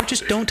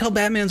just don't tell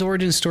Batman's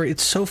origin story.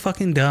 It's so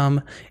fucking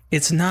dumb.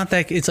 It's not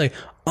that. It's like,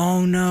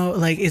 oh no,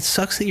 like it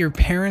sucks that your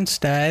parents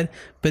died,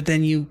 but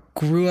then you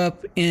grew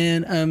up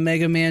in a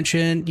mega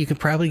mansion. You could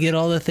probably get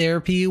all the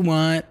therapy you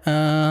want.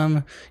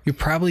 You're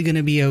probably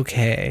gonna be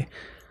okay.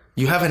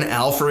 You have an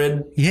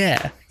Alfred.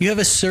 Yeah, you have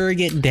a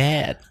surrogate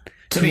dad.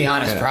 To be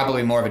honest,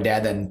 probably more of a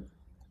dad than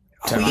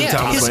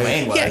Thomas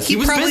Wayne was. Yeah, he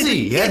was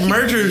busy. He had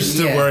mergers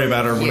to worry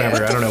about or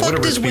whatever. I don't know.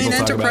 What does Wayne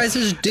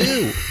Enterprises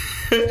do?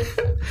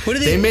 What do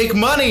they make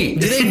money?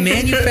 Do they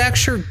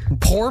manufacture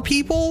poor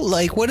people?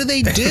 Like, what do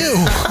they do?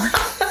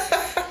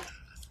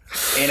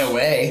 In a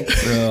way.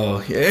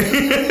 Oh, yeah.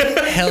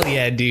 Hell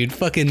yeah, dude.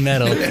 Fucking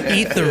metal.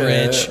 Eat the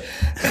rich.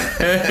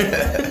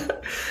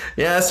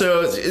 Yeah,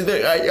 so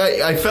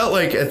I felt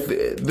like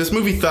this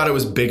movie thought it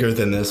was bigger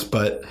than this,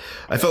 but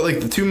I felt like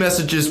the two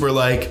messages were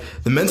like,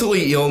 the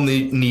mentally ill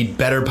need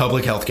better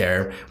public health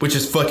care, which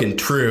is fucking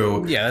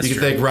true. Yeah, that's true.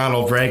 You can thank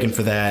Ronald Reagan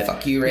for that.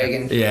 Fuck you,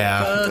 Reagan.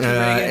 Yeah. Fuck Reagan.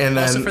 And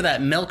then, also for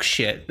that milk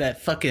shit, that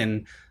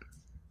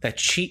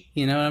cheat,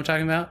 you know what I'm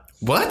talking about?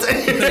 What?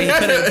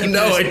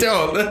 I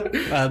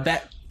don't.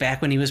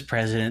 Back when he was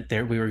president,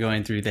 we were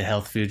going through the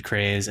health food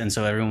craze, and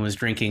so everyone was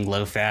drinking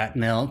low-fat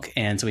milk,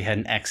 and so we had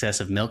an excess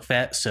of milk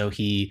fat, so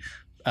he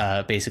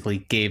basically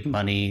gave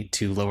money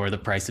to lower the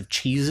price of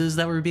cheeses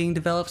that were being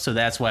developed. So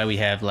that's why we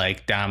have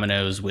like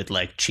Domino's with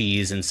like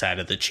cheese inside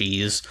of the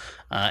cheese,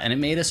 and it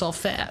made us all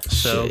fat.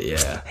 So shit,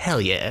 yeah.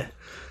 Hell yeah.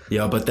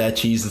 Yeah, but that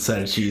cheese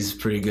inside of cheese is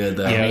pretty good,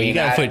 though. Yeah, you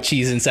gotta put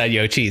cheese inside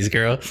your cheese,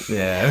 girl.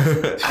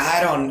 Yeah.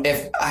 I don't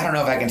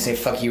know if I can say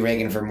fuck you,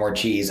 Reagan, for more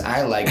cheese.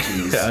 I like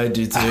cheese. I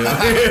do too.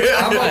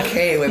 I'm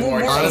okay with more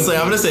cheese. Honestly,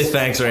 I'm gonna say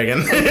thanks,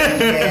 Reagan.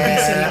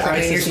 Yeah, I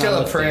mean, you're still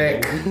a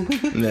prick.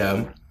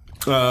 Yeah.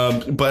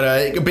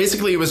 But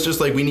basically, it was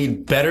just like, we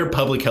need better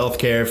public health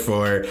care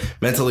for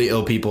mentally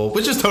ill people,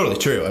 which is totally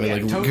true. I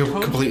mean,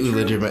 completely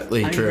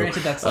legitimately true.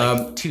 Granted, that's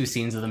like 2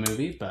 scenes of the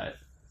movie, but.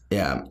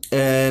 Yeah.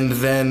 And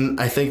then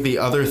I think the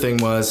other thing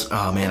was,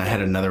 oh man, I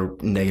had another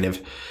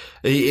negative.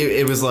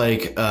 It was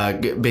like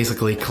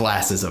basically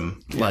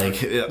classism.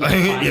 Like,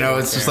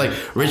 it's just like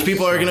rich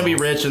people are going to be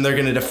rich and they're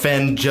going to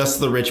defend just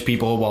the rich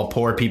people, while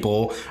poor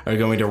people are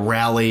going to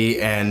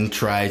rally and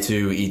try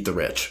to eat the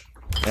rich.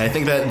 And I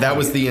think that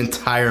was the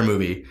entire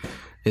movie,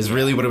 is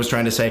really what it was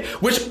trying to say,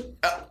 which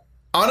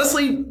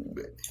honestly,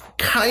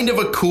 kind of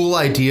a cool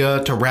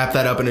idea to wrap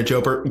that up in a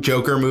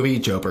Joker movie.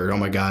 Joker, oh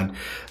my god,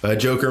 a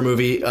Joker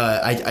movie.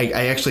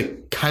 I actually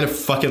kind of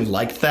fucking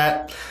liked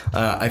that.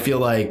 I feel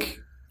like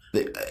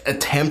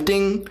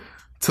attempting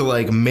to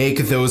like make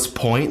those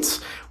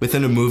points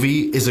within a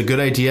movie is a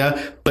good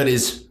idea, but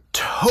is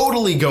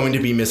totally going to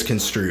be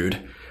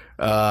misconstrued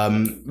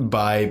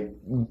by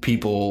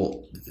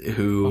people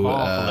who of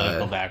all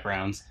political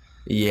backgrounds.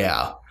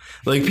 Yeah,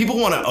 like people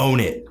want to own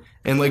it.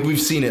 And like we've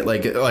seen it,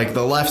 like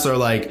the lefts are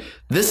like,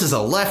 this is a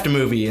left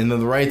movie, and then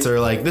the rights are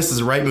like, this is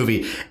a right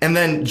movie. And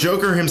then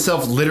Joker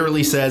himself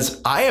literally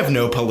says, I have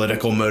no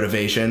political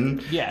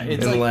motivation. Yeah,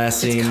 it's in the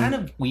last scene. It's kind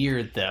of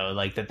weird though,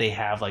 like that they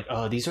have like,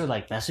 oh, these are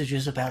like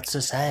messages about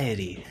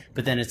society,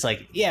 but then it's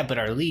like, yeah, but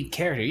our lead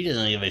character, he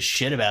doesn't give a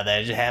shit about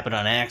that. It just happened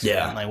on accident.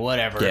 Yeah. Like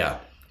whatever. Yeah.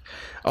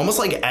 Almost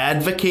like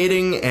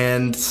advocating,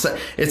 and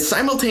it's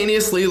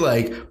simultaneously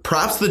like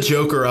props the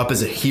Joker up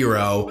as a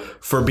hero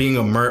for being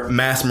a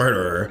mass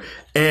murderer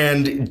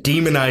and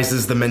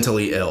demonizes the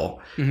mentally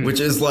ill, which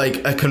is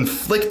like a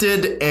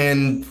conflicted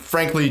and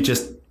frankly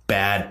just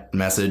bad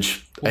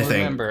message. Well, I think.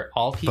 Remember,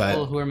 all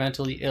people who are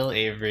mentally ill,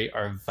 Avery,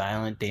 are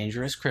violent,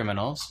 dangerous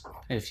criminals.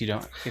 If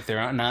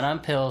they're not on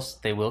pills,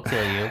 they will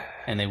kill you,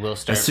 and they will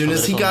start. As soon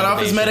as he got off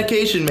his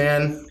medication,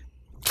 man.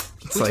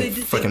 It's which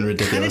like fucking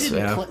ridiculous.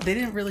 They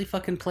didn't really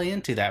fucking play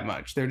into that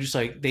much. They're just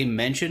like, they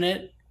mention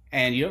it,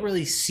 and you don't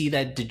really see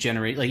that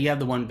degenerate. Like, you have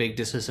the one big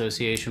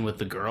disassociation with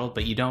the girl,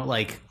 but you don't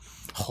like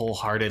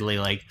wholeheartedly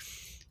like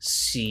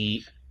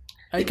see.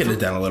 They could have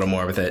done a little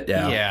more with it.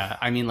 Yeah. Yeah.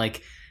 I mean,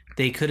 like,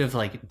 they could have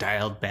like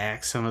dialed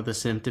back some of the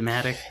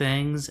symptomatic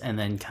things, and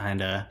then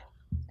kind of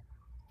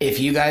If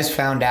you guys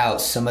found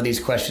out some of these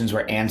questions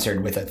were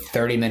answered with a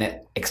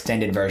 30-minute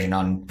extended version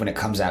on when it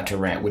comes out to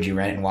rent, would you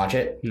rent it and watch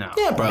it? No.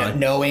 Yeah, probably.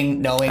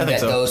 Knowing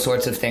that so. those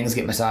sorts of things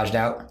get massaged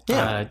out?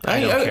 Yeah,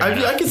 I don't care I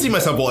enough. can see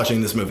myself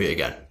watching this movie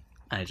again.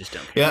 I just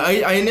don't. Yeah,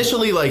 I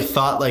initially like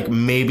thought like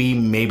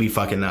maybe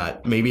fucking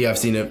not. Maybe I've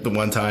seen it the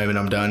one time and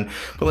I'm done.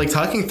 But like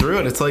talking through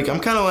it, it's like I'm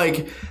kind of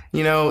like,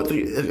 you know,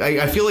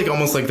 I feel like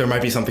almost like there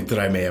might be something that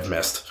I may have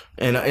missed.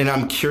 And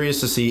I'm curious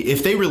to see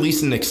if they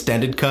release an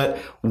extended cut.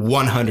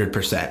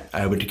 100%,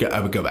 I would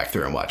go back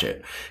through and watch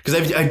it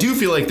because I do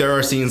feel like there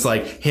are scenes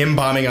like him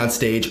bombing on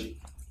stage.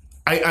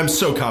 I'm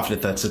so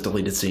confident that's a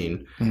deleted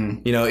scene.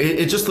 Mm-hmm. You know,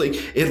 it just like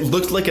it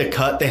looked like a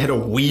cut. They had a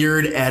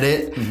weird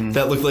edit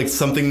that looked like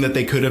something that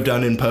they could have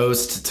done in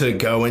post to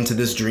go into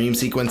this dream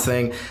sequence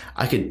thing.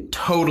 I could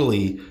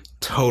totally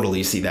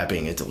see that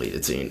being a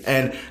deleted scene,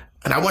 and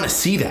I want to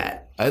see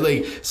that. I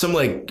like some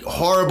like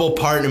horrible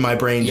part in my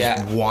brain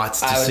just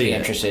wants to see it. I would be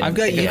interested. I've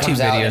got if it YouTube comes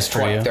out and videos it's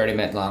for you. 30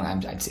 minutes long.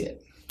 I'd see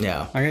it.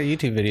 Yeah, I got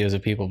YouTube videos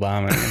of people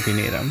bombing if you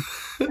need them.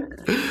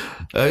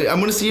 I'm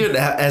going to see it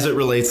as it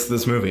relates to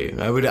this movie.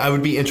 I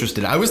would be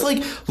interested. I was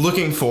like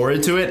looking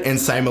forward to it and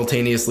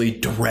simultaneously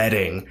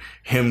dreading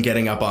him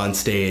getting up on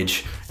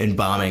stage and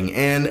bombing.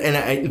 And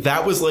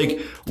that was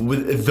like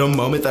with the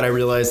moment that I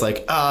realized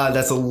like,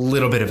 that's a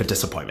little bit of a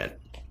disappointment.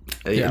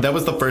 Yeah. That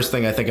was the first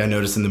thing I think I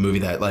noticed in the movie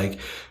that like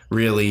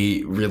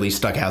really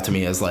stuck out to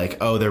me as like,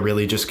 oh, they're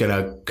really just going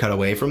to cut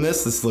away from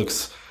this. This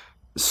looks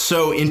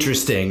so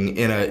interesting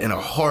in a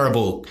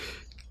horrible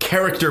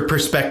character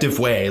perspective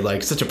way,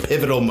 like such a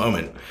pivotal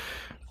moment.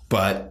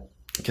 But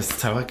I guess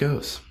that's how it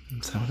goes.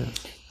 That's how it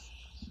is.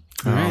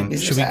 All right.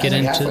 Should we get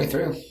into halfway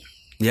through?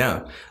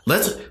 Yeah.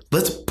 Let's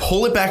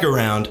pull it back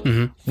around.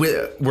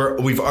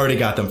 Mm-hmm. We've already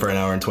got them for an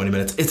hour and 20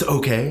 minutes. It's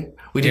okay.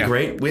 We did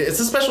great. It's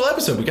a special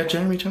episode. We got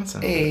Jeremy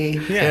Johnson. Hey.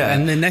 Yeah.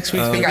 And then next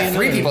week's we got gonna be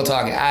 3 another. people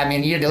talking. I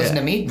mean, you listen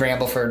to me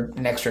ramble for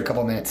an extra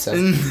couple minutes. So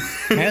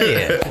Hell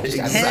yeah. I'm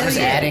just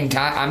adding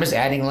time. I'm just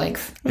adding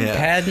length. Yeah.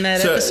 Padding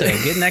that episode,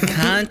 getting that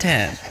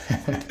content.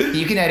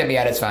 You can edit me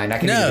out. It's fine. I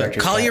can do the No,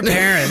 director's call cut. your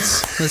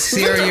parents. Let's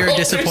see your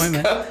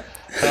disappointment.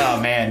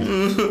 Oh man,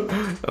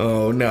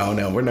 Oh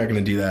no, we're not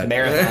gonna do that.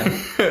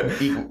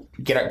 marathon.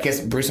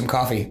 Get brew some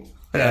coffee.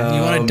 You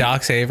want to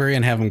dox Avery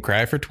and have him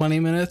cry for 20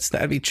 minutes?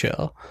 That'd be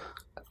chill.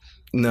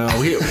 No,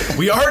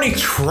 we already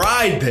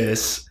tried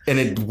this and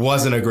it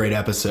wasn't a great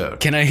episode.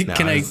 Can I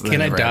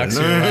dox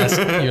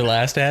your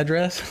last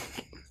address?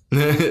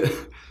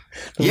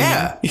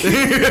 Yeah.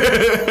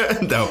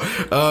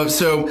 No.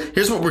 So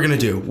here's what we're gonna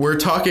do. We're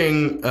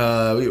talking.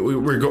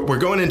 We're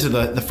going into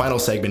the final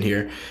segment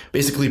here.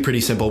 Basically,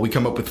 pretty simple. We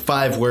come up with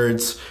 5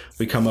 words.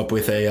 We come up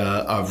with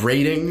a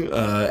rating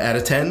out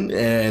of 10,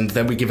 and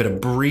then we give it a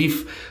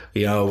brief,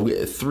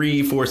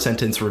 3-4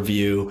 sentence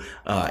review,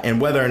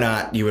 and whether or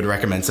not you would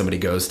recommend somebody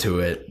goes to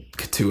it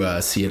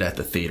to see it at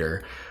the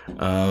theater.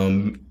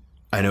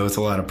 I know it's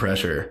a lot of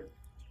pressure.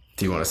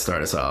 Do you want to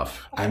start us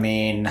off? I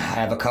mean, I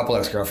have a couple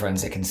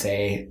ex-girlfriends that can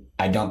say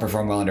I don't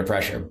perform well under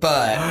pressure,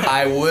 but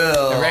I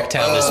will.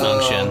 Erectile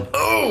dysfunction.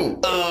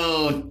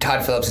 Oh,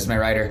 Todd Phillips is my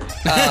writer.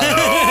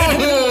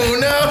 Oh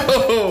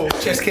no!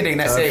 Just kidding.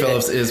 That's Todd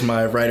Phillips is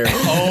my writer.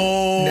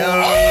 Oh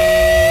no!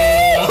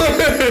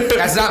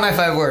 That's not my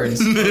 5 words.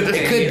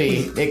 It could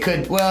be. It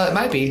could. Well, it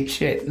might be.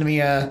 Shit. Let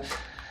me.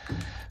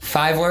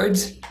 5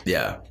 words.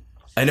 Yeah,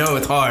 I know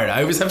it's hard.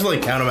 I always have to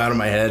like count them out of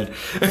my head.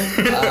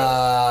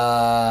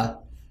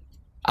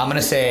 I'm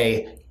gonna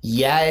say,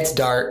 yeah, it's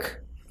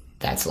dark.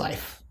 That's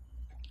life.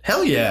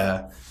 Hell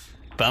yeah!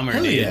 Bummer,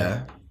 Hell dude.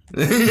 yeah!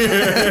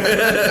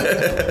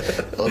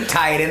 Little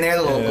tie it in there.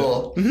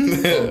 Little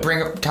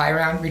bring up, tie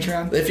around, reach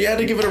around. If you had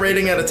to give it a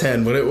rating out of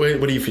 10, what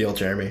do you feel,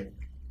 Jeremy?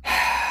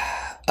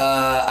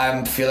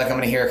 I feel like I'm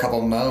gonna hear a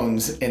couple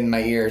moans in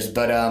my ears,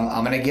 but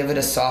I'm gonna give it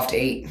a soft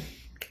 8.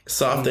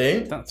 Soft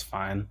 8. That's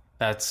fine.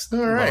 That's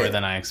right. lower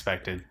than I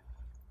expected.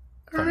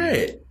 All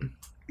right.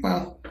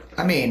 Well,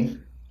 I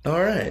mean, All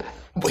right.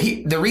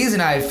 the reason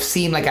I've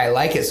seemed like I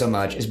like it so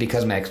much is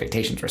because my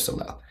expectations were so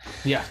low.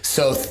 Yeah.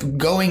 So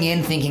going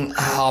in thinking,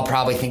 I'll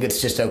probably think it's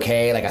just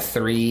okay, like a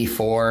 3,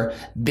 4,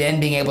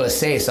 then being able to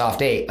say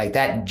soft 8, like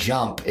that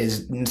jump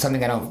is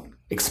something I don't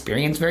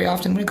experience very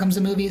often when it comes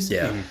to movies.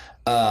 Yeah.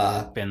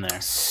 Been there.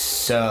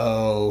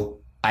 So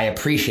I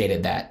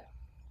appreciated that.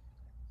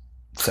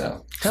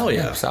 So Hell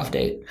yeah. soft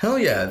 8. Hell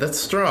yeah. That's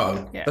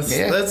strong. Yeah.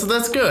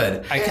 That's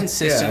good. I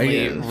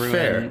consistently Yeah, ruin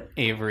fair.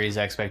 Avery's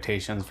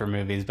expectations for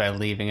movies by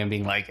leaving and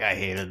being like, I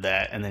hated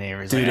that. And then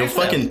Avery's Dude, like,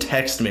 he'll fucking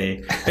text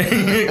me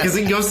because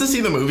he goes to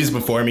see the movies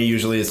before me.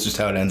 Usually, it's just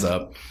how it ends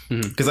up.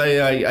 Because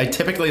I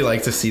typically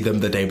like to see them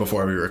the day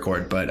before we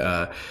record,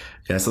 but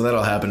yeah, so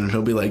that'll happen, and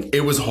he'll be like,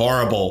 "It was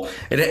horrible."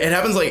 It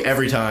happens like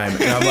every time,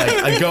 and I'm like,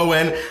 I go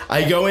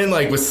in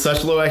like with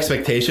such low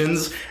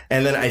expectations,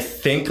 and then I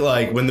think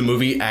like when the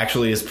movie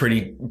actually is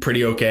pretty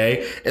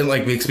okay, it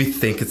like makes me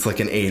think it's like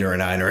an 8 or a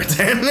 9 or a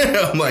 10.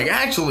 I'm like,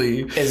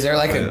 actually, Is there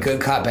like a good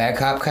cop, bad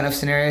cop kind of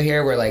scenario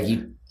here where like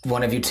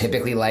one of you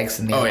typically likes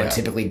and the other one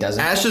typically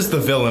doesn't? Ash is the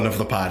villain of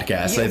the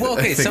podcast. Yeah, well,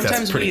 okay, I think sometimes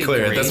that's pretty we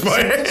clear agree. at this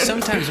point.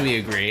 Sometimes we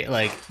agree.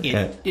 Like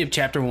in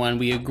chapter 1,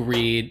 we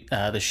agreed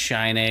The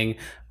Shining,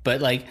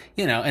 but like,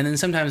 you know, and then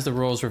sometimes the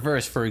roles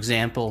reverse. For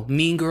example,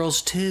 Mean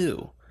Girls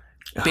 2,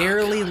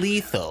 Barely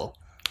Lethal.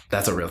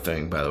 That's a real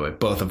thing, by the way.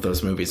 Both of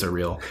those movies are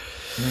real.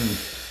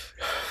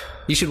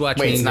 You should watch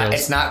Mean Girls.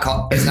 It's not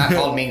called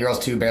Mean Girls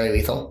 2 Barely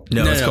Lethal?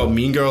 No, it's called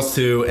Mean Girls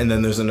 2, and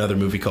then there's another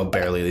movie called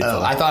Barely Lethal.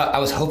 Oh, I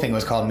was hoping it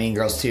was called Mean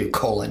Girls 2,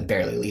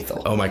 Barely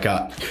Lethal. Oh my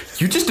god.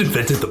 You just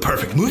invented the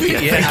perfect movie, I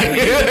think. I don't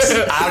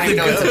even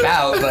know what it's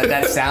about, but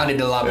that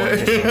sounded a lot more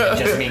interesting than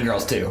just Mean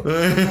Girls 2.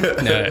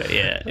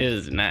 It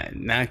was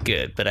not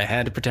good, but I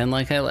had to pretend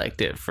like I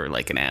liked it for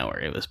like an hour.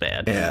 It was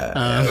bad.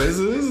 Yeah, this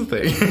is the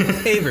thing.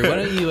 Avery, why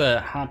don't you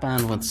hop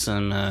on with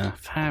some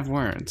 5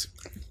 words?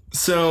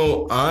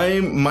 So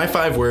my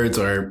 5 words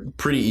are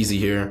pretty easy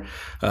here.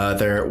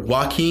 They're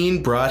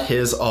Joaquin brought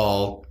his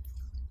all,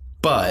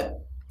 but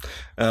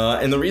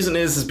and the reason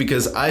is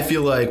because I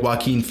feel like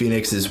Joaquin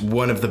Phoenix is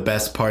one of the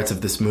best parts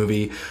of this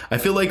movie. I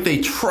feel like they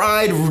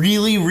tried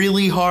really,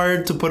 really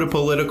hard to put a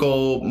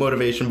political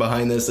motivation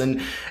behind this, and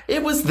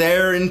it was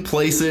there in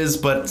places,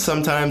 but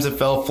sometimes it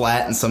fell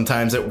flat and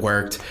sometimes it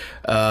worked.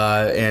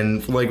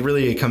 And like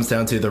really, it comes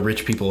down to the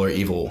rich people are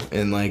evil,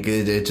 and like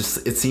it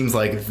seems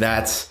like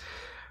that's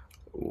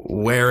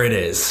where it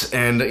is.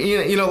 And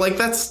you know like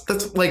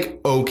that's like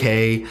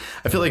okay.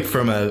 I feel like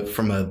from a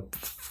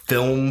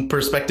film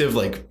perspective,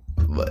 like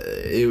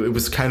it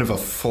was kind of a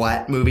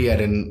flat movie. I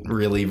didn't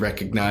really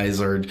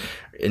recognize or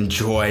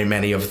enjoy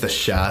many of the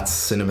shots,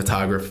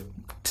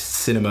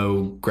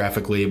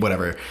 cinemagraphically,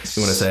 whatever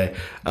you want to say.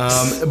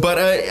 But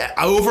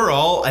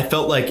overall, I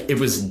felt like it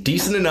was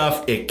decent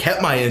enough. It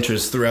kept my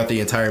interest throughout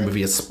the entire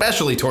movie,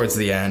 especially towards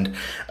the end.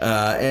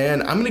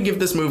 And I'm going to give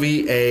this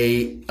movie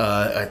a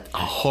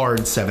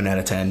hard 7 out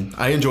of 10.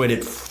 I enjoyed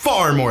it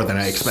far more than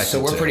I expected.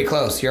 So we're pretty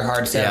close. You're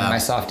hard 7, my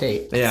soft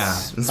 8. Yeah,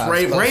 it's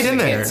right in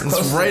there. It's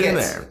right in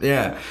there.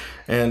 Yeah.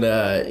 And,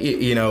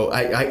 you know,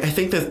 I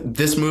think that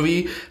this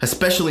movie,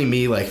 especially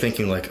me, like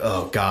thinking like,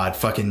 oh God,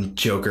 fucking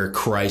Joker,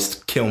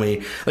 Christ, kill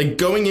me. Like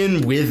going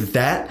in with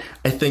that,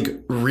 I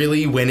think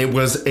really when it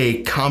was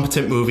a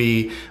competent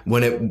movie,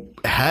 when it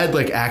had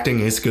like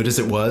acting as good as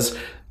it was,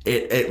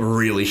 it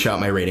really shot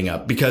my rating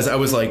up, because I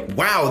was like,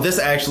 wow, this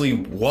actually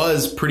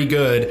was pretty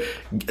good,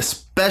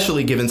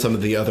 especially given some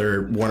of the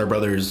other Warner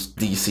Brothers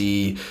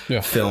DC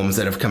films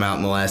that have come out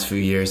in the last few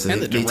years.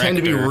 They tend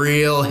to be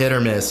real hit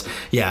or miss.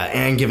 Yeah,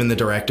 and given the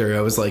director,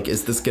 I was like,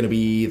 is this going to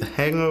be The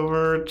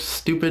Hangover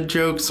stupid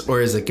jokes,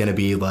 or is it going to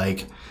be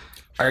like...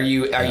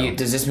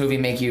 Does this movie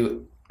make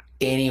you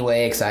any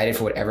way excited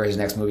for whatever his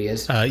next movie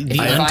is? The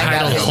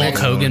untitled Hulk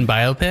Hogan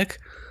biopic?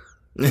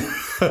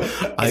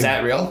 Is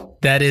that real?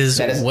 That is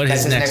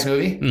his next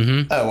movie?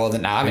 Mm-hmm. Oh, well,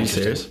 then I'm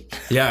interested. Serious?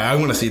 Yeah, I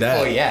want to see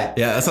that. Oh, yeah.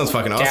 Yeah, that sounds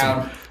fucking awesome.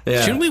 Down.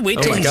 Yeah. Shouldn't we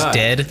wait till he's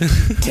dead?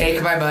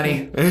 Take my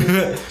money.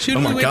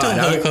 Shouldn't we wait till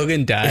Hulk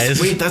Hogan dies?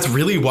 Wait, that's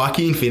really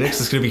Joaquin Phoenix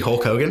is going to be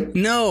Hulk Hogan?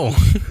 No.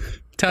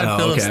 Todd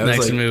Phillips'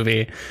 next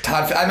movie.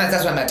 That's what I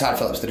meant, Todd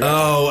Phillips, the director.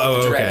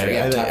 Oh, the director, okay.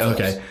 yeah, Todd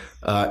Phillips. Okay.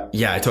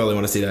 Yeah, I totally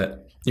want to see that.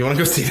 You want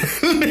to go see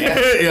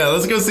that? Yeah,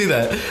 let's go see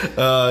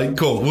that.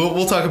 Cool.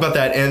 We'll talk about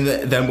that, and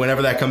then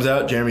whenever that comes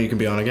out, Jeremy, you can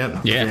be on again.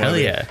 Yeah, hell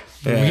yeah.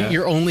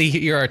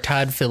 You're our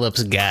Todd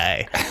Phillips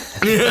guy.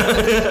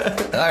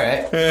 All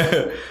right.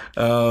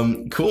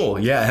 Cool.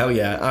 Yeah, hell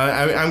yeah.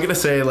 I'm gonna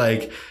say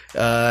like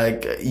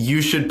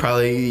you should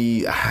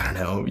probably, I don't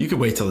know, you could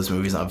wait till this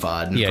movie's on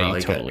VOD. And yeah, you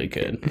totally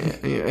could.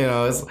 You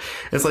know, it's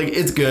like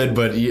it's good,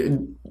 but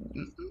you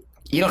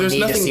don't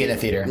need to see it in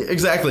the theater.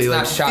 Exactly. It's like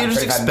not shot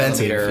theater's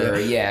expensive.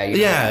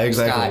 Yeah,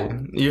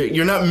 exactly.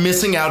 You're not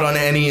missing out on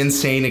any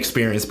insane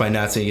experience by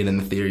not seeing it in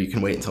the theater. You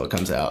can wait until it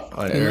comes out.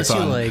 Unless you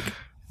like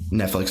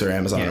Netflix or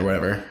Amazon or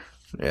whatever.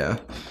 Yeah.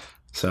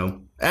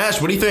 So, Ash,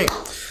 what do you think?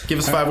 Give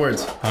us 5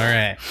 words. All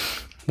right.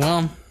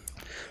 Well,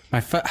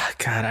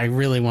 God, I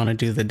really want to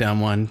do the dumb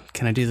one.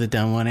 Can I do the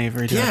dumb one,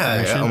 Avery?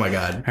 Yeah. Oh my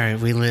God. All right.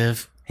 We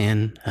live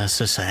in a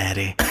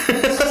society.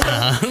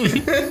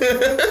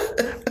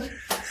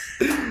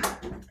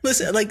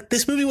 Listen, like,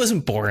 this movie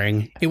wasn't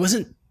boring. It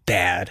wasn't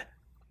bad,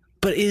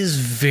 but it is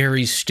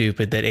very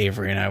stupid that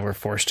Avery and I were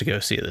forced to go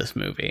see this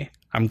movie.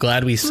 I'm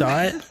glad we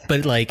saw it,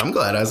 but like, I'm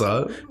glad I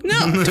saw it. No,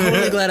 I'm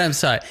totally glad I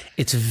saw it.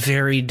 It's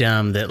very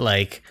dumb that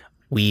like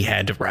we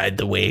had to ride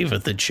the wave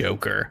of the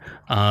Joker.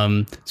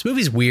 This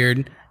movie's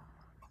weird.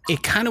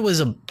 It kind of was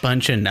a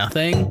bunch of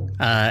nothing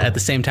at the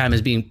same time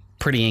as being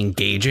pretty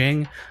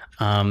engaging.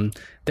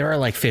 There are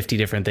like 50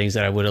 different things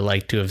that I would have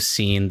liked to have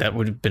seen that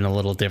would have been a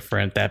little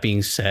different. That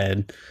being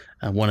said,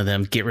 one of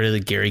them, get rid of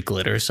the Gary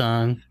Glitter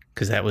song,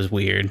 because that was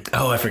weird.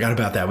 Oh, I forgot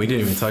about that. We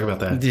didn't even talk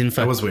about that.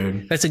 That was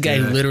weird. That's a guy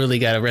who literally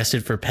got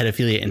arrested for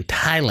pedophilia in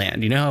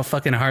Thailand. You know how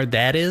fucking hard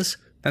that is?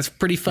 That's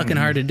pretty fucking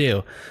hard to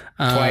do.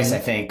 Twice, I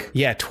think.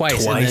 Yeah,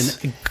 twice. And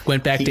then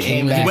went back to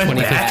England in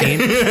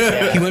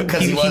 2015.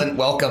 Because he wasn't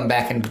welcome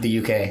back into the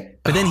UK.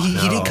 But then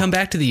he did come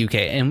back to the UK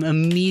and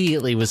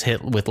immediately was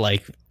hit with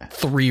like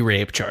 3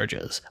 rape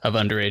charges of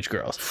underage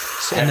girls.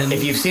 And then,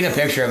 if you've seen a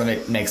picture of him,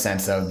 it makes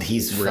sense. So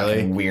he's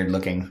fucking weird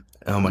looking.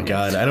 Oh my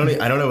God. I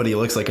don't know what he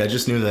looks like. I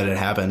just knew that it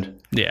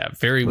happened. Yeah.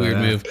 Very weird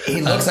move.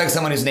 He looks like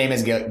someone whose name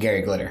is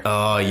Gary Glitter.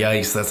 Oh,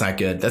 yikes. That's not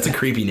good. That's a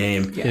creepy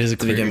name. It is a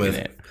creepy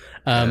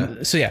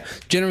name. So yeah,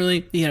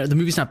 generally, the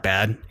movie's not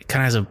bad. It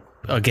kind of has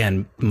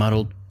again,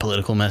 muddled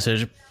political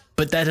message,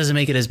 but that doesn't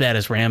make it as bad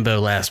as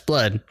Rambo Last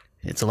Blood.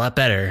 It's a lot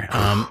better.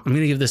 I'm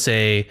going to give this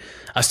a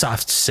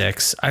soft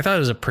 6. I thought it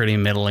was a pretty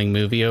middling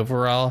movie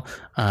overall.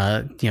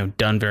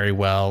 Done very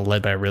well,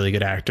 led by a really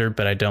good actor,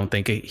 but I don't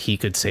think he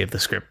could save the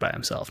script by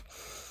himself.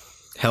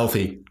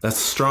 Healthy. That's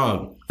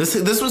strong. This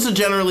was a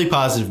generally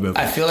positive movie.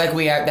 I feel like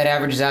that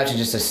averages out to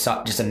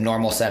just a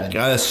normal 7.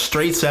 A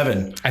straight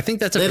 7. I think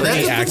that's a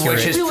pretty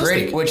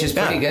accurate, which is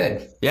pretty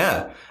good.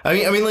 Yeah.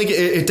 I mean, like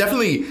it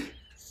definitely.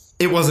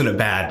 It wasn't a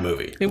bad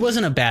movie. It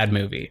wasn't a bad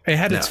movie. It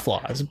had its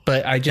flaws,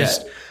 but I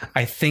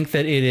think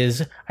that it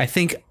is. I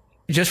think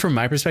just from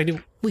my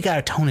perspective, we got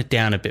to tone it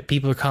down a bit.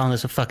 People are calling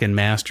this a fucking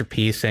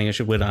masterpiece, saying it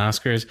should win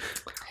Oscars.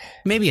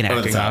 Maybe an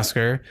acting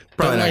Oscar.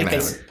 Probably not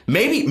gonna happen.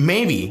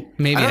 Maybe. I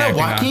don't know.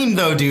 Joaquin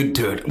though,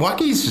 dude.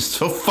 Joaquin's just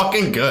so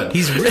fucking good.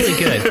 He's really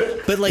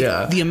good.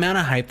 But the amount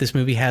of hype this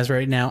movie has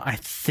right now, I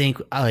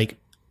think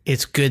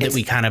it's good that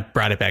we kind of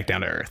brought it back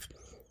down to earth.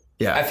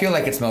 Yeah. I feel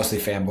like it's mostly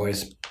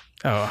fanboys.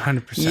 Oh,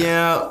 100%.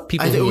 Yeah.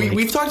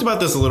 We've talked about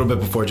this a little bit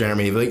before,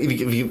 Jeremy.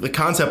 The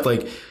concept,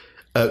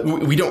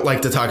 we don't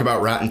like to talk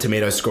about Rotten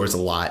Tomatoes scores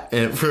a lot,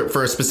 and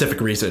for a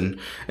specific reason.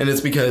 And it's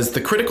because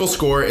the critical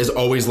score is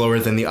always lower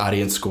than the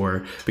audience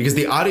score, because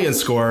the audience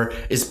score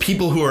is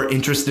people who are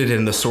interested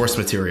in the source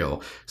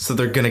material. So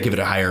they're going to give it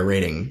a higher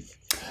rating,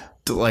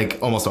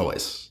 almost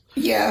always.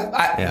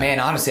 Yeah. Man,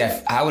 honestly,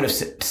 I would have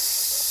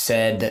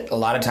said that a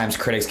lot of times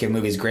critics give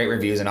movies great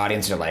reviews and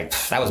audiences are like,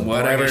 that was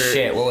whatever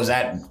shit. What was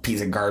that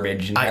piece of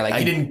garbage? And they're like,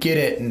 you didn't get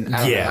it. And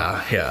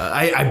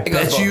I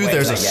bet you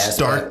there's a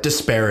stark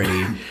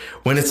disparity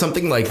when it's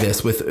something like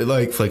this with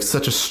like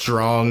such a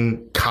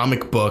strong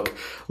comic book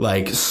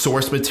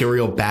source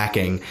material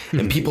backing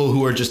and people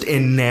who are just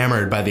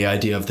enamored by the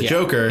idea of the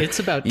Joker. It's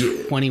about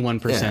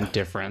 21%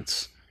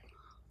 difference.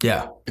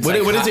 Yeah. What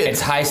is it?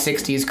 It's high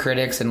 60s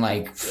critics and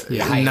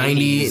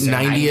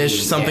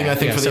 90-ish something, I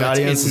think, for the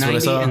audience. It's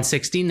 90 and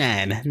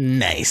 69.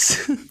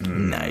 Nice.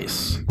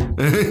 Nice.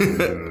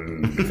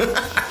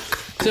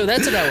 So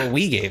that's about what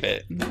we gave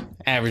it.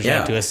 Averaged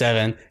out to a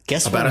 7.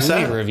 Guess what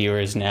movie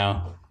reviewers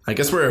now? I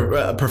guess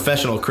we're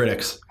professional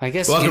critics.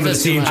 Welcome to the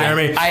team,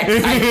 Jeremy.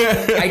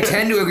 I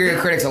tend to agree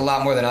with critics a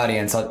lot more than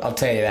audience. I'll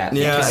tell you that.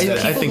 Yeah,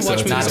 I think so.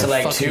 Not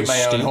to toot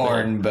my own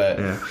horn,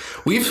 but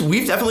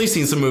we've definitely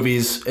seen some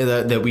movies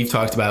that we've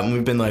talked about, and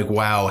we've been like,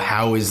 wow,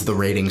 how is the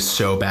rating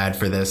so bad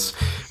for this?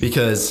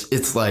 Because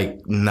it's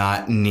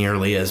not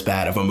nearly as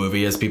bad of a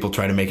movie as people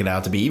try to make it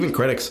out to be. Even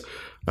critics.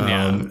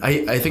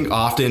 I think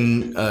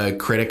often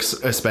critics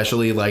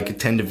especially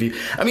tend to view,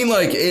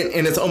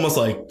 and it's almost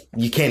like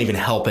you can't even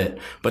help it,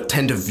 but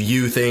tend to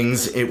view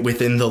things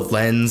within the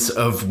lens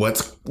of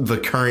what's the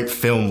current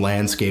film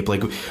landscape.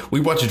 We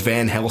watched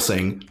Van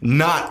Helsing,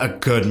 not a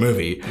good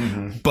movie,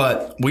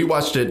 but we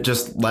watched it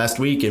just last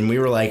week and we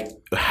were like,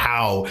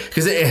 how?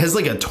 Because it has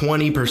a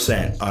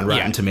 20% on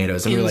Rotten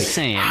Tomatoes, and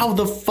insane. We're like, how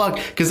the fuck?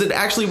 Because it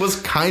actually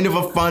was kind of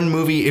a fun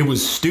movie. It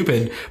was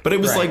stupid, but it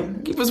was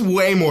it was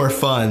way more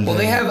fun. Well,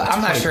 they have.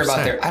 I'm not sure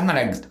about their. I'm not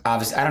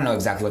obviously. I don't know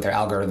exactly what their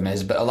algorithm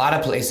is, but a lot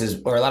of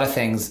places or a lot of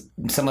things,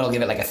 someone will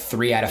give it a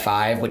 3 out of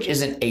 5, which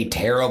isn't a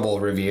terrible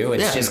review.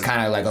 It's just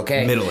kind of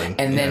okay, middling,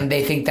 and then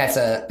they think that's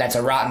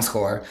a rotten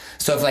score.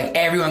 So if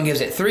everyone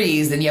gives it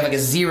 3s, then you have a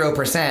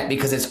 0%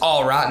 because it's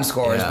all rotten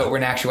scores. But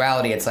in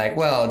actuality, it's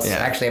it's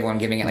actually everyone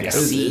giving it a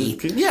C.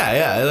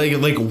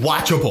 Like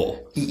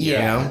watchable.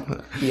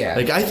 Yeah. Yeah.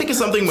 I think of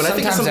something when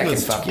sometimes I think of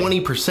something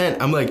that's 20%,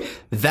 I'm like,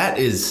 that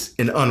is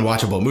an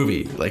unwatchable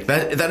movie.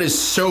 That is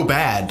so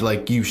bad,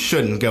 you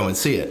shouldn't go and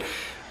see it.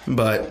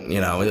 But,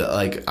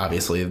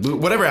 obviously,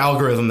 whatever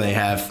algorithm they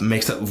have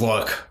makes it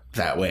look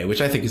that way,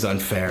 which I think is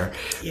unfair.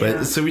 Yeah.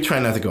 But so we try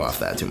not to go off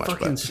that too much.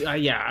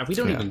 We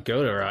don't even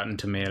go to Rotten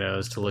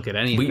Tomatoes to look at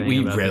anything.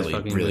 We rarely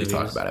really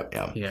talk about it.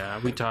 Yeah,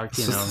 we talked,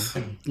 a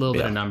little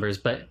bit of numbers,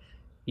 but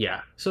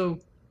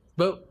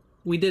but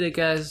we did it,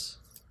 guys.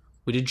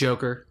 We did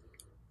Joker.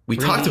 We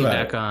talked about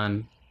back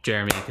on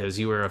Jeremy because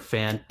you were a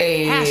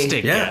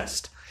fantastic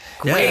guest.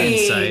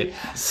 Great insight.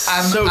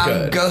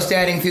 I'm ghost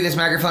adding through this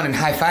microphone and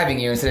high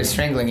fiving you instead of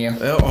strangling you.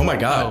 Oh my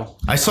god!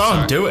 I saw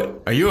him do it.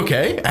 Are you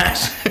okay,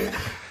 Ash?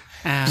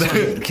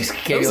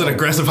 That was an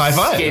aggressive high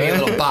five. Gave you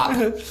a little bop.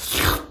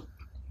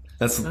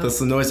 That's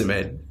the noise it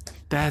made.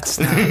 That's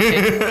not.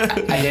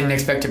 I didn't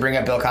expect to bring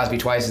up Bill Cosby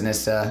twice in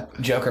this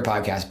Joker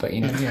podcast, but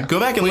go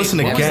back and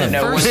listen again.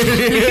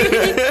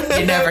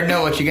 You never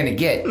know what you're gonna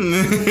get.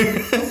 I'm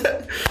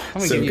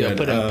gonna give you a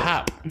put in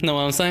pop. Know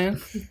what I'm saying?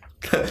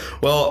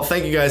 Well,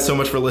 thank you guys so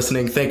much for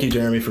listening. Thank you,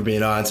 Jeremy, for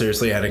being on.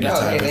 Seriously, I had a good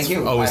time. Thank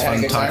you. Always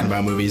fun talking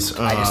about movies.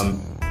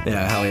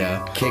 Yeah, hell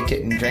yeah. Kicked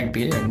it and drank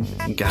beer and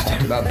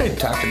Goddamn.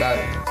 talked about.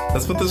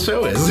 That's what the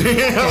show is.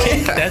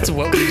 That's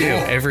what we do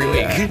every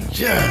week.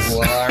 Yes.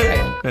 Well, all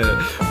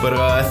right.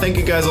 But thank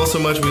you guys all so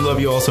much. We love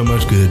you all so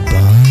much.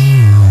 Goodbye.